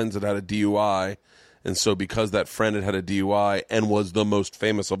our friends had a DUI. And so because that friend had a DUI and was the most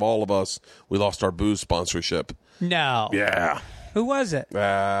famous of all of us, we lost our booze sponsorship. No. Yeah. Who was it?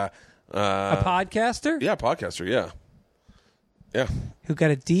 A podcaster? Yeah, podcaster, yeah. Yeah. Who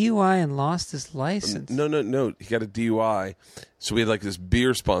got a DUI and lost his license? No. He got a DUI. So we had like this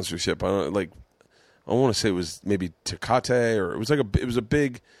beer sponsorship. I want to say it was maybe Tecate or it was a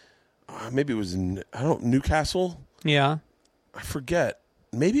big, maybe it was in, Newcastle. Yeah. I forget.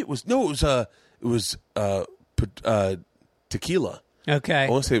 Maybe it was tequila. Okay. I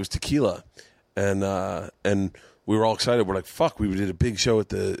want to say it was tequila. And we were all excited. We're like, fuck, we did a big show at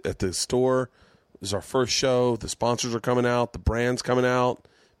the store. This is our first show. The sponsors are coming out. The brand's coming out.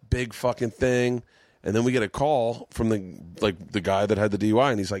 Big fucking thing. And then we get a call from the guy that had the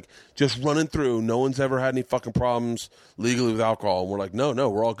DUI, and he's like, just running through. No one's ever had any fucking problems legally with alcohol. And we're like, no,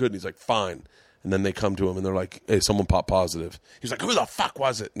 we're all good. And he's like, fine. And then they come to him, and they're like, hey, someone popped positive. He's like, who the fuck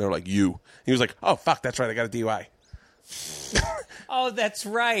was it? And they're like, you. He was like, oh, fuck, that's right. I got a DUI. Oh, that's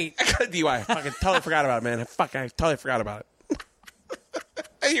right. I got a DUI. I fucking totally forgot about it, man. I totally forgot about it.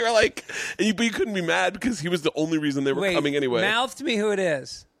 And you were like, but you couldn't be mad because he was the only reason they were coming anyway. Mouth to me who it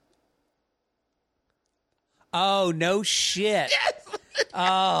is. Oh, no shit. Yes.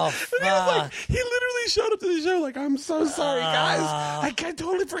 Oh, fuck. He literally showed up to the show like, I'm so sorry, guys. I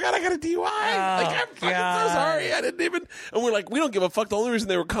totally forgot I got a DUI. I'm fucking so sorry. I didn't even. And we're like, we don't give a fuck. The only reason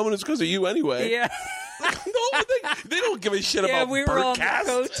they were coming is because of you anyway. Yeah. They don't give a shit about we were on the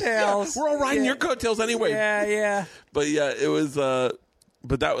coattails. Yeah, we're all riding your coattails anyway. Yeah. But yeah, it was.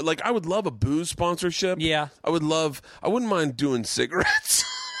 But that I would love a booze sponsorship. Yeah. I wouldn't mind doing cigarettes.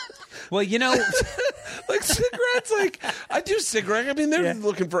 Well, like cigarettes, I do cigarettes. I mean, they're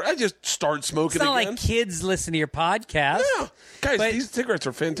looking for. I just start smoking. It's not again. like kids listen to your podcast. Yeah, guys, these cigarettes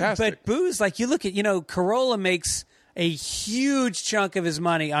are fantastic. But booze, you look at, Corolla makes a huge chunk of his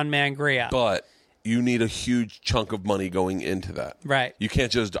money on Mangria. But you need a huge chunk of money going into that. Right. You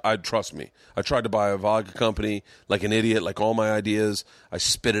can't just. Trust me. I tried to buy a vodka company like an idiot. Like all my ideas, I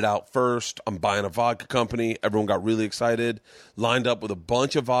spit it out first. I'm buying a vodka company. Everyone got really excited. Lined up with a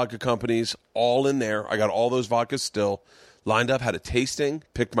bunch of vodka companies, all in there. I got all those vodkas still. Lined up, had a tasting.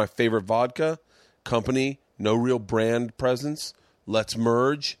 Picked my favorite vodka company. No real brand presence. Let's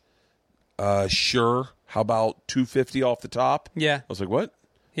merge. Sure. How about $250 off the top? Yeah. I was like, what?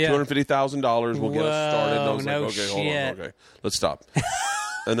 Yeah. $250,000 will get us started. And I was like, okay, hold on. Okay, let's stop.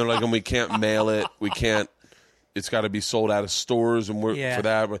 And they're like, and we can't mail it. We can't. It's got to be sold out of stores, and for that.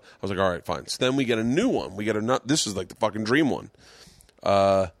 I was like, all right, fine. So then we get a new one. This is like the fucking dream one.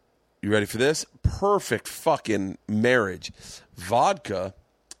 You ready for this? Perfect fucking marriage. Vodka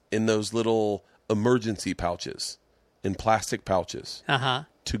in those little emergency pouches, in plastic pouches. Uh-huh.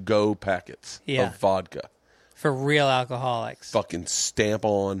 To-go packets of vodka. For real alcoholics. Fucking stamp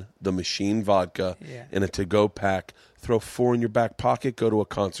on the machine vodka Yeah. in a to-go pack. Throw 4 in your back pocket, go to a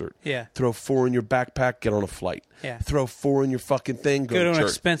concert. Yeah. Throw 4 in your backpack, get on a flight. Yeah. Throw 4 in your fucking thing, Go to an church.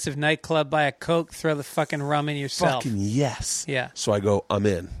 expensive nightclub, buy a Coke, throw the fucking rum in yourself. Fucking yes. Yeah. So I go, I'm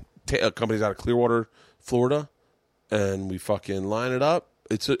in. A company's out of Clearwater, Florida, and we fucking line it up.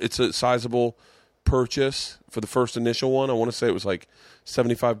 It's a sizable purchase for the first initial one. I want to say it was like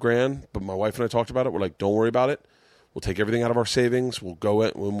 $75,000, but my wife and I talked about it. We're like, don't worry about it. We'll take everything out of our savings. We'll go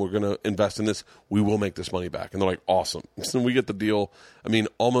it when we're going to invest in this. We will make this money back. And they're like, awesome. So we get the deal. I mean,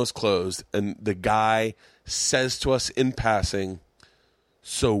 almost closed. And the guy says to us in passing,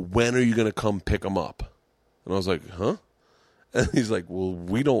 so when are you going to come pick them up? And I was like, huh? And he's like, well,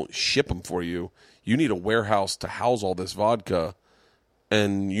 we don't ship them for you. You need a warehouse to house all this vodka.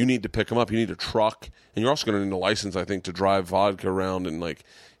 And you need to pick them up. You need a truck. And you're also going to need a license, I think, to drive vodka around. And like,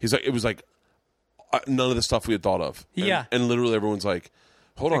 he's like, it was like, none of the stuff we had thought of. Yeah. And literally everyone's like,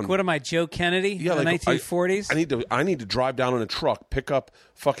 hold on. What am I, Joe Kennedy in the 1940s? I need to drive down in a truck, pick up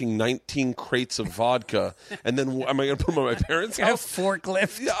fucking 19 crates of vodka, and then am I going to put them on my parents' A house?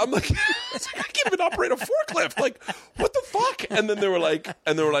 forklift. Yeah, I'm like, I can't even operate a forklift. Like, what the fuck? And then they're like,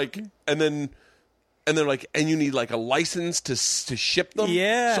 and you need like a license to ship them?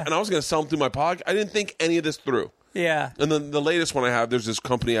 Yeah. And I was going to sell them through my podcast. I didn't think any of this through. Yeah. And then the latest one I have, there's this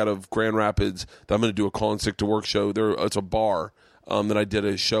company out of Grand Rapids that I'm going to do a Call in Sick to Work show. It's a bar that I did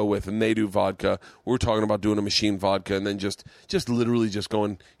a show with, and they do vodka. We were talking about doing a machine vodka, and then just literally just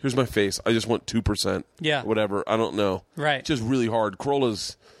going, here's my face. I just want 2%. Yeah. Whatever. I don't know. Right. Just really hard.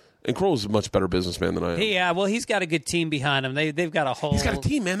 Corolla's a much better businessman than I am. Yeah, well, he's got a good team behind him. They've got a whole... He's got a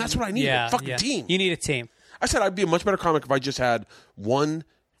team, man. That's what I need. Yeah, A fucking team. You need a team. I said I'd be a much better comic if I just had one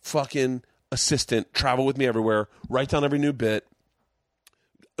fucking assistant travel with me everywhere, write down every new bit,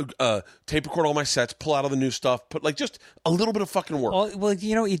 tape record all my sets, pull out all the new stuff, put like just a little bit of fucking work. Well,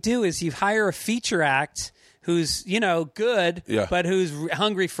 you know what you do is you hire a feature act who's, good, Yeah. but who's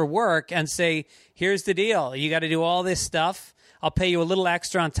hungry for work, and say, here's the deal. You got to do all this stuff. I'll pay you a little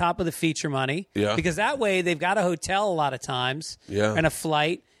extra on top of the feature money. Yeah. Because that way they've got a hotel a lot of times Yeah. and a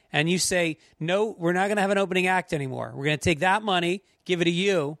flight. And you say, no, we're not going to have an opening act anymore. We're going to take that money, give it to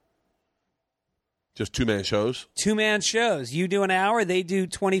you. Just 2-man shows. 2-man shows. You do an hour, they do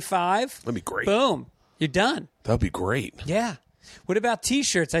 25. That'd be great. Boom. You're done. That'd be great. Yeah. What about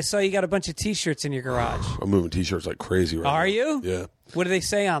T-shirts? I saw you got a bunch of T-shirts in your garage. I'm moving T-shirts like crazy right now. Are you? Yeah. What do they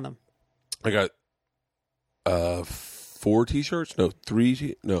say on them? I got 4 T-shirts. No,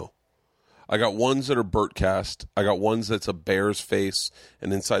 3. No. I got ones that are Burt cast. I got ones that's a bear's face,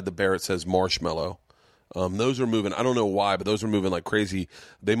 and inside the bear it says marshmallow. Those are moving. I don't know why, but those are moving like crazy.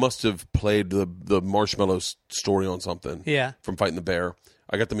 They must have played the marshmallow story on something. Yeah. From Fighting the Bear.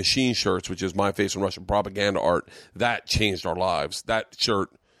 I got the machine shirts, which is my face on Russian propaganda art. That changed our lives. That shirt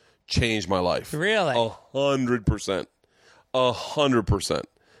changed my life. Really? 100%. 100%.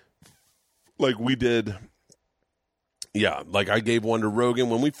 Like we did. Yeah, like I gave one to Rogan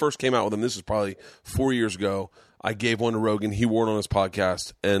when we first came out with him. This is probably 4 years ago. I gave one to Rogan. He wore it on his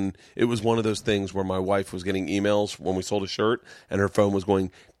podcast, and it was one of those things where my wife was getting emails when we sold a shirt, and her phone was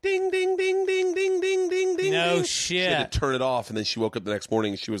going ding, ding, ding, ding, ding, ding, ding, ding. No ding. shit. She had to turn it off, and then she woke up the next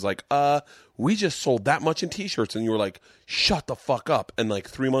morning, and she was like, we just sold that much in T-shirts. And you were like, shut the fuck up. And like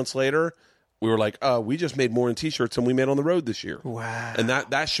 3 months later, we were like, we just made more in T-shirts than we made on the road this year. Wow. And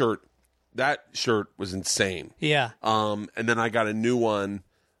that shirt was insane. Yeah. And then I got a new one.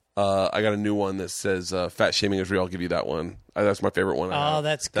 I got a new one that says "Fat shaming is real." I'll give you that one. That's my favorite one.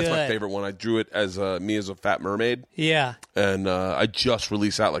 That's good. That's my favorite one. I drew it as me as a fat mermaid. Yeah. And I just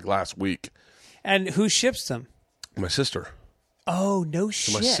released that like last week. And who ships them? My sister. Oh, no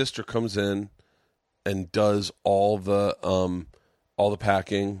shit. So my sister comes in and does all the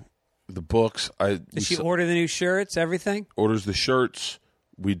packing, the books. Does she order the new shirts, everything? Orders the shirts.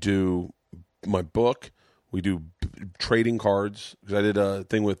 We do my book. We do trading cards, because I did a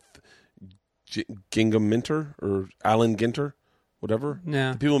thing with Gingham Minter or Alan Ginter, whatever.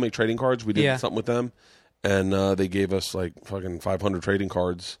 Yeah. The people who make trading cards, we did Yeah. something with them, and they gave us like fucking 500 trading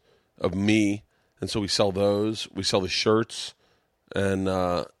cards of me, and so we sell those. We sell the shirts, and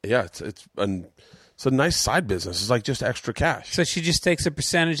it's a nice side business. It's like just extra cash. So she just takes a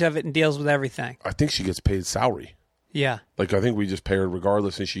percentage of it and deals with everything. I think she gets paid salary. Yeah. Like I think we just pay her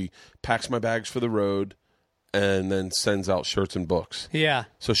regardless, and she packs my bags for the road, and then sends out shirts and books. Yeah.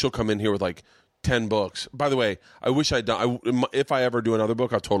 So she'll come in here with like 10 books. By the way, I wish I'd done. If I ever do another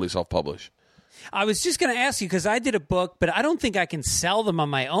book, I'll totally self-publish. I was just going to ask you, because I did a book, but I don't think I can sell them on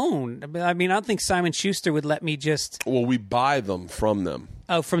my own. I mean, I don't think Simon Schuster would let me just... Well, we buy them from them.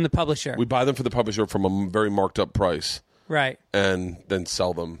 Oh, from the publisher. We buy them for the publisher from a very marked up price. Right. And then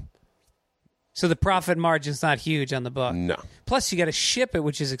sell them. So the profit margin's not huge on the book. No. Plus, you got to ship it,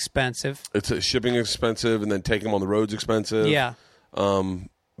 which is expensive. It's shipping expensive, and then taking them on the road's expensive. Yeah.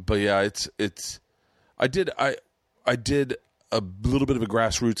 But yeah, it's. I did a little bit of a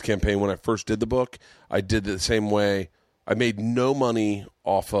grassroots campaign when I first did the book. I did it the same way. I made no money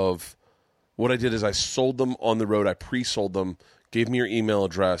off of. What I did is I sold them on the road. I pre-sold them. Gave me your email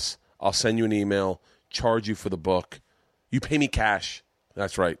address. I'll send you an email. Charge you for the book. You pay me cash.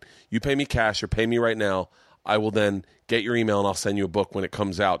 That's right. You pay me cash or pay me right now. I will then get your email and I'll send you a book when it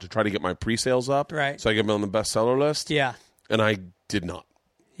comes out to try to get my pre-sales up. Right. So I get them on the bestseller list. Yeah. And I did not.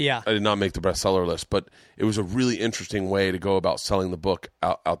 Yeah. I did not make the bestseller list, but it was a really interesting way to go about selling the book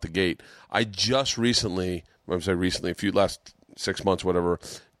out the gate. I just recently, last 6 months, whatever,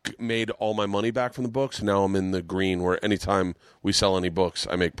 made all my money back from the books. So now I'm in the green where anytime we sell any books,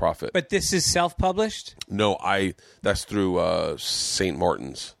 I make profit. But this is self-published? No, that's through St.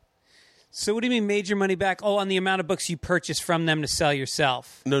 Martin's. So what do you mean made your money back? Oh, on the amount of books you purchase from them to sell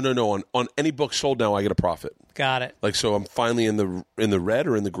yourself. No. On any book sold now, I get a profit. Got it. Like, so I'm finally in the red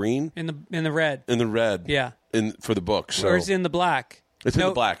or in the green? In the red. In the red. Yeah. For the book. So. Or is it in the black? It's in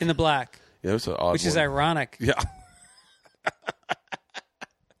the black. In the black. Yeah, it's an odd Which is one. ironic. Yeah.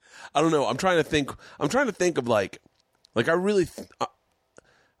 I don't know. I'm trying to think of like I really.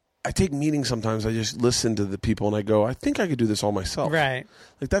 I take meetings sometimes. I just listen to the people and I go, I think I could do this all myself. Right.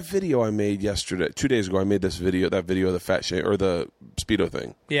 Like that video I made 2 days ago. I made that video of the fat shame or the Speedo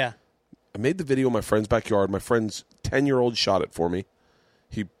thing. Yeah. I made the video in my friend's backyard. My friend's 10-year-old shot it for me.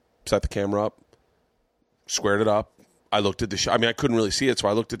 He set the camera up, squared it up. I looked at the shot. I mean, I couldn't really see it, so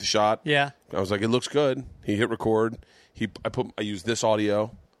I looked at the shot. Yeah. I was like, it looks good. He hit record. I used this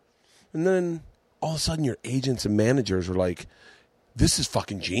audio. And then all of a sudden your agents and managers are like, this is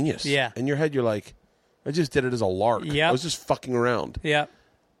fucking genius. Yeah. In your head, you're like, I just did it as a lark. Yep. I was just fucking around. Yeah.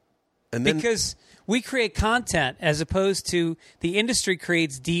 And then, because we create content as opposed to the industry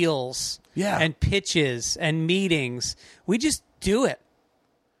creates deals and pitches and meetings. We just do it.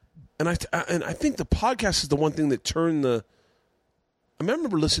 And I think the podcast is the one thing that turned the... I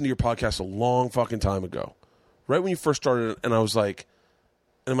remember listening to your podcast a long fucking time ago. Right when you first started, and I was like...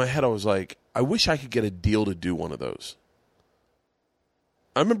 And in my head, I was like, I wish I could get a deal to do one of those.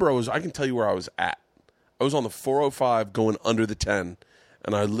 I remember I can tell you where I was at. I was on the 405 going under the 10,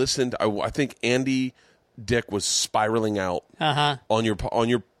 and I listened. I think Andy Dick was spiraling out on your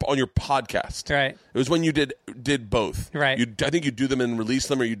podcast. Right. It was when you did both. Right. I think you do them and release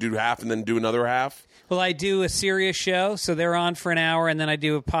them, or you do half and then do another half. Well, I do a serious show, so they're on for an hour, and then I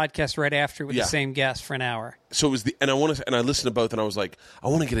do a podcast right after with the same guest for an hour. So it was and I listened to both, and I was like, I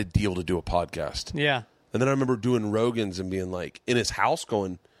want to get a deal to do a podcast. Yeah. And then I remember doing Rogan's and being like, in his house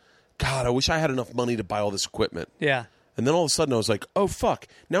going, God, I wish I had enough money to buy all this equipment. Yeah. And then all of a sudden I was like, oh, fuck.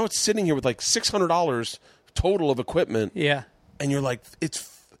 Now it's sitting here with like $600 total of equipment. Yeah. And you're like,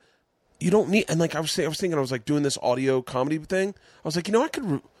 you don't need, and like I was thinking, I was like doing this audio comedy thing. I was like, I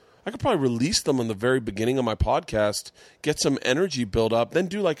could probably release them on the very beginning of my podcast, get some energy build up, then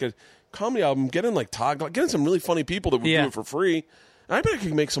do like a comedy album, get in like Todd, get in some really funny people that would do it for free. And I bet I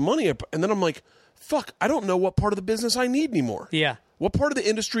could make some money. And then I'm like, fuck, I don't know what part of the business I need anymore. Yeah. What part of the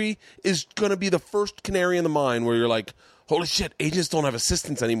industry is going to be the first canary in the mine where you're like, holy shit, agents don't have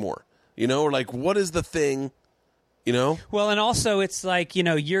assistants anymore? Or like, what is the thing, Well, and also it's like,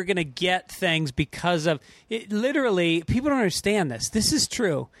 you're going to get things because of it. Literally, people don't understand this. This is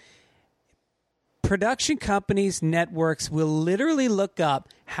true. Production companies, networks will literally look up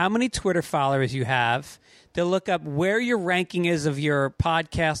how many Twitter followers you have. They'll look up where your ranking is of your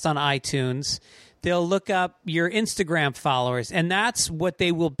podcast on iTunes. They'll look up your Instagram followers, and that's what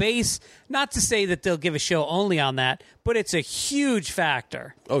they will base. Not to say that they'll give a show only on that, but it's a huge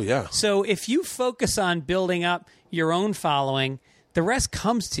factor. Oh, yeah. So if you focus on building up your own following, the rest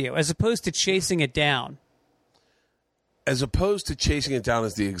comes to you, as opposed to chasing it down. As opposed to chasing it down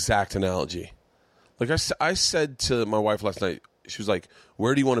is the exact analogy. Like I said to my wife last night, she was like,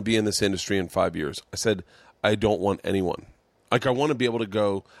 where do you want to be in this industry in 5 years? I said, I don't want anyone. Like, I want to be able to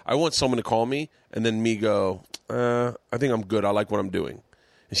go, I want someone to call me and then me go, I think I'm good. I like what I'm doing.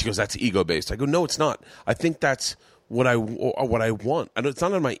 And she goes, that's ego-based. I go, no, it's not. I think that's what I want. It's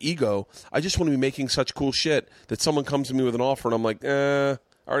not on my ego. I just want to be making such cool shit that someone comes to me with an offer and I'm like, I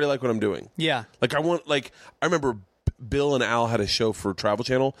already like what I'm doing. Yeah. Like, I remember Bill and Al had a show for Travel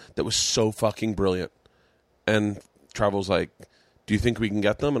Channel that was so fucking brilliant. And Travel's like, do you think we can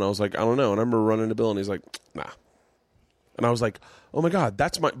get them? And I was like, I don't know. And I remember running to Bill and he's like, nah. And I was like, oh my God,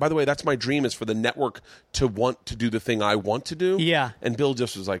 by the way, that's my dream, is for the network to want to do the thing I want to do. Yeah. And Bill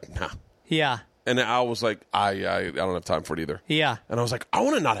just was like, nah. Yeah. And I was like, I don't have time for it either. Yeah. And I was like, I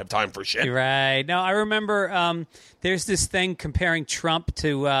want to not have time for shit. Right. No, I remember there's this thing comparing Trump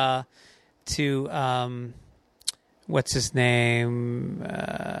to what's his name?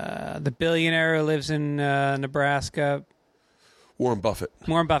 The billionaire who lives in Nebraska. Warren Buffett.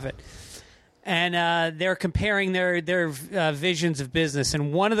 And they're comparing their visions of business.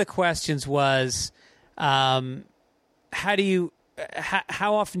 And one of the questions was, how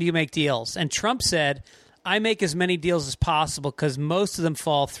often do you make deals? And Trump said, I make as many deals as possible because most of them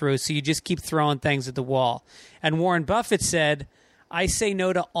fall through, so you just keep throwing things at the wall. And Warren Buffett said, I say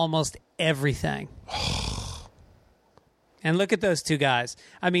no to almost everything. And look at those two guys.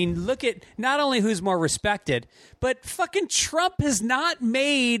 I mean, look at not only who's more respected, but fucking Trump has not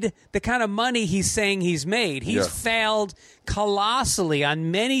made the kind of money he's saying he's made. He's failed colossally on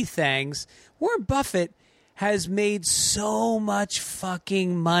many things. Warren Buffett has made so much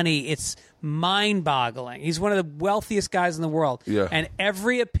fucking money. It's mind-boggling. He's one of the wealthiest guys in the world. Yeah. And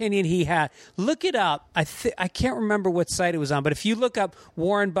every opinion he had, look it up. I can't remember what site it was on, but if you look up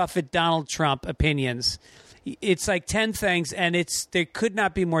Warren Buffett, Donald Trump opinions, it's like 10 things, and they could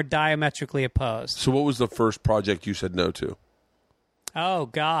not be more diametrically opposed. So what was the first project you said no to? Oh,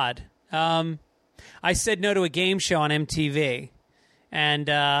 God. I said no to a game show on MTV, and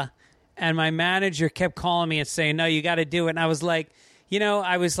my manager kept calling me and saying, no, you got to do it. And I was like,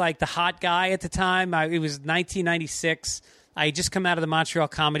 I was like the hot guy at the time. It was 1996. I had just come out of the Montreal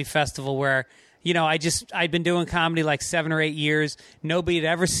Comedy Festival where, I'd been doing comedy like 7 or 8 years. Nobody had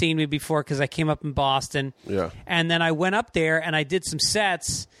ever seen me before because I came up in Boston. Yeah. And then I went up there and I did some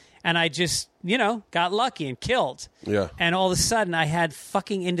sets and I just, got lucky and killed. Yeah. And all of a sudden I had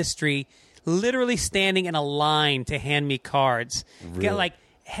fucking industry literally standing in a line to hand me cards. Really? Get like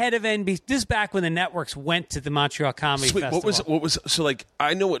head of NBC. This is back when the networks went to the Montreal Comedy Festival. What was so like?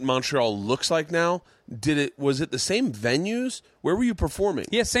 I know what Montreal looks like now. Was it the same venues? Where were you performing?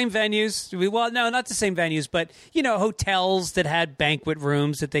 Yeah, same venues. Well, no, not the same venues, but hotels that had banquet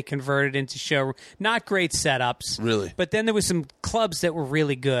rooms that they converted into show. Not great setups, really. But then there was some clubs that were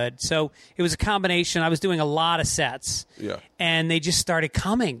really good. So it was a combination. I was doing a lot of sets, and they just started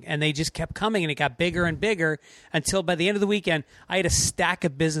coming, and they just kept coming, and it got bigger and bigger until by the end of the weekend, I had a stack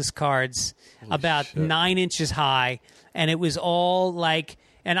of business cards about 9 inches high, and it was all like.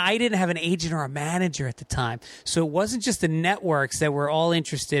 And I didn't have an agent or a manager at the time. So it wasn't just the networks that were all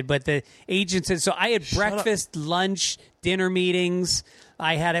interested, but the agents. So I had breakfast, lunch, dinner meetings.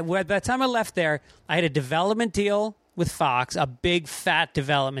 I had by the time I left there, I had a development deal with Fox, a big, fat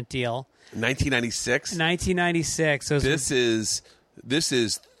development deal. 1996? 1996. So this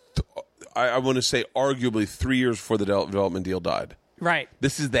is I want to say arguably 3 years before the development deal died. Right.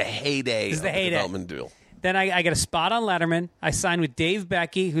 This is the heyday of the development deal. Then I got a spot on Letterman. I signed with Dave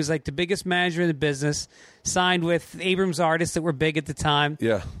Becky, who's like the biggest manager in the business. Signed with Abrams Artists that were big at the time.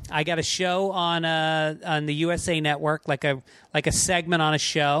 Yeah. I got a show on the USA Network, like a segment on a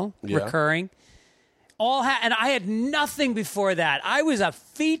show, recurring. And I had nothing before that. I was a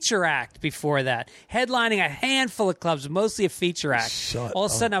feature act before that, headlining a handful of clubs, mostly a feature act. All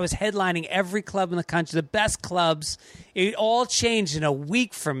of a sudden, I was headlining every club in the country, the best clubs. It all changed in a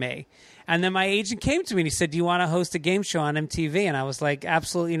week for me. And then my agent came to me and he said, do you want to host a game show on MTV? And I was like,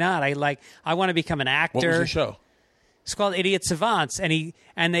 absolutely not. I want to become an actor. What was the show? It's called Idiot Savants.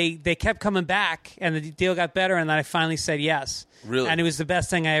 And they kept coming back and the deal got better. And then I finally said yes. Really? And it was the best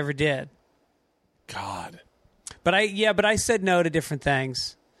thing I ever did. God. But I said no to different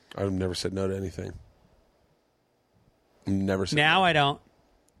things. I've never said no to anything. Never said now no. I don't.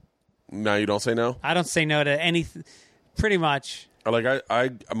 Now you don't say no? I don't say no to anything. Pretty much. Like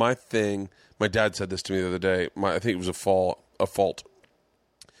my thing. My dad said this to me the other day. I think it was a fault.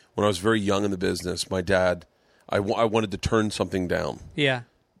 When I was very young in the business, my dad, I wanted to turn something down. Yeah.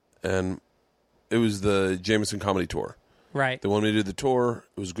 And it was the Jameson Comedy Tour. Right. They wanted me to do the tour.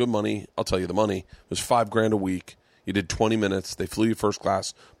 It was good money. I'll tell you the money. It was $5,000 a week. You did 20 minutes. They flew you first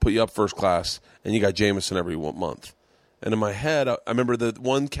class, put you up first class, and you got Jameson every month. And in my head, I remember the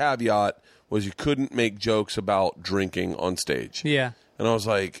one caveat was you couldn't make jokes about drinking on stage. Yeah. And I was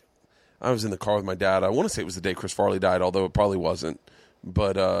like, I was in the car with my dad. I want to say it was the day Chris Farley died, although it probably wasn't.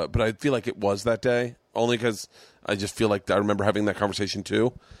 But I feel like it was that day, only because I just feel like I remember having that conversation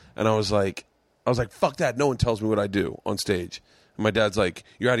too. And I was like, fuck that. No one tells me what I do on stage. And my dad's like,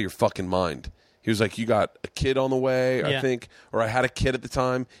 you're out of your fucking mind. He was like, you got a kid on the way, I think, or I had a kid at the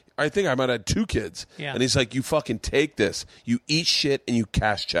time. I think I might have had 2 kids. Yeah. And he's like, you fucking take this. You eat shit and you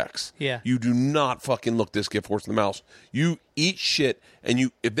cash checks. Yeah. You do not fucking look this gift horse in the mouth. You eat shit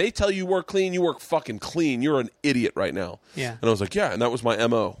and if they tell you work clean, you work fucking clean. You're an idiot right now. Yeah. And I was like, yeah. And that was my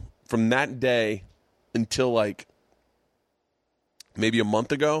MO from that day until like maybe a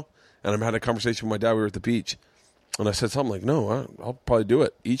month ago. And I had a conversation with my dad. We were at the beach. And I said something like, no, I'll probably do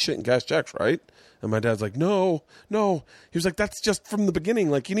it. Eat shit and cash checks, right? And my dad's like, no. He was like, that's just from the beginning.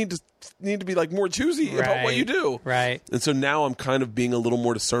 Like, you need to be like more choosy about what you do. Right. And so now I'm kind of being a little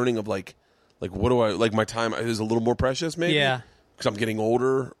more discerning of like what do I, like my time is a little more precious maybe. Yeah. Because I'm getting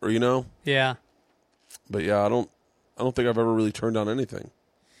older or, Yeah. But yeah, I don't think I've ever really turned down anything.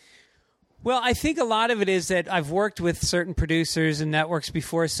 Well, I think a lot of it is that I've worked with certain producers and networks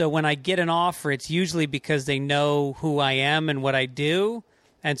before, so when I get an offer, it's usually because they know who I am and what I do,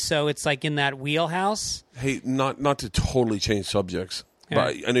 and so it's like in that wheelhouse. Hey, not to totally change subjects,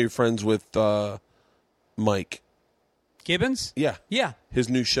 but I know you're friends with Mike Gibbons? Yeah. Yeah. His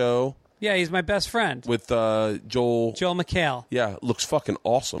new show. Yeah, he's my best friend. With Joel McHale. Yeah, looks fucking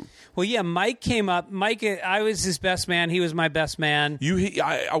awesome. Well, yeah, Mike came up. Mike, I was his best man. He was my best man.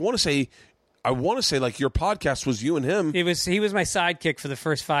 I want to say like your podcast was you and him. He was my sidekick for the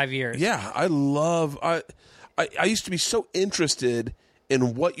first 5 years. Yeah, I used to be so interested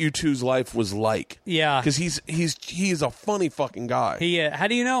in what you two's life was like. Yeah, because he's a funny fucking guy. How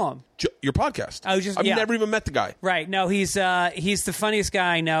do you know him? Your podcast. I've never even met the guy. Right? No, he's the funniest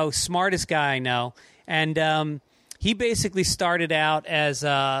guy I know, smartest guy I know, and he basically started out as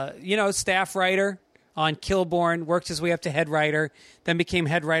staff writer on Kilborn, worked his way up to head writer, then became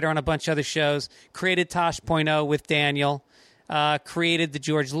head writer on a bunch of other shows, created Tosh.0 with Daniel, created the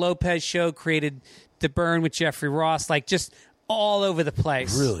George Lopez show, created The Burn with Jeffrey Ross, like just all over the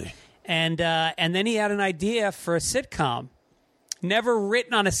place. Really? And then he had an idea for a sitcom. Never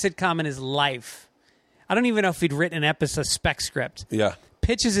written on a sitcom in his life. I don't even know if he'd written a spec script. Yeah.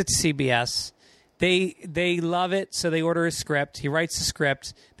 Pitches it to CBS. They love it, so they order a script. He writes the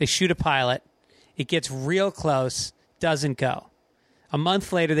script. They shoot a pilot. It gets real close, doesn't go. A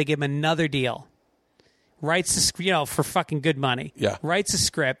month later, they give him another deal. Writes the script, for fucking good money. Yeah. Writes a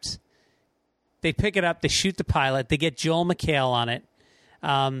script. They pick it up. They shoot the pilot. They get Joel McHale on it.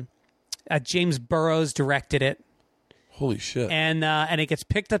 James Burrows directed it. Holy shit. And it gets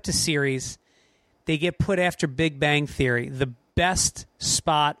picked up to series. They get put after Big Bang Theory, the best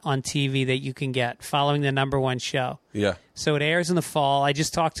spot on TV that you can get, following the #1 show. Yeah. So it airs in the fall. I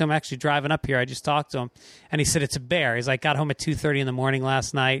just talked to him, actually driving up here. I just talked to him, and he said it's a bear. He's like, got home at 2:30 in the morning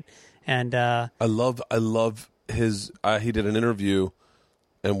last night, and I love his. He did an interview,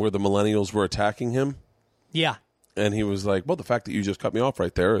 and where the millennials were attacking him. Yeah. And he was like, "Well, the fact that you just cut me off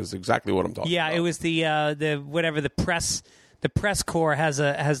right there is exactly what I'm talking about." Yeah, it was the press corps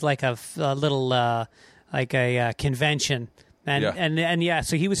has like a little convention. And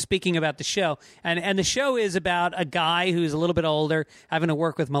so he was speaking about the show, and the show is about a guy who's a little bit older having to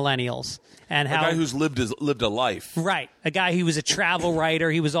work with millennials, and a guy who's lived a life, right? A guy who was a travel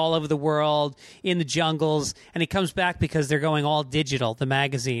writer. He was all over the world in the jungles, and he comes back because they're going all digital, the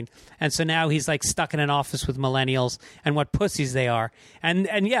magazine, and so now he's like stuck in an office with millennials and what pussies they are, and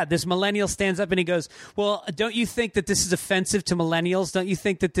this millennial stands up and he goes, "Well, don't you think that this is offensive to millennials? Don't you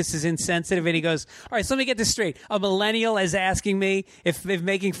think that this is insensitive?" And he goes, "All right, so let me get this straight: a millennial is asking me if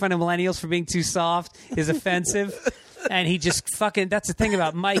making fun of millennials for being too soft is offensive." And he just that's the thing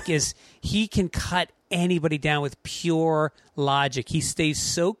about Mike is he can cut anybody down with pure logic. He stays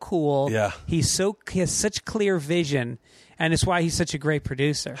so cool. Yeah. He has such clear vision, and it's why he's such a great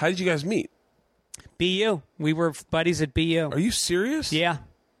producer. How did you guys meet? BU. We were buddies at BU. Are you serious? Yeah.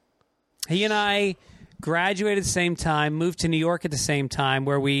 He and I graduated at the same time, moved to New York at the same time,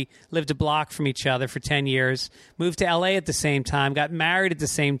 where we lived a block from each other for 10 years, moved to LA at the same time, got married at the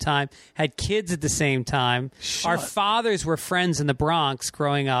same time, had kids at the same time. Our fathers were friends in the Bronx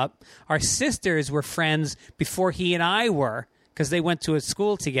growing up. Our sisters were friends before he and I were, because they went to a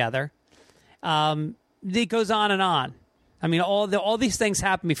school together. It goes on and on. I mean, all these things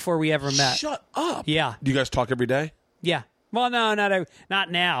happened before we ever met. Shut up. Yeah. Do you guys talk every day? Yeah. Well, no,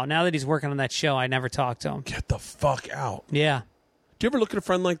 not now. Now that he's working on that show, I never talk to him. Get the fuck out. Yeah. Do you ever look at a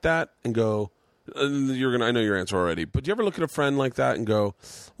friend like that and go, I know your answer already, but do you ever look at a friend like that and go,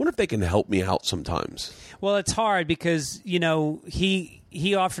 I wonder if they can help me out sometimes? Well, it's hard because,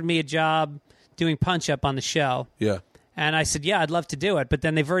 he offered me a job doing Punch Up on the show. Yeah. And I said, yeah, I'd love to do it. But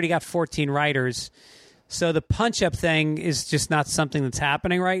then they've already got 14 writers. So the Punch Up thing is just not something that's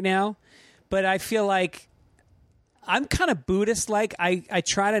happening right now. But I feel like I'm kind of Buddhist-like. I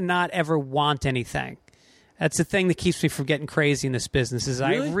try to not ever want anything. That's the thing that keeps me from getting crazy in this business. Is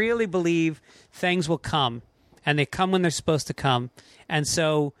Really? I really believe things will come, and they come when they're supposed to come. And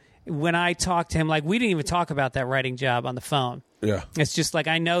so when I talk to him, like we didn't even talk about that writing job on the phone. Yeah. It's just like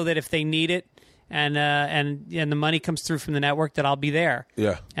I know that if they need it, and the money comes through from the network, that I'll be there.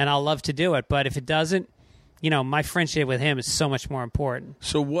 Yeah. And I'll love to do it. But if it doesn't, my friendship with him is so much more important.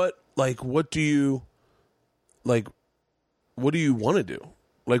 So what do you want to do?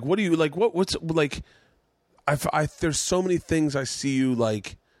 Like, what do you like? What's like? There's so many things I see you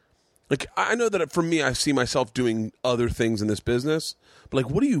like. I know that for me, I see myself doing other things in this business. But like,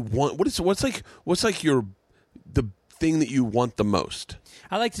 what do you want? What's the thing that you want the most?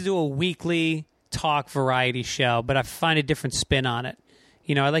 I like to do a weekly talk variety show, but I find a different spin on it.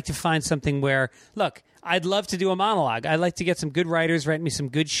 I like to find something where, look, I'd love to do a monologue. I'd like to get some good writers write me some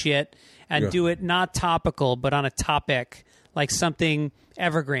good shit and do it not topical, but on a topic, like something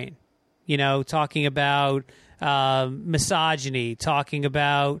evergreen. Talking about misogyny, talking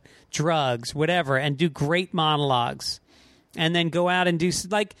about drugs, whatever, and do great monologues. And then go out and do,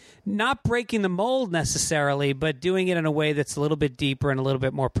 like, not breaking the mold necessarily, but doing it in a way that's a little bit deeper and a little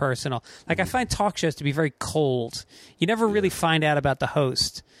bit more personal. Like, I find talk shows to be very cold. You never really find out about the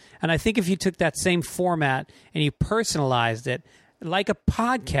host. And I think if you took that same format and you personalized it, like a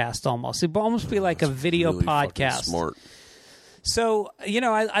podcast almost, it'd almost be like a video really podcast. Smart. So,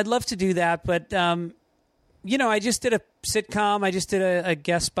 I'd love to do that, but, I just did a sitcom. I just did a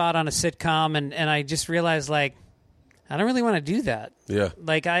guest spot on a sitcom, and I just realized, like, I don't really want to do that. Yeah.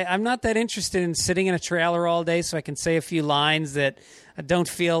 Like, I'm not that interested in sitting in a trailer all day so I can say a few lines that I don't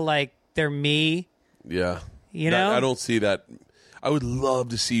feel like they're me. Yeah. I don't see that. I would love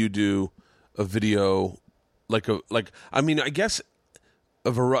to see you do a video, I guess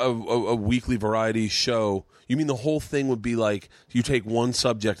a weekly variety show. You mean the whole thing would be like you take one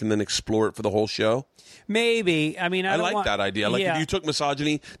subject and then explore it for the whole show? Maybe. I mean, I like that idea. Like if you took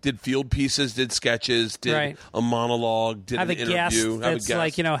misogyny, did field pieces, did sketches, did a monologue, did have an a interview. Guest that's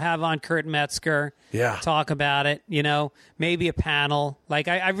like, have on Kurt Metzger. Yeah. Talk about it, maybe a panel. Like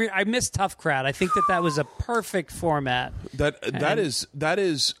I miss Tough Crowd. I think that was a perfect format. That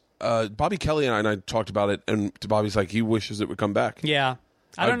is Bobby Kelly and I talked about it, and Bobby's like, he wishes it would come back. Yeah.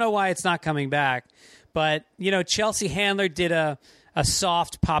 I don't know why it's not coming back. But, Chelsea Handler did a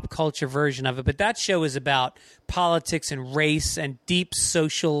soft pop culture version of it. But that show is about politics and race and deep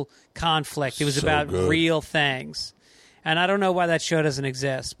social conflict. It was about real things. And I don't know why that show doesn't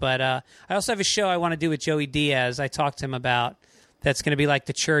exist. But I also have a show I want to do with Joey Diaz. I talked to him about that's going to be like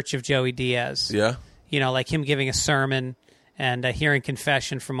the Church of Joey Diaz. Yeah. Like him giving a sermon and hearing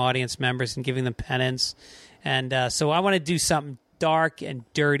confession from audience members and giving them penance. And so I want to do something dark and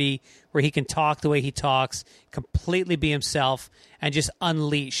dirty where he can talk the way he talks, completely be himself, and just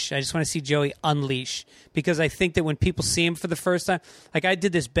unleash. I just want to see Joey unleash, because I think that when people see him for the first time, like I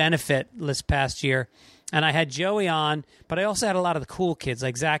did this benefit this past year, and I had Joey on, but I also had a lot of the cool kids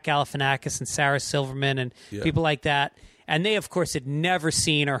like Zach Galifianakis and Sarah Silverman and people like that. And they, of course, had never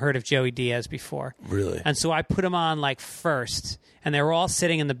seen or heard of Joey Diaz before. Really? And so I put him on like first, and they were all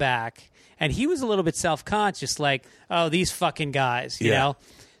sitting in the back. And he was a little bit self-conscious, like, oh, these fucking guys, you know?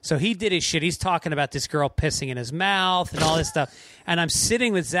 So he did his shit. He's talking about this girl pissing in his mouth and all this stuff. And I'm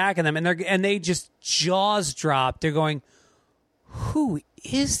sitting with Zach and them, and they just jaws drop. They're going, who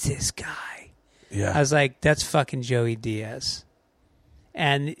is this guy? Yeah. I was like, that's fucking Joey Diaz.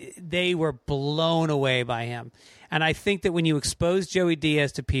 And they were blown away by him. And I think that when you expose Joey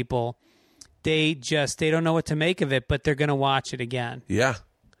Diaz to people, they don't know what to make of it, but they're going to watch it again. Yeah.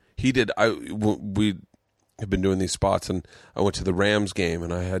 He did. We have been doing these spots, and I went to the Rams game,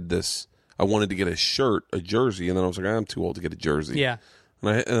 and I had this. I wanted to get a jersey, and then I was like, I'm too old to get a jersey. Yeah.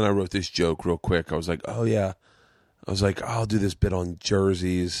 And then I wrote this joke real quick. I was like, oh yeah. I was like, I'll do this bit on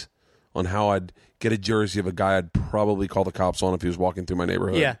jerseys, on how I'd get a jersey of a guy I'd probably call the cops on if he was walking through my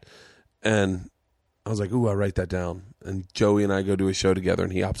neighborhood. Yeah. And I was like, ooh, I'll write that down. And Joey and I go do a show together,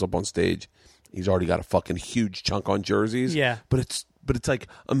 and he hops up on stage. He's already got a fucking huge chunk on jerseys. Yeah. But it's like,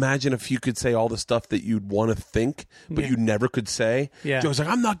 imagine if you could say all the stuff that you'd want to think, but you never could say. Yeah. Joe's like,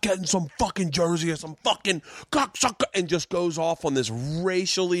 I'm not getting some fucking jersey or some fucking cocksucker, and just goes off on this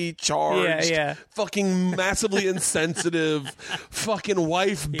raciully charged, fucking massively insensitive, fucking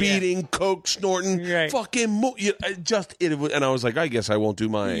wife-beating, coke snorting, fucking... and I was like, I guess I won't do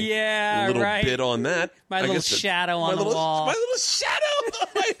my little bit on that. My little shadow on the wall. My little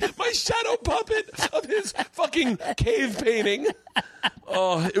shadow, my shadow puppet of his fucking cave painting.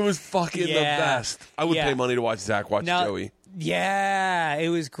 Oh, it was fucking the best. I would pay money to watch Zach watch Joey. Yeah, it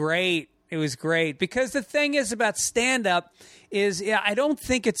was great. It was great. Because the thing is about stand-up is I don't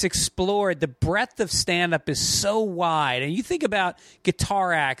think it's explored. The breadth of stand-up is so wide. And you think about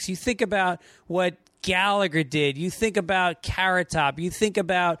guitar acts. You think about what Gallagher did. You think about Carrot Top. You think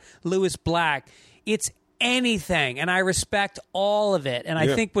about Lewis Black. It's anything, and I respect all of it. And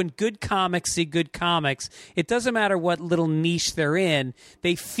I think when good comics see good comics, it doesn't matter what little niche they're in,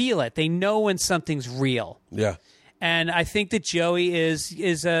 they feel it. They know when something's real. Yeah. And I think that Joey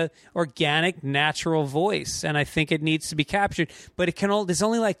is a organic, natural voice, and I think it needs to be captured. But there's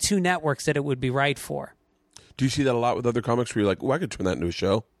only like 2 networks that it would be right for. Do you see that a lot with other comics where you're like, oh, I could turn that into a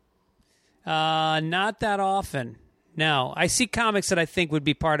show? Not that often. No. I see comics that I think would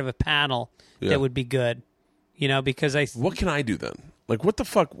be part of a panel that would be good. You know, because What can I do then? Like, what the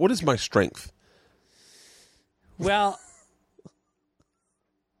fuck? What is my strength? Well,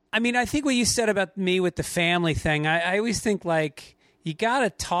 I mean, I think what you said about me with the family thing, I always think, like, you got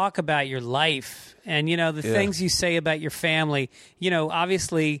to talk about your life and, you know, the things you say about your family. You know,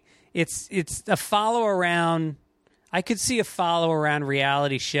 obviously, it's a follow-around. I could see a follow-around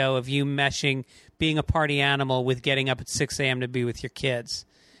reality show of you meshing being a party animal with getting up at 6 a.m. to be with your kids.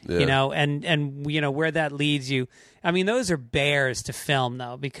 Yeah. You know, and you know where that leads you. I mean, those are bears to film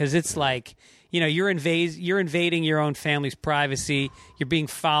though, because it's like, you know, you're invading your own family's privacy. You're being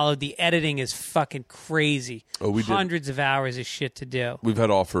followed. The editing is fucking crazy. Oh, hundreds of hours of shit to do. We've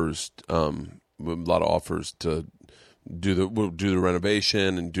had offers, a lot of offers to do the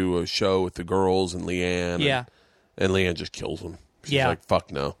renovation and do a show with the girls and Leanne. Yeah, and Leanne just kills them. She's like,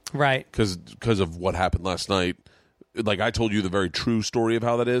 fuck no, right? Because of what happened last night. Like I told you the very true story of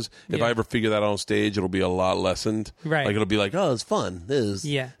how that is. If I ever figure that out on stage, it'll be a lot lessened. Right. Like it'll be like, oh, it's fun. This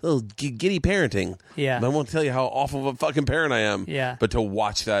is little giddy parenting. Yeah. And I won't tell you how awful of a fucking parent I am. Yeah. But to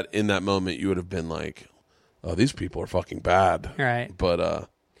watch that in that moment, you would have been like, oh, these people are fucking bad. Right. But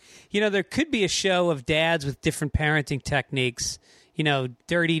you know, there could be a show of dads with different parenting techniques. You know,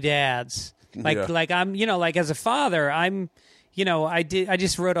 dirty dads. Like I'm, you know, like as a father, I'm. You know, I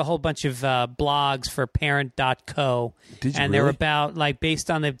just wrote a whole bunch of blogs for parent.co. Did you and they're about, like,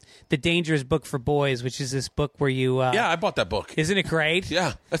 based on the Dangerous Book for Boys, which is this book where you... yeah, I bought that book. Isn't it great?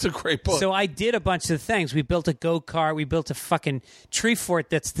 Yeah, that's a great book. So I did a bunch of things. We built a go-kart. We built a fucking tree fort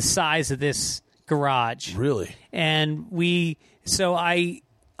that's the size of this garage. Really? And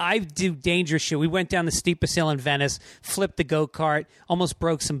I do dangerous shit. We went down the steepest hill in Venice, flipped the go-kart, almost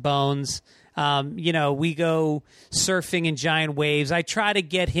broke some bones. You know, we go surfing in giant waves. I try to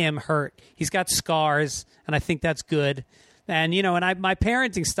get him hurt. He's got scars, and I think that's good. And, you know, and my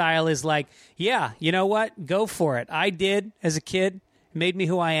parenting style is like, yeah, you know what? Go for it. I did as a kid. It made me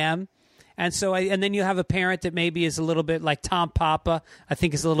who I am. And so and then you have a parent that maybe is a little bit like Tom Papa. I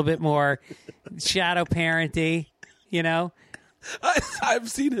think is a little bit more shadow parenty, you know? I've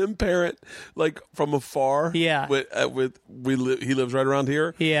seen him parent like from afar. Yeah. He lives right around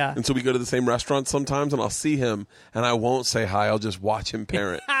here. Yeah. And so we go to the same restaurant sometimes, and I'll see him, and I won't say hi. I'll just watch him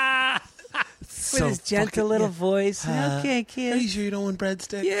parent. With his gentle little voice. Okay, kid. Are you sure you don't want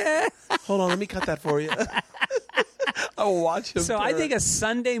breadsticks? Yeah. Hold on, let me cut that for you. I'll watch him. So parent. I think a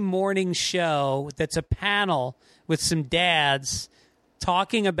Sunday morning show that's a panel with some dads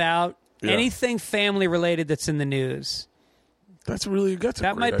talking about anything family related that's in the news.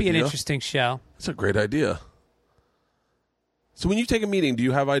 That might be idea. an interesting show. That's a great idea. So when you take a meeting, do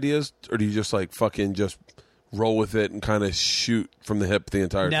you have ideas, or do you just like fucking just roll with it and kind of shoot from the hip the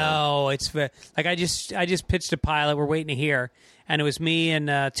entire time? No, it's like I just pitched a pilot. We're waiting to hear, and it was me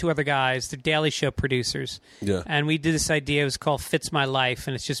and 2 other guys, the Daily Show producers. Yeah, and we did this idea. It was called "Fits My Life,"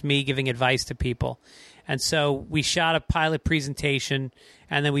 and it's just me giving advice to people. And so we shot a pilot presentation,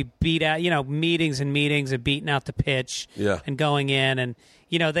 and then we beat out, you know, meetings and beating out the pitch and going in. And,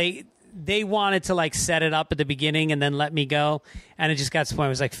 you know, they wanted to, like, set it up at the beginning and then let me go. And it just got to the point where it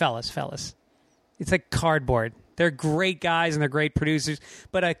was like, fellas. It's like cardboard. They're great guys and they're great producers,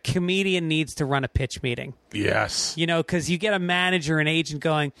 but a comedian needs to run a pitch meeting. Yes. You know, because you get a manager, an agent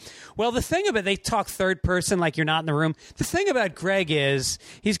going, well, the thing about, they talk third person like you're not in the room. The thing about Greg is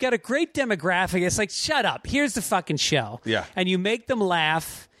he's got a great demographic. It's like, shut up. Here's the fucking show. Yeah. And you make them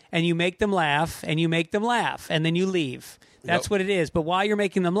laugh, and you make them laugh, and you make them laugh, and then you leave. That's what it is. But while you're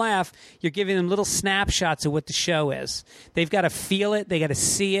making them laugh, you're giving them little snapshots of what the show is. They've got to feel it. They got to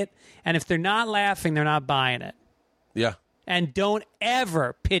see it. And if they're not laughing, they're not buying it. Yeah. And don't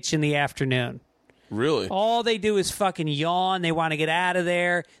ever pitch in the afternoon. Really? All they do is fucking yawn. They want to get out of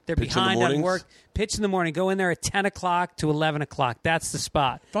there. They're pitch behind on work. Pitch in the morning. Go in there at 10 o'clock to 11 o'clock. That's the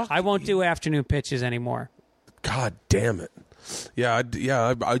spot. I won't do afternoon pitches anymore. God damn it. Yeah,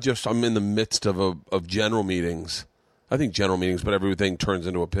 I'm in the midst of general meetings. I think general meetings, but everything turns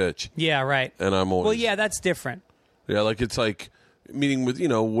into a pitch. Yeah, right. And I'm always... Well, yeah, that's different. Yeah, like it's like meeting with,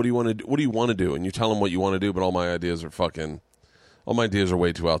 what do you want to do? What do you want to do? And you tell them what you want to do, but all my ideas are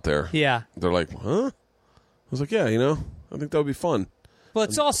way too out there. Yeah. They're like, huh? I was like, yeah, I think that would be fun. Well,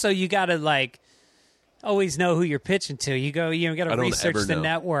 it's also, you got to always know who you're pitching to. You got to research the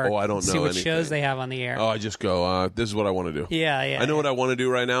network. Oh, I don't see know what anything. shows they have on the air. Oh, I just go, this is what I want to do. Yeah. I know what I want to do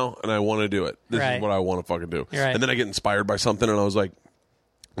right now, and I want to do it. This is what I want to fucking do. Right. And then I get inspired by something, and I was like,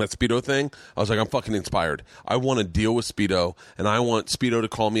 that Speedo thing, I was like, I'm fucking inspired. I want to deal with Speedo, and I want Speedo to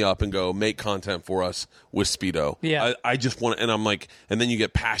call me up and go, make content for us with Speedo. Yeah. I just want to, and I'm like, and then you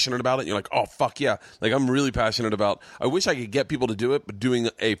get passionate about it, and you're like, oh, fuck yeah. Like, I'm really passionate about, I wish I could get people to do it, but doing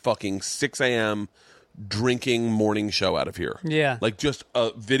a fucking 6 a.m. drinking morning show out of here. Yeah. Like, just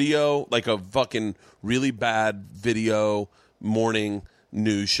a video, like a fucking really bad video morning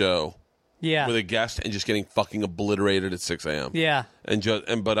news show. Yeah. With a guest and just getting fucking obliterated at 6 a.m. Yeah.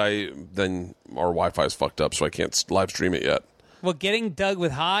 But then our Wi-Fi is fucked up, so I can't live stream it yet. Well, getting Doug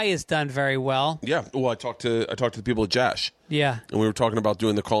with High is done very well. Yeah. Well, I talked to the people at Jash. Yeah. And we were talking about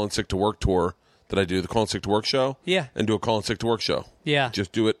doing the Call In Sick to Work tour that I do, the Call In Sick to Work show. Yeah. And do a Call In Sick to Work show. Yeah.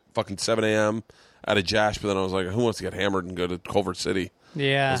 Just do it fucking 7 a.m. at a Jash. But then I was like, who wants to get hammered and go to Culver City?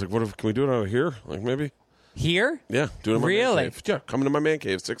 Yeah. I was like, can we do it out of here? Like, maybe. Here? Yeah. Do it in my Really? man cave. Yeah. Come into my man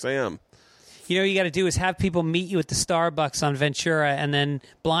cave, 6 a.m. You got to do is have people meet you at the Starbucks on Ventura and then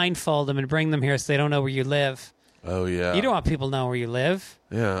blindfold them and bring them here so they don't know where you live. Oh, yeah. You don't want people to know where you live.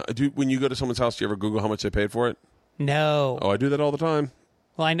 Yeah. When you go to someone's house, do you ever Google how much they paid for it? No. Oh, I do that all the time.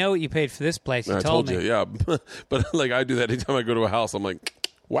 Well, I know what you paid for this place. You I told you, me. yeah. But like I do that anytime I go to a house. I'm like,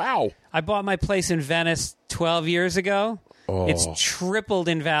 wow. I bought my place in Venice 12 years ago. Oh. It's tripled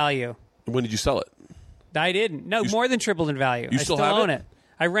in value. When did you sell it? I didn't. No, more than tripled in value. You I still still have own it? it.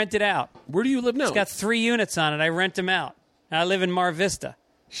 I rent it out. Where do you live now? It's got 3 units on it. I rent them out. And I live in Mar Vista.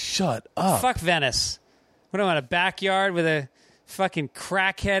 Shut up. Fuck Venice. What am I, a backyard with a fucking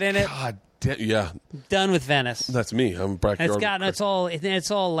crackhead in it? God damn. Yeah. Done with Venice. That's me. I'm backyard. It's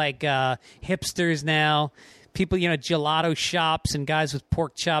all like hipsters now. People, gelato shops and guys with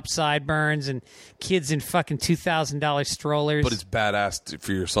pork chop sideburns and kids in fucking $2,000 strollers. But it's badass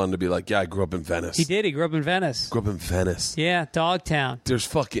for your son to be like, yeah, I grew up in Venice. He did. He grew up in Venice. Grew up in Venice. Yeah, Dogtown.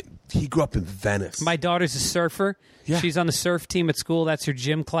 He grew up in Venice. My daughter's a surfer. Yeah. She's on the surf team at school. That's her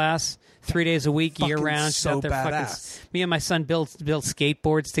gym class. 3 days a week, year round. She's so out there badass. Me and my son build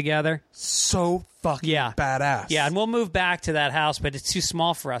skateboards together. So fucking badass. Yeah, and we'll move back to that house, but it's too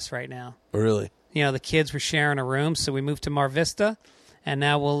small for us right now. Oh, really? The kids were sharing a room, so we moved to Mar Vista, and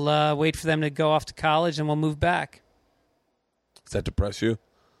now we'll wait for them to go off to college, and we'll move back. Does that depress you?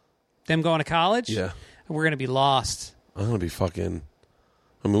 Them going to college? Yeah. We're going to be lost. I'm going to be fucking...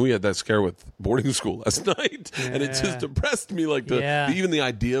 I mean, we had that scare with boarding school last night, and it just depressed me. Like even the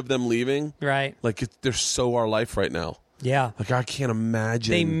idea of them leaving, right? Like they're so our life right now. Yeah, like I can't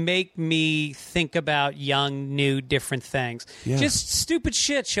imagine. They make me think about young, new, different things. Yeah. Just stupid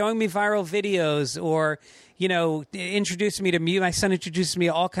shit, showing me viral videos, or introducing me to music. My son introduced me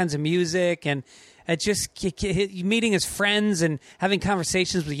to all kinds of music, and just meeting his friends and having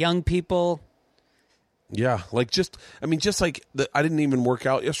conversations with young people. Yeah, I didn't even work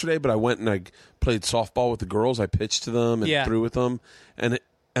out yesterday, but I went and I played softball with the girls. I pitched to them and threw with them, and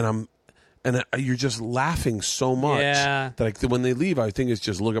you're just laughing so much that when they leave, I think it's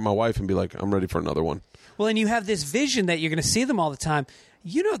just look at my wife and be like, I'm ready for another one. Well, and you have this vision that you're going to see them all the time.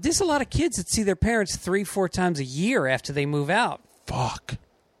 There's a lot of kids that see their parents 3-4 times a year after they move out. Fuck.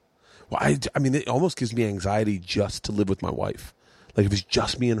 Well, I mean, it almost gives me anxiety just to live with my wife. Like if it's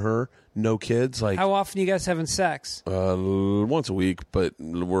just me and her, no kids. Like how often are you guys having sex? Once a week, but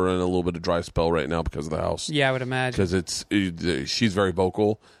we're in a little bit of dry spell right now because of the house. Yeah, I would imagine because she's very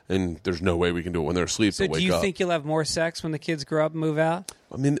vocal, and there's no way we can do it when they're asleep. So, do you think you'll have more sex when the kids grow up and move out?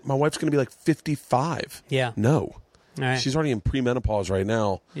 I mean, my wife's going to be like 55. Yeah, no, right. She's already in premenopause right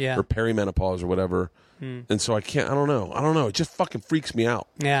now. Yeah, or perimenopause or whatever. And so I can't. I don't know. It just fucking freaks me out.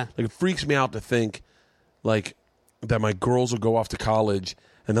 Yeah, like it freaks me out to think, like. That my girls will go off to college,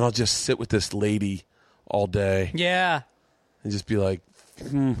 and then I'll just sit with this lady all day. Yeah. And just be like...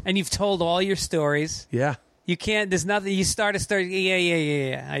 And you've told all your stories. Yeah. You can't... There's nothing... You start a story...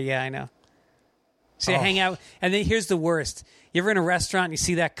 Yeah, I know. So you hang out... And then here's the worst. You're in a restaurant, and you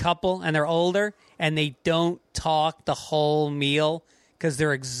see that couple, and they're older, and they don't talk the whole meal because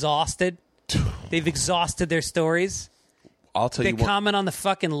they're exhausted. They've exhausted their stories. I'll tell you what... They comment on the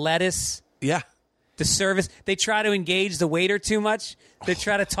fucking lettuce. Yeah. The service, they try to engage the waiter too much. They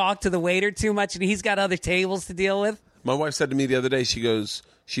try to talk to the waiter too much, and he's got other tables to deal with. My wife said to me the other day,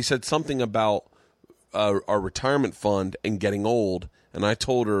 she said something about our retirement fund and getting old, and I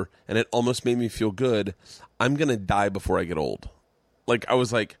told her, and it almost made me feel good, I'm going to die before I get old. Like, I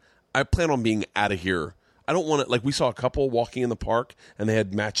was like, I plan on being out of here. I don't want to, like, we saw a couple walking in the park, and they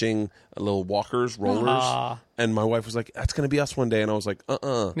had matching little walkers, rollers, and my wife was like, that's going to be us one day, and I was like,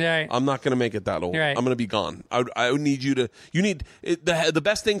 Right. I'm not going to make it that old. Right. I'm going to be gone. I would need you to, the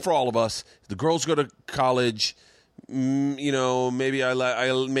best thing for all of us, the girls go to college, maybe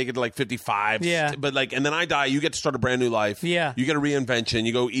I'll make it to like 55. Yeah. But like, and then I die, you get to start a brand new life. Yeah. You get a reinvention.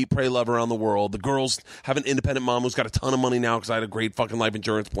 You go eat, pray, love around the world. The girls have an independent mom who's got a ton of money now because I had a great fucking life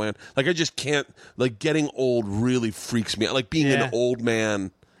insurance plan. Like, I just can't, like, getting old really freaks me out. Like, being an old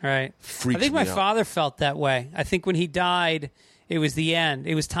man right. freaks me out. I think my father felt that way. I think when he died, it was the end.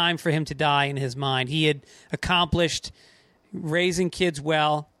 It was time for him to die in his mind. He had accomplished raising kids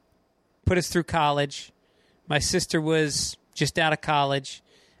well, put us through college. My sister was just out of college,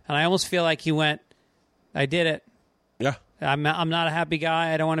 and I almost feel like he went, I did it. Yeah. I'm not a happy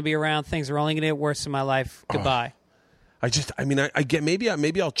guy. I don't want to be around. Things are only going to get worse in my life. Goodbye. I get, maybe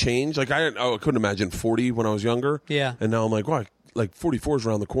I'll change. Like, I couldn't imagine 40 when I was younger. Yeah. And now I'm like, wow, like 44 is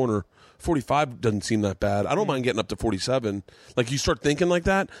around the corner. 45 doesn't seem that bad. I don't mind getting up to 47. Like, you start thinking like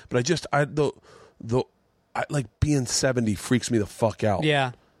that, but I like being 70 freaks me the fuck out.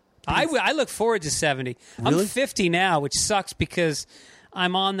 Yeah. I look forward to 70. Really? I'm 50 now, which sucks because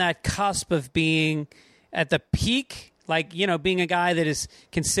I'm on that cusp of being at the peak, like, being a guy that is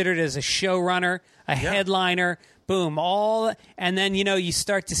considered as a showrunner, a headliner, boom, and then, you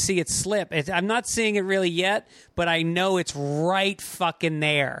start to see it slip. I'm not seeing it really yet, but I know it's right fucking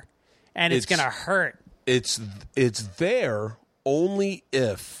there, and it's going to hurt. It's there only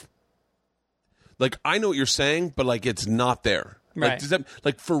if, like, I know what you're saying, but, like, it's not there. Right.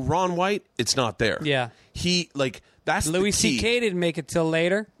 Like, for Ron White, it's not there. Yeah. He, like, that's Louis the key. C.K. didn't make it till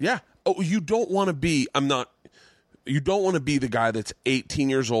later. Yeah. Oh, you don't want to be the guy that's 18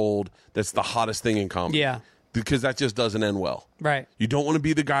 years old that's the hottest thing in comedy. Yeah. Because that just doesn't end well. Right. You don't want to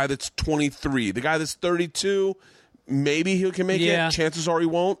be the guy that's 23. The guy that's 32, maybe he can make it. Chances are he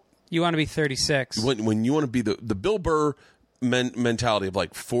won't. You want to be 36. When you want to be the Bill Burr mentality of,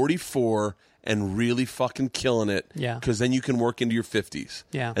 like, 44 and really fucking killing it. Yeah. Because then you can work into your 50s.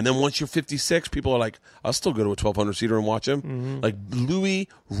 Yeah. And then once you're 56, people are like, I'll still go to a 1,200-seater and watch him. Mm-hmm. Like, Louis,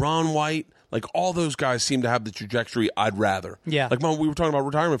 Ron White, like, all those guys seem to have the trajectory I'd rather. Yeah. Like, we were talking about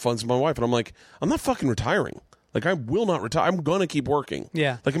retirement funds with my wife, and I'm like, I'm not fucking retiring. Like, I will not retire. I'm going to keep working.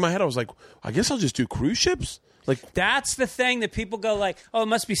 Yeah. Like, in my head, I was like, I guess I'll just do cruise ships. Like, that's the thing that people go like, oh, it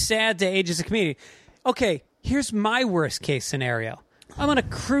must be sad to age as a comedian. Okay, here's my worst case scenario. I'm on a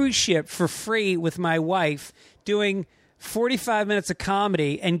cruise ship for free with my wife doing 45 minutes of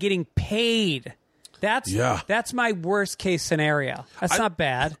comedy and getting paid. That's my worst case scenario. That's not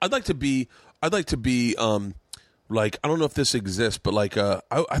bad. I'd like to be like, I don't know if this exists, but like, I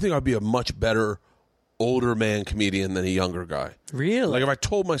think I'd be a much better older man comedian than a younger guy. Really? Like, if I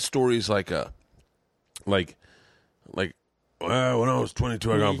told my stories like well, when I was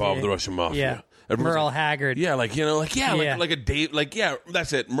 22, I got involved with the Russian mafia. Yeah. Everyone's Merle like, Haggard. Yeah, like, like a date, like, yeah,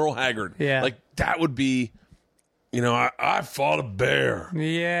 that's it, Merle Haggard. Yeah. Like, that would be, I fought a bear.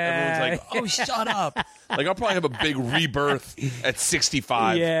 Yeah. Everyone's like, oh, shut up. Like, I'll probably have a big rebirth at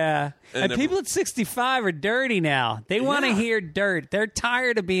 65. Yeah. And people at 65 are dirty now. They want to hear dirt. They're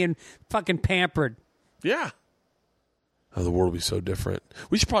tired of being fucking pampered. Yeah. Oh, the world will be so different.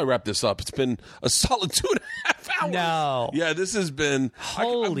 We should probably wrap this up. It's been a solid 2.5 hours. No. Yeah, this has been...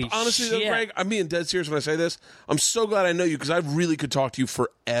 Holy honestly, shit. Though, Greg, I'm being dead serious when I say this. I'm so glad I know you because I really could talk to you forever.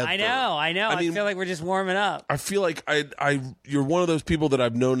 I know. I feel like we're just warming up. I feel like you're one of those people that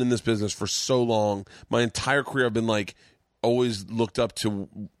I've known in this business for so long. My entire career I've been like, always looked up to...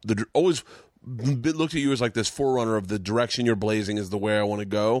 always looked at you as like this forerunner of the direction you're blazing is the way I want to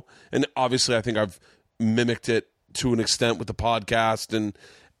go. And obviously I think I've mimicked it to an extent with the podcast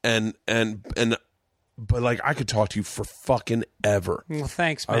and but like I could talk to you for fucking ever. Well,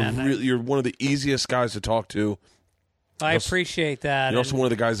 thanks, man. You're one of the easiest guys to talk to. I appreciate that. You're also one of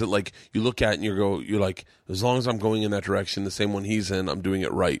the guys that like you look at and you're like, as long as I'm going in that direction, the same one he's in, I'm doing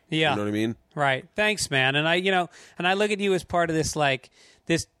it right. Yeah. You know what I mean? Right. Thanks, man. And I look at you as part of this like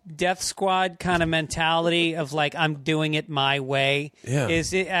this death squad kind of mentality of like I'm doing it my way. Yeah.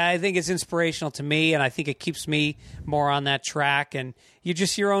 I think it's inspirational to me, and I think it keeps me more on that track. And you're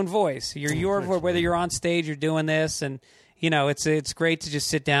just your own voice. You're your voice, whether you're on stage or doing this, and it's great to just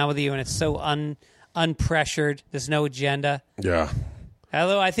sit down with you, and it's so unpressured. There's no agenda. Yeah.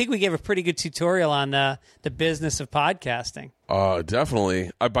 Although I think we gave a pretty good tutorial on the business of podcasting.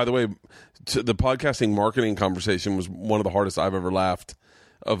 Definitely. By the way, the podcasting marketing conversation was one of the hardest I've ever laughed.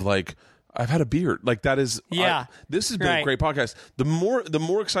 Of like, I've had a beard. Like that is, this has been a great podcast. The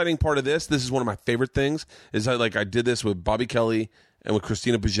more exciting part of this is one of my favorite things is I did this with Bobby Kelly and with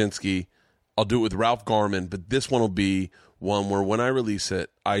Christina Pajinski. I'll do it with Ralph Garman, but this one will be one where when I release it,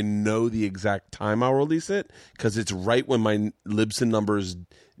 I know the exact time I'll release it because it's right when my Libsyn numbers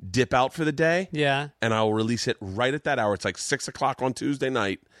dip out for the day. Yeah. And I'll release it right at that hour. It's like 6 o'clock on Tuesday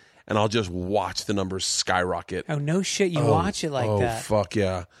night. And I'll just watch the numbers skyrocket. Oh, no shit. You watch it like that. Oh, fuck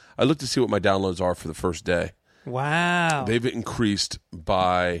yeah. I look to see what my downloads are for the first day. Wow. They've increased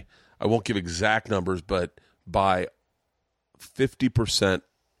by, I won't give exact numbers, but by 50%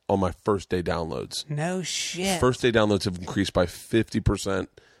 on my first day downloads. No shit. First day downloads have increased by 50%.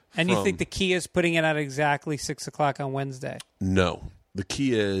 And you think the key is putting it out exactly 6 o'clock on Wednesday? No. The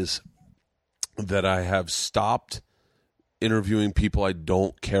key is that I have stopped interviewing people I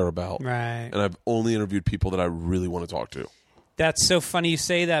don't care about. Right. And I've only interviewed people that I really want to talk to. That's so funny you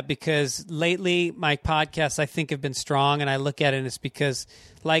say that because lately my podcasts I think have been strong and I look at it and it's because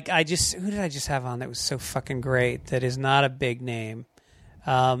who did I just have on that was so fucking great that is not a big name?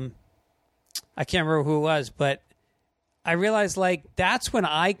 I can't remember who it was, but I realized that's when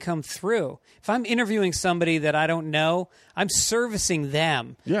I come through. If I'm interviewing somebody that I don't know, I'm servicing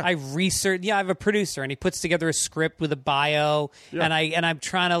them. Yeah. I research. Yeah, I have a producer, and he puts together a script with a bio, and I'm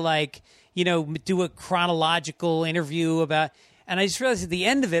trying to do a chronological interview about. And I just realized at the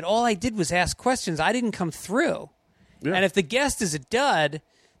end of it, all I did was ask questions. I didn't come through. Yeah. And if the guest is a dud,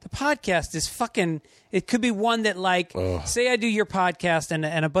 the podcast is fucking. It could be one that say I do your podcast and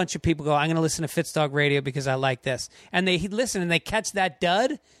a bunch of people go, I'm going to listen to Fitzdog Radio because I like this. And they listen and they catch that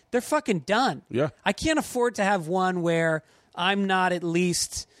dud, they're fucking done. Yeah. I can't afford to have one where I'm not at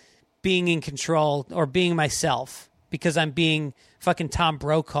least being in control or being myself because I'm being fucking Tom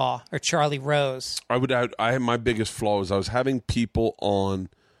Brokaw or Charlie Rose. My biggest flaw was I was having people on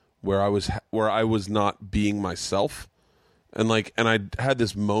where I was not being myself. And I had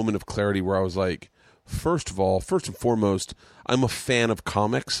this moment of clarity where I was like, first and foremost, I'm a fan of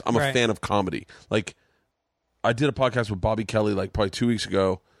comics. I'm a fan of comedy. I did a podcast with Bobby Kelly probably 2 weeks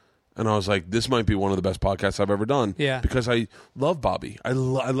ago, and I was like, this might be one of the best podcasts I've ever done. Yeah. Because I love Bobby. He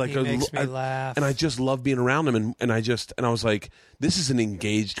makes me laugh. And I just love being around him. And I was like, this is an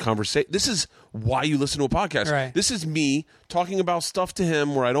engaged conversation. This is why you listen to a podcast. Right. This is me talking about stuff to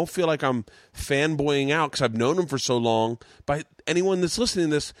him where I don't feel like I'm fanboying out because I've known him for so long. By anyone that's listening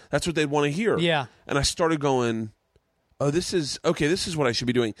to this, that's what they'd want to hear. Yeah. And I started going, this is what I should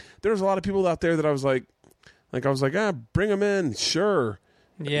be doing. There's a lot of people out there that I was like, bring them in, sure.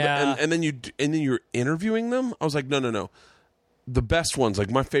 Yeah. And then you're interviewing them. I was like, no. The best ones,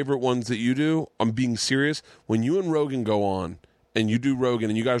 my favorite ones that you do, I'm being serious. When you and Rogan go on and you do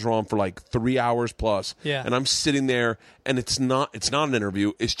Rogan and you guys are on for 3 hours plus. Yeah. And I'm sitting there and it's not an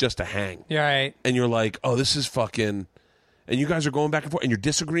interview, it's just a hang. You're right. And you're like, oh, this is fucking, and you guys are going back and forth and you're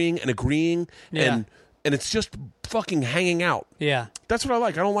disagreeing and agreeing and it's just fucking hanging out. Yeah. That's what I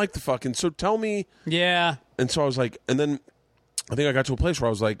like. I don't like the fucking, so tell me. Yeah. And so I was like, and then I think I got to a place where I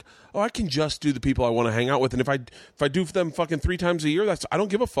was like, oh, I can just do the people I want to hang out with. And if I do for them fucking 3 times a year, I don't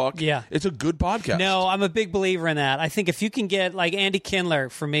give a fuck. Yeah. It's a good podcast. No, I'm a big believer in that. I think if you can get, Andy Kindler,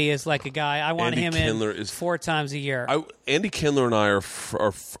 for me, is a guy, I want Andy him Kindler in is 4 times a year. Andy Kindler and I are,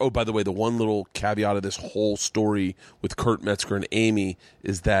 oh, by the way, the one little caveat of this whole story with Kurt Metzger and Amy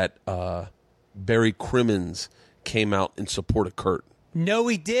is that Barry Crimmins came out in support of Kurt. No,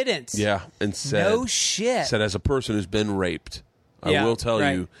 he didn't. Yeah, and said, no shit. Said, as a person who's been raped, I will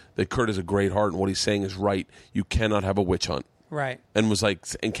tell you that Kurt has a great heart, and what he's saying is right. You cannot have a witch hunt. Right. And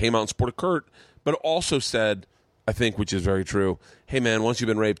and came out in support of Kurt, but also said, I think, which is very true, hey man, once you've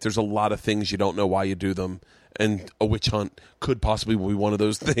been raped, there's a lot of things you don't know why you do them, and a witch hunt could possibly be one of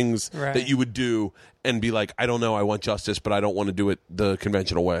those things that you would do and be like, I don't know, I want justice, but I don't want to do it the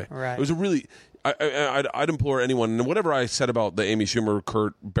conventional way. Right. It was a really, I'd implore anyone, and whatever I said about the Amy Schumer,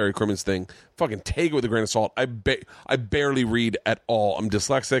 Kurt, Barry Crimmins thing, fucking take it with a grain of salt. I barely read at all. I'm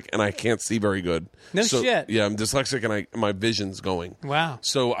dyslexic and I can't see very good. No shit. Yeah, I'm dyslexic and my vision's going. Wow.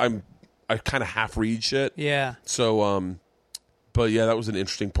 So I kind of half read shit. Yeah. So, but yeah, that was an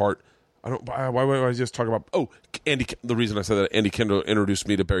interesting part. Why would I just talk about? Oh, Andy. The reason I said that, Andy Kendall introduced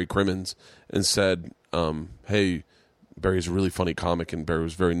me to Barry Crimmins and said, "Hey, Barry's a really funny comic," and Barry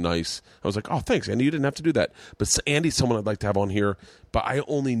was very nice. I was like, "Oh, thanks, Andy. You didn't have to do that." But Andy's someone I'd like to have on here, but I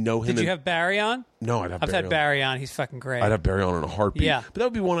only know him. Did you have Barry on? No, I've had Barry on. He's fucking great. I'd have Barry on in a heartbeat. Yeah, but that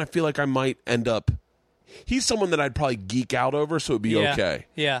would be one I feel like I might end up. He's someone that I'd probably geek out over, so it'd be okay.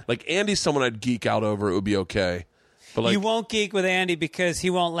 Yeah, like Andy's someone I'd geek out over. It would be okay. But you won't geek with Andy because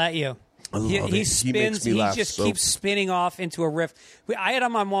he won't let you. I love He it. spins. He makes me laugh just so- keeps spinning off into a riff. I had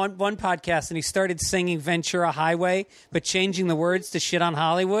him on one podcast, and he started singing Ventura Highway, but changing the words to shit on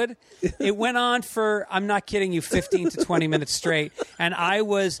Hollywood. It went on for, I'm not kidding you, 15 to 20 minutes straight. And I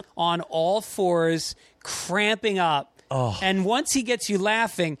was on all fours, cramping up. Oh. And once he gets you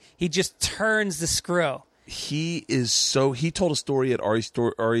laughing, he just turns the screw. He is so. He told a story at Ari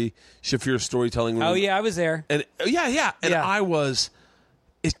Shafir's storytelling room. Oh, yeah, I was there. And yeah. And Yeah. I was.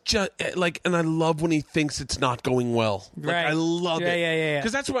 It's just like, and I love when he thinks it's not going well. Like, Right. I love it. Yeah.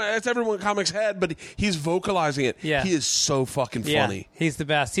 Because that's everyone in comics' head, but he's vocalizing it. Yeah. He is so fucking funny. Yeah, he's the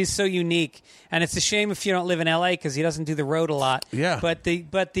best. He's so unique, and it's a shame if you don't live in L.A. because he doesn't do the road a lot. Yeah. But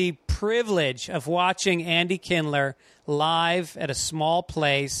the privilege of watching Andy Kindler live at a small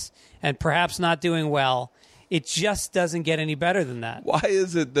place and perhaps not doing well, it just doesn't get any better than that. Why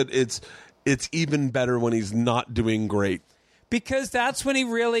is it that it's even better when he's not doing great? Because that's when he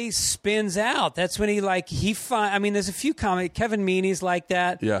really spins out. That's when I mean, there's a few comics. Kevin Meaney's like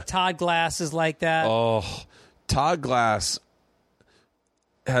that. Yeah. Todd Glass is like that. Oh, Todd Glass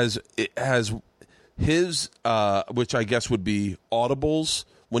has his which I guess would be audibles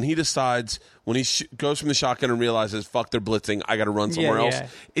when he decides when he goes from the shotgun and realizes fuck they're blitzing, I got to run somewhere else.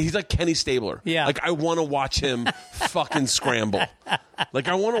 He's like Kenny Stabler. Yeah. Like I want to watch him fucking scramble. Like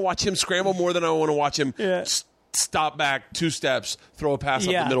I want to watch him scramble more than I want to watch him. Stop back 2 steps, throw a pass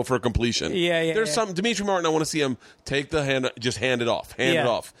up the middle for a completion. There's some Dimitri Martin. I want to see him take the hand, just hand it off, it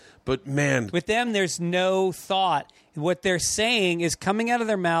off. But man, with them, there's no thought. What they're saying is coming out of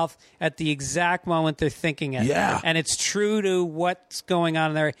their mouth at the exact moment they're thinking it. Yeah. And it's true to what's going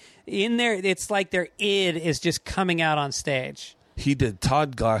on there. In there, it's like their id is just coming out on stage. he did.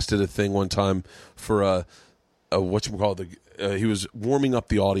 Todd Glass did a thing one time for a whatchamacallit, he was warming up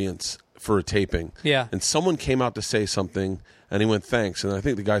the audience for a taping. Yeah. And someone came out to say something, and he went, thanks. And I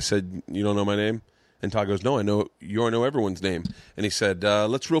think the guy said, you don't know my name? And Todd goes, no, I know everyone's name. And he said,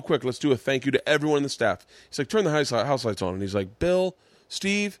 let's do a thank you to everyone in the staff. He's like, turn the house lights on. And he's like, Bill,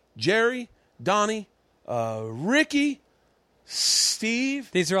 Steve, Jerry, Donnie, Ricky,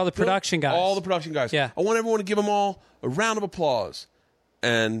 Steve. These are all the production guys. All the production guys. Yeah. I want everyone to give them all a round of applause.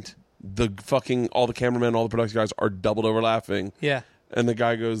 And all the cameramen, all the production guys are doubled over laughing. Yeah. And the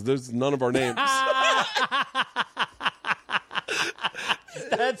guy goes, there's none of our names.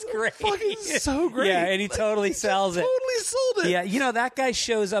 That's great. Fucking so great. Yeah, and he totally sells it. Totally sold it. Yeah, that guy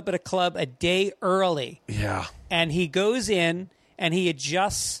shows up at a club a day early. Yeah. And he goes in and he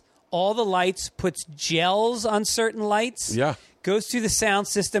adjusts all the lights, puts gels on certain lights. Yeah. Goes through the sound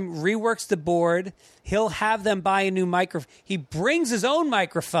system, reworks the board. He'll have them buy a new microphone. He brings his own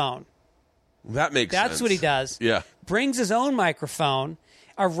microphone. That makes sense. That's what he does. Yeah. Brings his own microphone,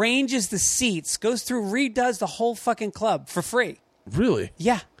 arranges the seats, redoes the whole fucking club for free. Really?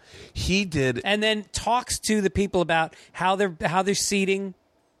 Yeah. He did. And then talks to the people about how they're seating,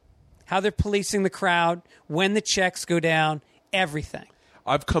 how they're policing the crowd, when the checks go down, everything.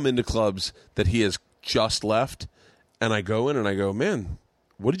 I've come into clubs that he has just left, and I go in and I go, man,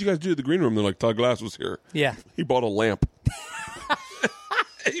 what did you guys do at the green room? They're like, Todd Glass was here. Yeah. He bought a lamp.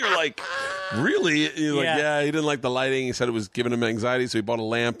 And you're like, really? You're like, yeah, he didn't like the lighting. He said it was giving him anxiety, so he bought a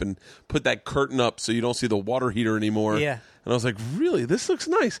lamp and put that curtain up so you don't see the water heater anymore. Yeah. And I was like, really? This looks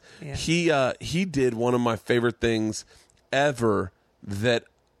nice. Yeah. He did one of my favorite things ever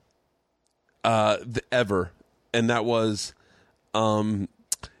ever, and that was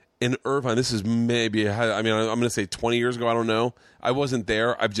in Irvine. This is maybe, I'm going to say 20 years ago. I don't know. I wasn't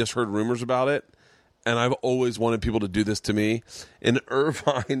there. I've just heard rumors about it. And I've always wanted people to do this to me. In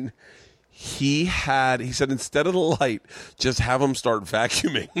Irvine, he said, instead of the light, just have him start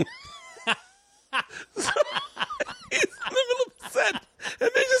vacuuming. So he's in the middle of the set,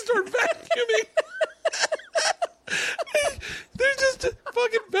 and they just start vacuuming. They're just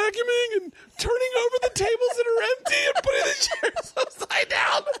fucking vacuuming and turning over the tables that are empty and putting the chairs upside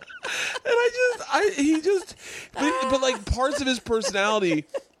down. And but like parts of his personality,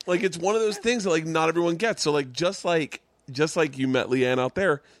 like it's one of those things that like not everyone gets. So like just like you met Leanne out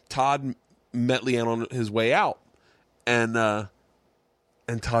there, Todd met Leanne on his way out, and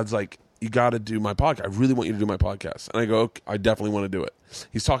Todd's like, you got to do my podcast. I really want you to do my podcast. And I go, okay, I definitely want to do it.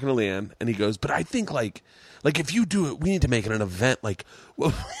 He's talking to Leanne, and he goes, but I think like if you do it, we need to make it an event. Like,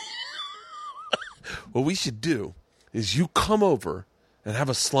 what we should do is you come over and have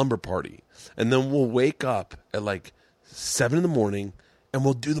a slumber party, and then we'll wake up at like 7 a.m, and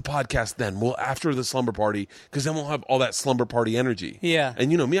we'll do the podcast then. We'll after the slumber party, because then we'll have all that slumber party energy. Yeah.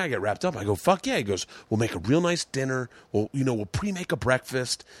 And you know me, I get wrapped up. I go, fuck yeah. He goes, we'll make a real nice dinner. We'll pre-make a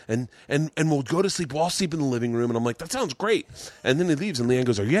breakfast, and we'll go to sleep. We'll all sleep in the living room. And I'm like, that sounds great. And then he leaves, and Leanne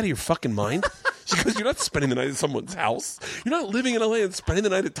goes, are you out of your fucking mind? She goes, you're not spending the night at someone's house. You're not living in LA and spending the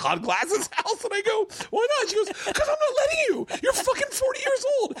night at Todd Glass's house. And I go, why not? She goes, because I'm not letting you. You're fucking 40 years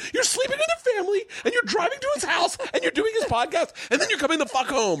old. You're sleeping with your family, and you're driving to his house, and you're doing his podcast, and then you're coming the fuck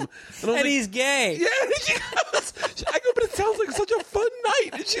home. And he's gay. Yeah, and she goes, I go, but it sounds like such a fun night.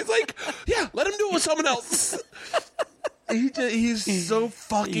 And she's like, yeah, let him do it with someone else. He's so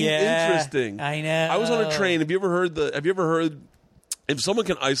fucking interesting. I know. I was on a train. Have you ever heard, if someone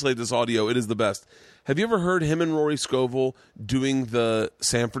can isolate this audio, it is the best. Have you ever heard him and Rory Scovel doing the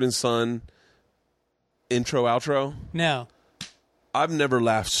Sanford and Son intro, outro? No. I've never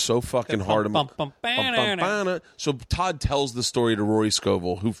laughed so fucking hard. So Todd tells the story to Rory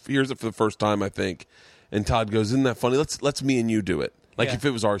Scovel, who hears it for the first time, I think. And Todd goes, isn't that funny? Let's me and you do it. Like if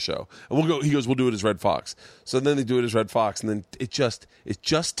it was our show. And he goes, we'll do it as Red Fox. So then they do it as Red Fox, and then it's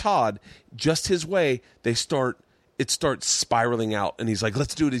just Todd, just his way. It starts spiraling out, and he's like,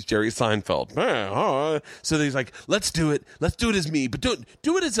 let's do it as Jerry Seinfeld. So then he's like, let's do it as me, but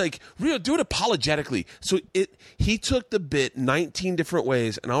do it as like real, do it apologetically. So he took the bit 19 different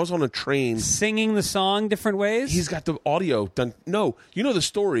ways, and I was on a train singing the song different ways. He's got the audio done. No, you know the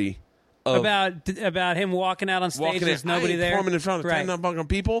story about him walking out on stage. There's nobody there. Performing in front of 10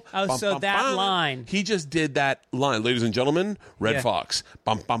 people. Oh, so that line. He just did that line, ladies and gentlemen. Red Fox.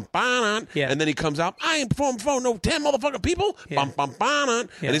 Bum bum bum. And then he comes out. I ain't performing for no 10 motherfucking people. Bum bum bum.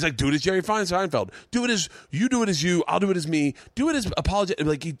 And he's like, do it as Jerry Seinfeld. Do it as you. I'll do it as me. Do it as apologetic.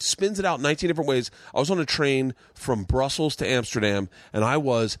 Like he spins it out 19 different ways. I was on a train from Brussels to Amsterdam, and I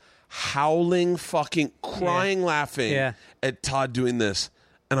was howling, fucking crying, laughing at Todd doing this.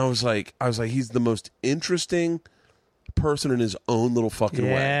 And I was like, he's the most interesting person in his own little fucking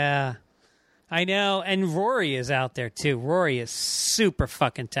way. Yeah, I know. And Rory is out there too. Rory is super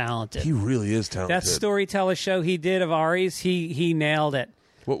fucking talented. He really is talented. That storyteller show he did of Ari's, he nailed it.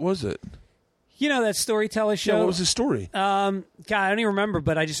 What was it? You know that storyteller show? Yeah, what was his story? God, I don't even remember,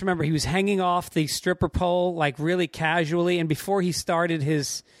 but I just remember he was hanging off the stripper pole like really casually, and before he started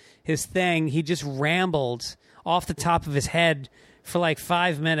his thing, he just rambled off the top of his head for like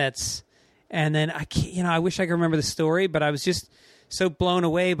 5 minutes, and then I wish I could remember the story, but I was just so blown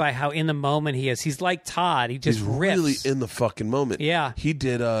away by how in the moment he is. He's like Todd. He's riffs. Really in the fucking moment. Yeah. He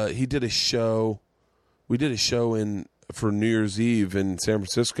did a show. We did a show for New Year's Eve in San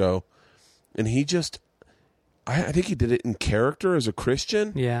Francisco, and I think he did it in character as a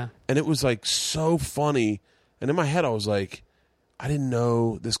Christian. Yeah. And it was like so funny. And in my head I was like, I didn't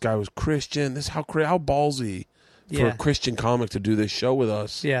know this guy was Christian. How ballsy for a Christian comic to do this show with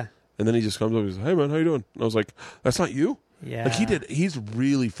us. Yeah. And then he just comes up and says, hey man, how you doing? And I was like, that's not you? Yeah. Like he's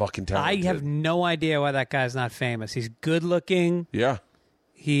really fucking talented. I have no idea why that guy's not famous. He's good looking. Yeah.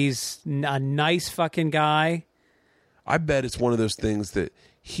 He's a nice fucking guy. I bet it's one of those things that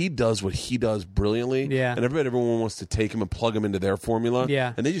he does what he does brilliantly. Yeah. And I bet everyone wants to take him and plug him into their formula.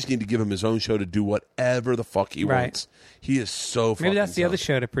 Yeah. And they just need to give him his own show to do whatever the fuck he wants. He is so fucking Maybe that's the other talented.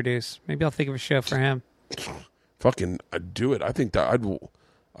 show to produce. Maybe I'll think of a show for him. Fucking, I'd do it. I think that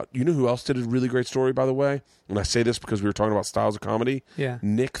you know who else did a really great story, by the way? And I say this because we were talking about styles of comedy. Yeah.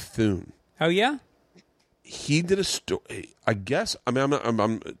 Nick Thune. Oh, yeah? He did a story. I guess. I mean,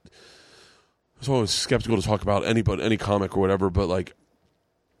 I'm always skeptical to talk about any comic or whatever, but like,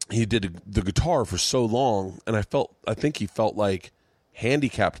 he did the guitar for so long, and I think he felt like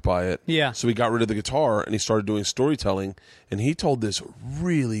handicapped by it. Yeah. So he got rid of the guitar and he started doing storytelling, and he told this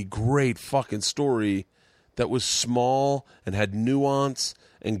really great fucking story that was small and had nuance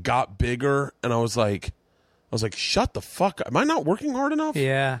and got bigger, and I was like, shut the fuck up. Am I not working hard enough?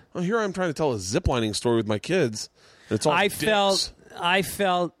 Yeah. Well, here I'm trying to tell a ziplining story with my kids, and it's all I dicks.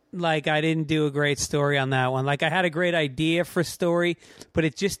 felt like I didn't do a great story on that one. Like I had a great idea for a story, but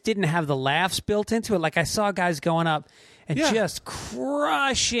it just didn't have the laughs built into it. Like I saw guys going up and just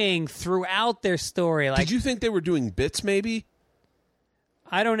crushing throughout their story. Like, did you think they were doing bits maybe?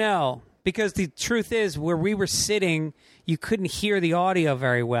 I don't know. Because the truth is, where we were sitting, you couldn't hear the audio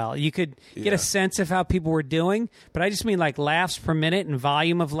very well. You could get a sense of how people were doing, but I just mean like laughs per minute and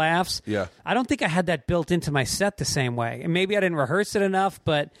volume of laughs. Yeah. I don't think I had that built into my set the same way. And maybe I didn't rehearse it enough,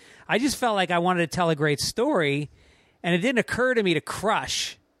 but I just felt like I wanted to tell a great story, and it didn't occur to me to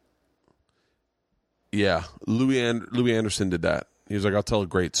crush. Yeah. Louis Anderson did that. He was like, I'll tell a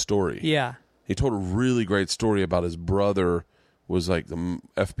great story. Yeah. He told a really great story about his brother was like the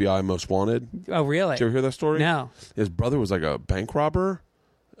FBI most wanted. Oh, really? Did you ever hear that story? No. His brother was like a bank robber,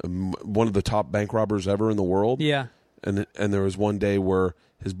 one of the top bank robbers ever in the world. Yeah. And there was one day where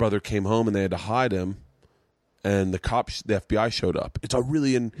his brother came home and they had to hide him, and the FBI showed up. It's a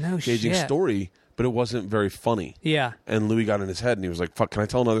really engaging story, but it wasn't very funny. Yeah. And Louis got in his head and he was like, fuck, can I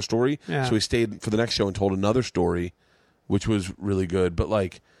tell another story? Yeah. So he stayed for the next show and told another story, which was really good. But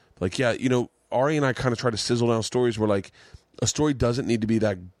like, yeah, you know, Ari and I kind of try to sizzle down stories where like a story doesn't need to be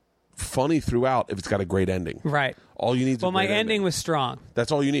that funny throughout if it's got a great ending. Right. All you need is my ending was strong.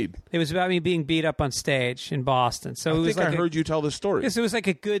 That's all you need. It was about me being beat up on stage in Boston. So I think I heard you tell this story. Yes, it was like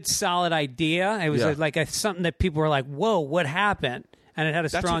a good, solid idea. It was something that people were like, whoa, what happened? And it had a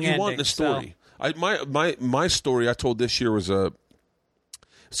strong ending. That's what you want in a story. So. My story I told this year was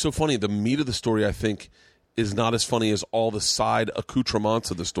so funny. The meat of the story, I think, is not as funny as all the side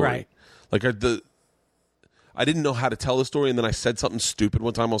accoutrements of the story. Right. Like I didn't know how to tell the story, and then I said something stupid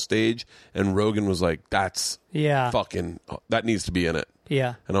one time on stage, and Rogan was like, "That's fucking that needs to be in it."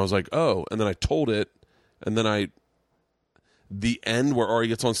 Yeah, and I was like, "Oh," and then I told it, and then the end where Ari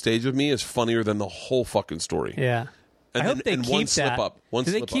gets on stage with me is funnier than the whole fucking story. Yeah, and I hope they keep one that. Slip up. Do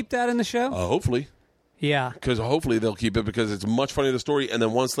they keep that in the show? Hopefully. Yeah, because hopefully they'll keep it because it's much funnier the story. And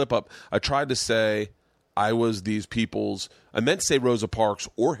then one slip up. I tried to say I was these people's. I meant to say Rosa Parks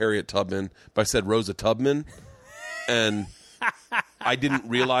or Harriet Tubman, but I said Rosa Tubman, and I didn't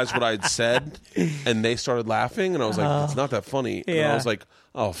realize what I had said, and they started laughing, and I was like, "It's not that funny." And I was like,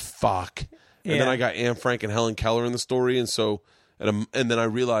 "Oh fuck!" And then I got Anne Frank and Helen Keller in the story, and so and then I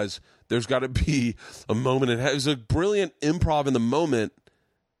realized there's got to be a moment. It was a brilliant improv in the moment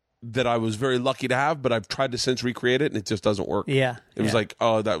that I was very lucky to have, but I've tried to since recreate it, and it just doesn't work. Yeah. It was like,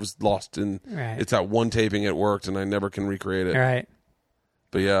 oh, that was lost, and it's that one taping, it worked, and I never can recreate it. Right.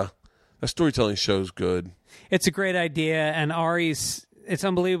 But yeah, that storytelling show's good. It's a great idea, and Ari's, it's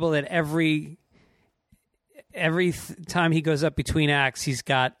unbelievable that every time he goes up between acts, he's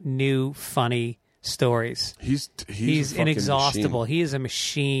got new, funny stories. He's inexhaustible. Machine. He is a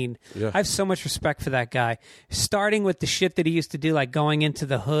machine. Yeah. I have so much respect for that guy. Starting with the shit that he used to do, like going into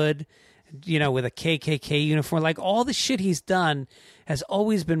the hood, you know, with a KKK uniform, like all the shit he's done has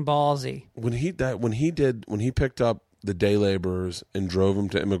always been ballsy. When he picked up the day laborers and drove them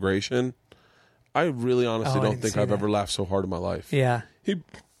to immigration, I really honestly don't think I've ever laughed so hard in my life. Yeah. He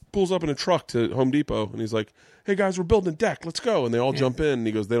pulls up in a truck to Home Depot and he's like, "Hey guys, we're building a deck. Let's go." And they all jump in. And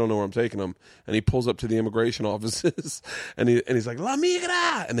he goes, "They don't know where I'm taking them." And he pulls up to the immigration offices and he's like, "La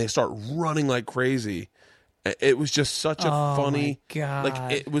migra!" And they start running like crazy. It was just such a funny, my God.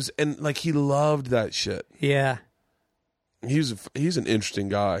 Like it was, and like he loved that shit. Yeah, he's an interesting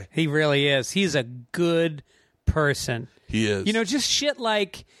guy. He really is. He's a good person. He is. You know, just shit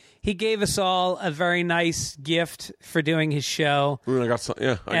like. He gave us all a very nice gift for doing his show. I got some,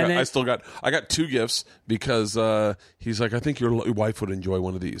 I got two gifts because he's like, "I think your wife would enjoy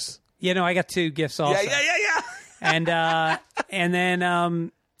one of these." You know, I got two gifts also. Yeah. And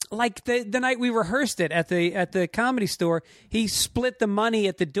then like the night we rehearsed it at the Comedy Store, he split the money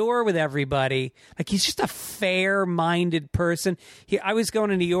at the door with everybody. Like he's just a fair-minded person. I was going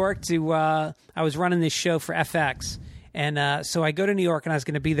to New York I was running this show for FX. And so I go to New York, and I was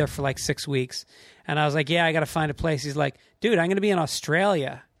going to be there for like 6 weeks. And I was like, yeah, I got to find a place. He's like, dude, I'm going to be in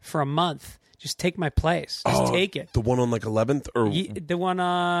Australia for a month. Just take my place. Just take it. The one on like 11th? Or the one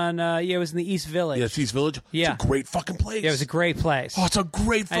on, it was in the East Village. Yeah, it's East Village? Yeah. It's a great fucking place. Yeah, it was a great place. Oh, it's a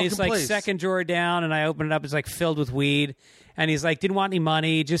great fucking place. And he's like, second drawer down, and I open it up. It's like filled with weed. And he's like, didn't want any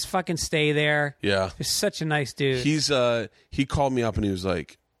money. Just fucking stay there. Yeah. He's such a nice dude. He called me up, and he was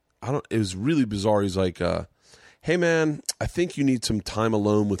like, it was really bizarre. He's like, "Hey man, I think you need some time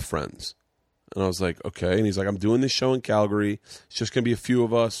alone with friends." And I was like, "Okay." And he's like, "I'm doing this show in Calgary. It's just going to be a few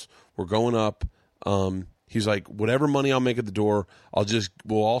of us. We're going up." He's like, "Whatever money I'll make at the door,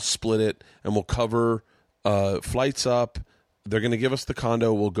 we'll all split it and we'll cover flights up. They're going to give us the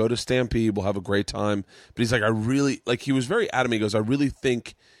condo. We'll go to Stampede. We'll have a great time." But he's like, he was very adamant. He goes, "I really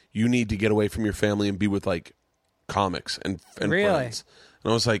think you need to get away from your family and be with like comics and really? Friends." And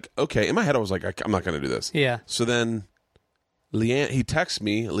I was like, okay. In my head, I was like, I'm not going to do this. Yeah. So then he texts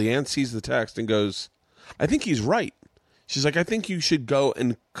me. Leanne sees the text and goes, "I think he's right." She's like, "I think you should go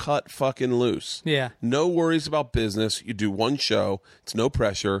and cut fucking loose. Yeah. No worries about business. You do one show. It's no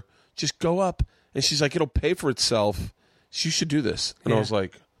pressure. Just go up." And she's like, "It'll pay for itself. You should do this." And I was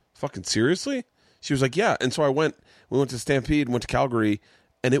like, "Fucking seriously?" She was like, "Yeah." And so we went to Stampede and went to Calgary.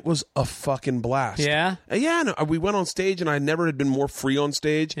 and it was a fucking blast. Yeah? Yeah, we went on stage, and I never had been more free on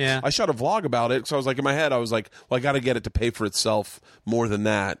stage. Yeah. I shot a vlog about it, so I was like, in my head, I was like, well, I got to get it to pay for itself more than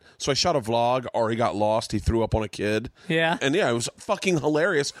that. So I shot a vlog. Ari got lost. He threw up on a kid. Yeah. And yeah, it was fucking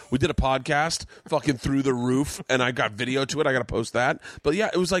hilarious. We did a podcast, fucking through the roof, and I got video to it. I got to post that. But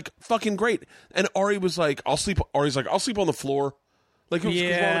yeah, it was like fucking great. And Ari was like, Ari's like, I'll sleep on the floor. Like, because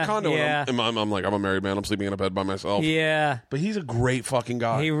we're on a condo. Yeah. And I'm like, I'm a married man. I'm sleeping in a bed by myself. Yeah. But he's a great fucking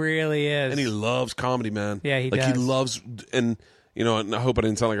guy. He really is. And he loves comedy, man. Yeah, he like, does. He loves, and, you know, and I hope I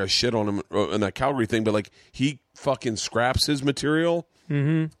didn't sound like I shit on him in that Calgary thing, but, like, he fucking scraps his material.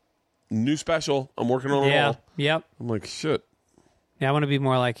 Mm-hmm. New special. I'm working on it all. Yep. I'm like, shit. Yeah, I want to be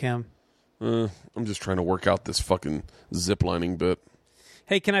more like him. I'm just trying to work out this fucking ziplining bit.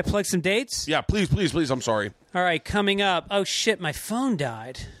 Hey, can I plug some dates? Yeah, please. I'm sorry. All right, coming up. Oh, shit, my phone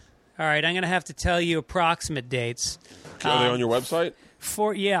died. All right, I'm going to have to tell you approximate dates. Are they on your website?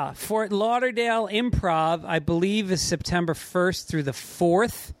 Fort Lauderdale Improv, I believe, is September 1st through the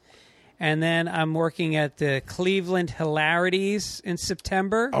 4th. And then I'm working at the Cleveland Hilarities in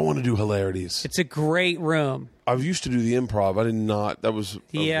September. I want to do Hilarities. It's a great room. I used to do the Improv. I did not. That was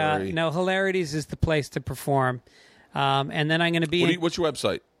Hilarities is the place to perform. And then I'm going to be what's your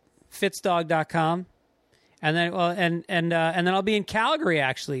website? Fitzdog.com. And then and then I'll be in Calgary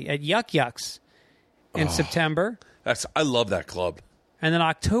actually at Yuck Yucks in September. I love that club. And then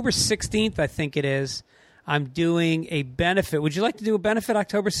October 16th, I think it is, I'm doing a benefit. Would you like to do a benefit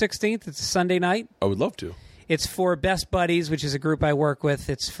October 16th? It's a Sunday night. I would love to. It's for Best Buddies, which is a group I work with.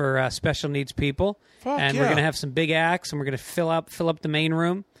 It's for special needs people. Fuck and yeah. We're going to have some big acts, and we're going to fill up the main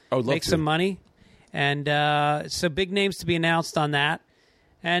room. I would love make to. some money. And so big names to be announced on that.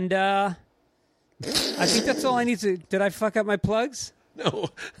 And I think that's all I need to... Did I fuck up my plugs? No.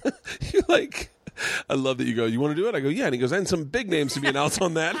 You're like... I love that you go, you want to do it? I go, yeah. And he goes, and some big names to be announced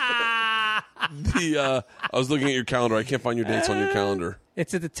on that. I was looking at your calendar. I can't find your dates on your calendar.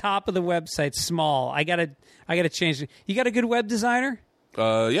 It's at the top of the website, small. I gotta change it. You got a good web designer?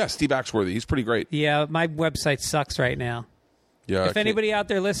 Yeah, Steve Axworthy. He's pretty great. Yeah, my website sucks right now. Yeah. If anybody out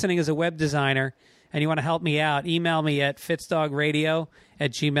there listening is a web designer and you want to help me out, email me at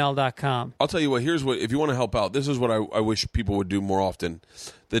fitzdogradio@gmail.com. I'll tell you what, if you want to help out, this is what I wish people would do more often.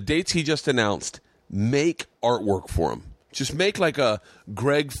 The dates he just announced, make artwork for him. Just make like a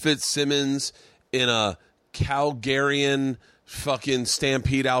Greg Fitzsimmons in a Calgarian fucking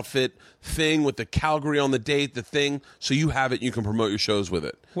Stampede outfit thing with the Calgary on the date, the thing, so you have it, you can promote your shows with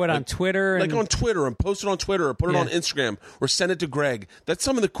it. What, like, on Twitter? Like on Twitter, and post it on Twitter, or put it on Instagram, or send it to Greg. That's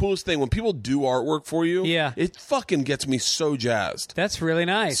some of the coolest thing. When people do artwork for you, it fucking gets me so jazzed. That's really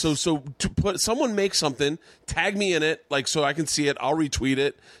nice. So to someone make something, tag me in it, like so I can see it, I'll retweet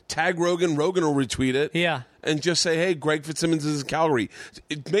it. Tag Rogan will retweet it. Yeah. And just say, hey, Greg Fitzsimmons is in Calgary.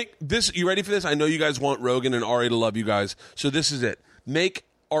 Make this. You ready for this? I know you guys want Rogan and Ari to love you guys. So this is it. Make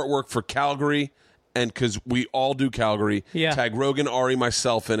artwork for Calgary, and because we all do Calgary. Yeah. Tag Rogan, Ari,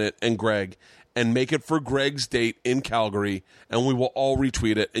 myself in it, and Greg, and make it for Greg's date in Calgary, and we will all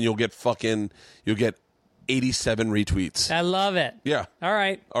retweet it, and you'll get 87 retweets. I love it. Yeah. All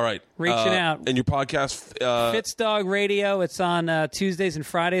right. Reaching out. And your podcast, Fitzdog Radio. It's on Tuesdays and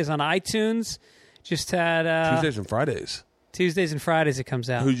Fridays on iTunes. Just had Tuesdays and Fridays. Tuesdays and Fridays it comes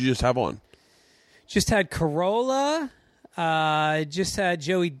out. Who did you just have on? Just had Corolla. Just had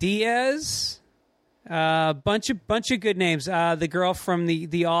Joey Diaz. Bunch of good names. The girl from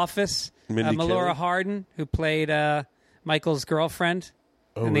the Office, Mindy Melora Kaling? Hardin, who played Michael's girlfriend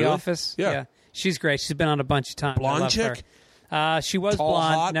in really? The Office. Yeah. She's great. She's been on a bunch of times. I Blonde love chick? her. She was Tall,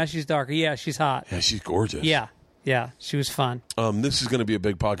 blonde. hot? Now she's darker. Yeah, she's hot. Yeah, she's gorgeous. Yeah. She was fun. This is going to be a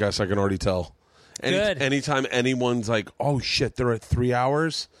big podcast. I can already tell. Good. Anytime anyone's like, "Oh shit, they're at 3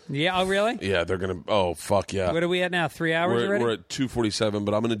 hours." Yeah. Oh, really? Yeah, they're gonna. Oh fuck yeah. What are we at now? 3 hours already? We're at 2:47,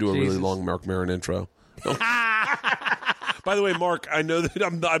 but I'm gonna do a really Jesus. long Mark Maron intro. By the way, Mark, I know that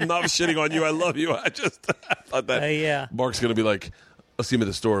I'm not shitting on you. I love you. I just thought that. Yeah. Mark's gonna be like, I'll see him at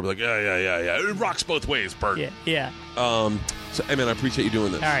the store. Be like, yeah. It rocks both ways, Bert. Yeah. So, hey man, I appreciate you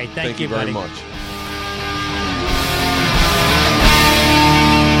doing this. All right, thank you you, very buddy. much.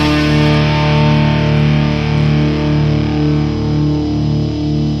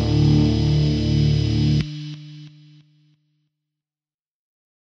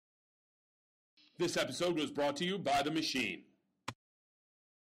 This episode was brought to you by The Machine.